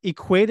have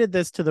equated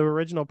this to the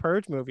original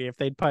Purge movie if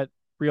they'd put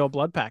real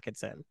blood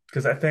packets in.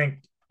 Because I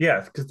think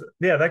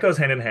that goes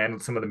hand in hand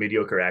with some of the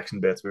mediocre action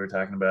bits we were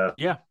talking about.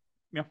 Yeah.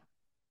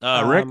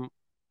 Rick?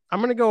 I'm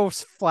gonna go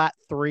flat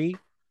 3.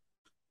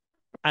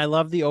 I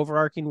love the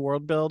overarching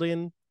world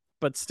building,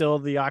 but still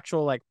the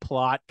actual like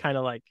plot kind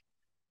of like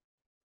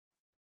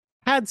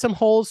had some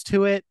holes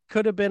to it.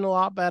 Could have been a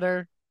lot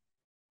better.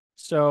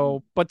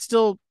 So, but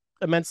still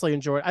immensely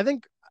enjoyed. I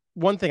think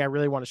one thing I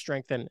really want to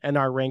strengthen in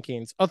our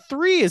rankings, a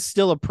 3 is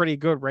still a pretty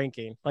good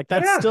ranking. Like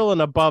that's Yeah. still an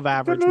above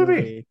average movie.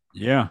 movie.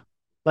 Yeah.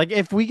 Like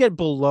if we get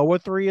below a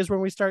 3 is when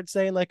we start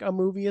saying like a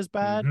movie is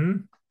bad.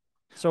 Mhm.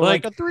 So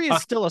Like, like a 3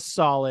 is still a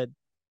solid.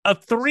 A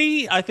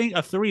 3, I think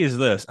a 3 is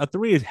this. A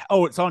 3 is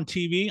it's on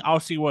TV. I'll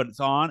see what it's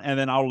on, and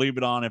then I'll leave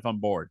it on if I'm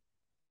bored.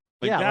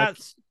 Yeah, like-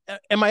 that's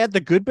Am I at the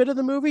good bit of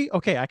the movie?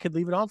 Okay, I could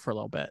leave it on for a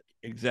little bit.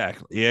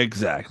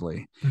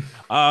 exactly.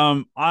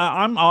 I'm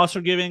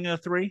also giving it a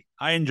 3.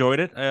 I enjoyed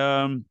it.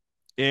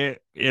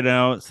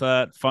 It's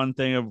that fun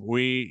thing of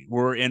we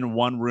were in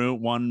one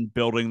room, one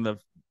building the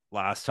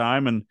last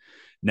time, and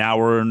now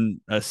we're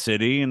in a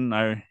city, and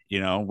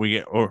we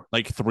get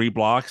like 3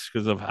 blocks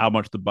because of how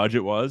much the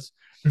budget was.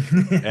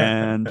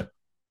 And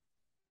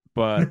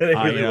but it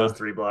I, really was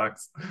 3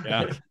 blocks.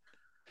 yeah.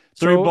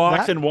 Three So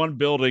blocks that in one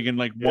building, and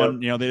like Yep. one,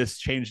 they just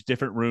changed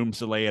different rooms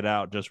to lay it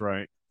out just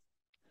right.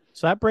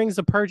 so that brings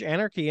The Purge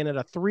Anarchy in at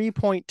a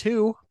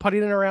 3.2,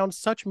 putting it around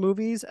such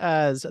movies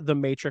as The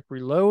Matrix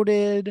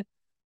Reloaded,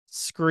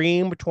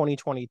 Scream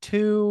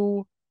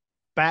 2022,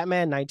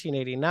 Batman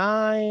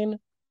 1989.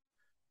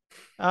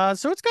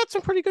 So it's got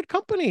some pretty good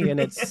company in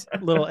its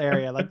little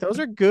area. Like those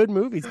are good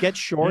movies. Get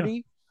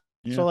Shorty.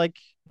 Yeah. So like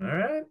All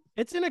right.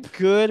 it's in a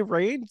good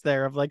range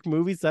there of like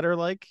movies that are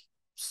like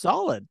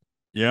solid.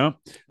 Yeah.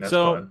 That's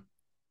So fun.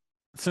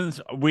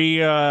 since we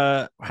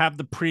have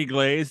the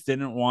pre-glaze,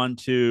 didn't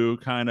want to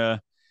kind of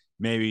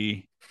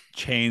maybe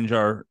change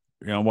our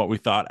what we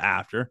thought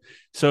after.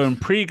 So in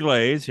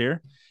pre-glaze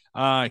here,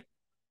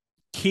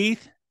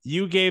 Keith,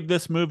 you gave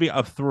this movie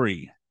a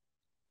 3.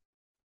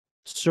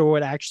 So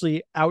it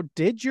actually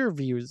outdid your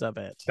views of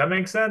it. That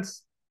makes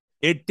sense.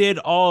 It did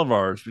all of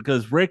ours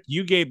because Rick,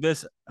 you gave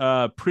this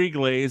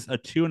pre-glaze a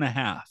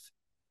 2.5.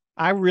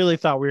 I really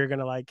thought we were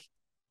gonna like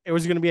it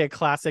was gonna be a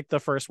classic. The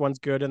first one's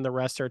good and the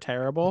rest are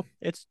terrible.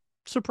 It's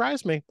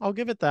surprised me. I'll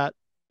give it that.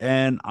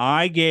 And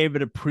I gave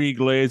it a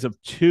pre-glaze of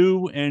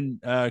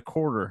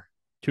 2.25.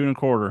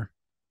 2.25.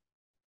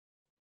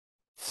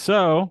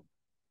 So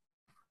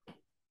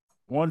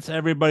once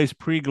everybody's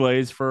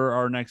pre-glazed for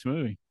our next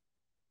movie,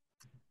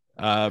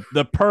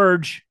 The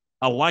Purge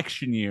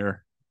election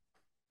year.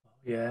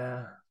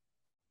 Yeah.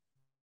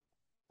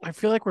 I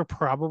feel like we're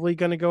probably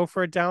gonna go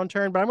for a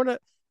downturn, but I'm gonna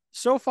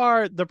so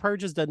far The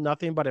Purge has done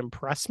nothing but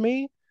impress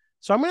me.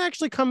 So I'm gonna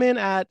actually come in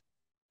at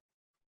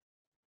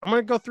I'm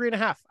gonna go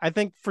 3.5. I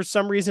think for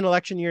some reason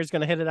election year is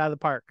gonna hit it out of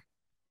the park.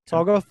 So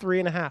I'll go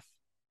 3.5.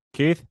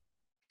 Keith?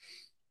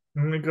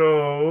 I'm gonna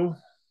go.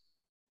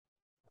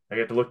 I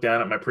get to look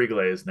down at my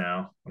pre-glaze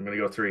now. I'm gonna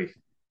go 3.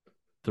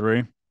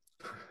 3.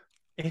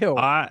 Ew.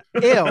 I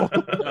Ew.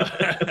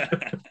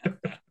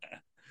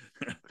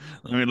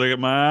 Let me look at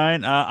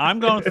mine.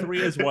 I'm going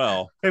 3 as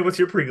well. Hey, what's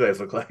your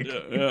pre-glaze look like?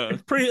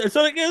 It's pretty.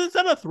 It's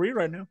at a 3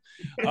 right now.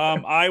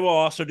 I will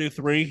also do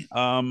 3.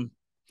 I'm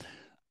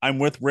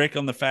with Rick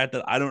on the fact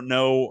that I don't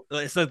know.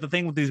 It's like the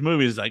thing with these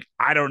movies, like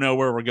I don't know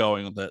where we're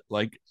going with it.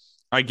 Like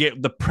I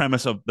get the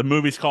premise of the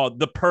movie's called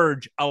The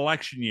Purge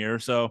election year,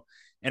 so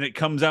and it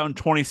comes out in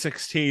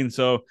 2016,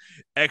 so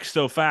ex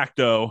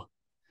facto,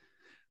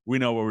 we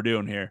know what we're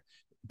doing here.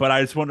 But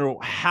I just wonder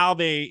how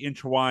they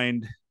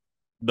intertwined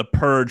the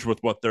Purge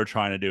with what they're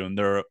trying to do in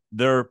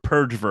their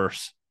Purge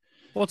verse.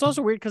 Well, it's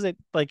also weird because it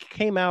like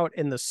came out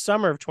in the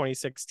summer of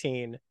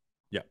 2016.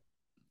 Yeah.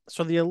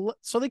 So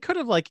they could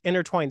have like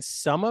intertwined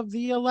some of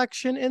the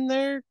election in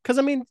there because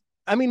I mean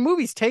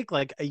movies take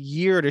like a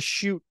year to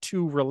shoot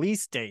to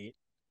release date.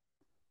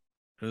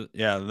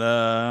 Yeah.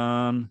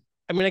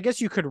 I mean, I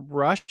guess you could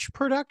rush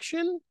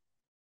production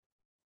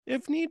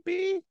if need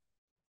be.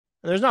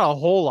 And there's not a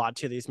whole lot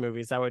to these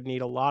movies that would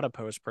need a lot of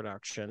post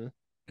production.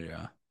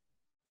 Yeah.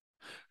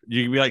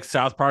 You could be like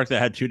South Park that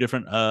had 2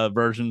 different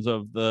versions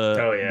of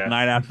the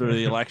night after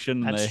the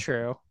election. That's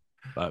true.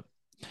 But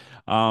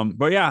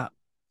yeah.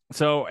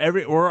 So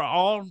we're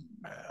all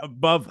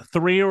above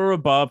 3 or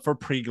above for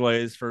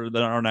pre-glaze for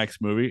our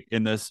next movie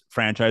in this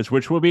franchise,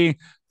 which will be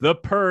The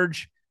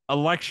Purge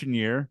election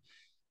year.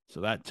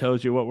 So that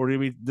tells you what we're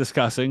going to be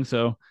discussing.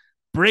 So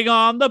bring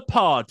on the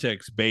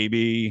politics,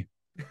 baby.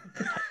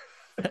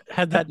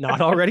 Had that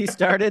not already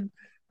started?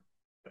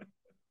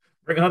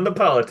 Bring on the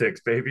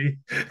politics, baby.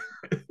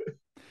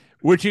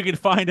 Which you can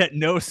find at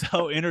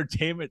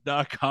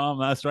nocellentertainment.com.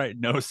 That's right,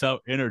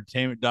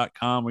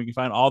 nocellentertainment.com. We can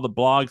find all the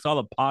blogs, all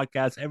the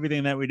podcasts,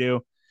 everything that we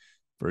do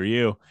for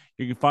you.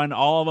 You can find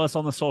all of us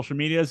on the social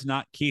medias,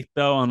 not Keith,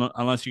 though,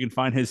 unless you can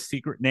find his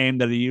secret name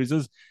that he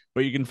uses.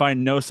 But you can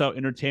find No Cell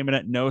Entertainment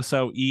at No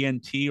Cell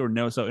ENT or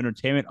No Cell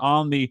Entertainment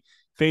on the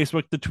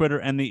Facebook, the Twitter,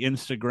 and the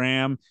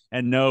Instagram.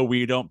 And no,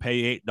 we don't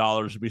pay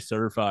 $8 to be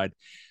certified.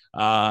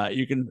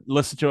 You can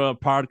listen to a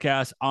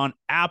podcast on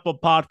Apple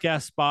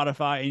Podcasts,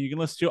 Spotify, and you can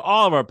listen to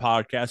all of our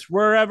podcasts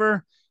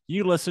wherever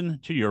you listen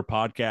to your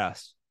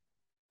podcast.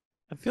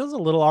 It feels a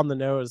little on the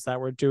nose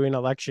that we're doing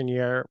election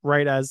year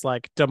right as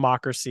like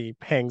democracy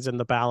hangs in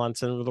the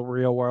balance in the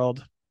real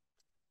world.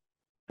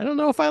 I don't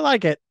know if I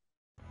like it.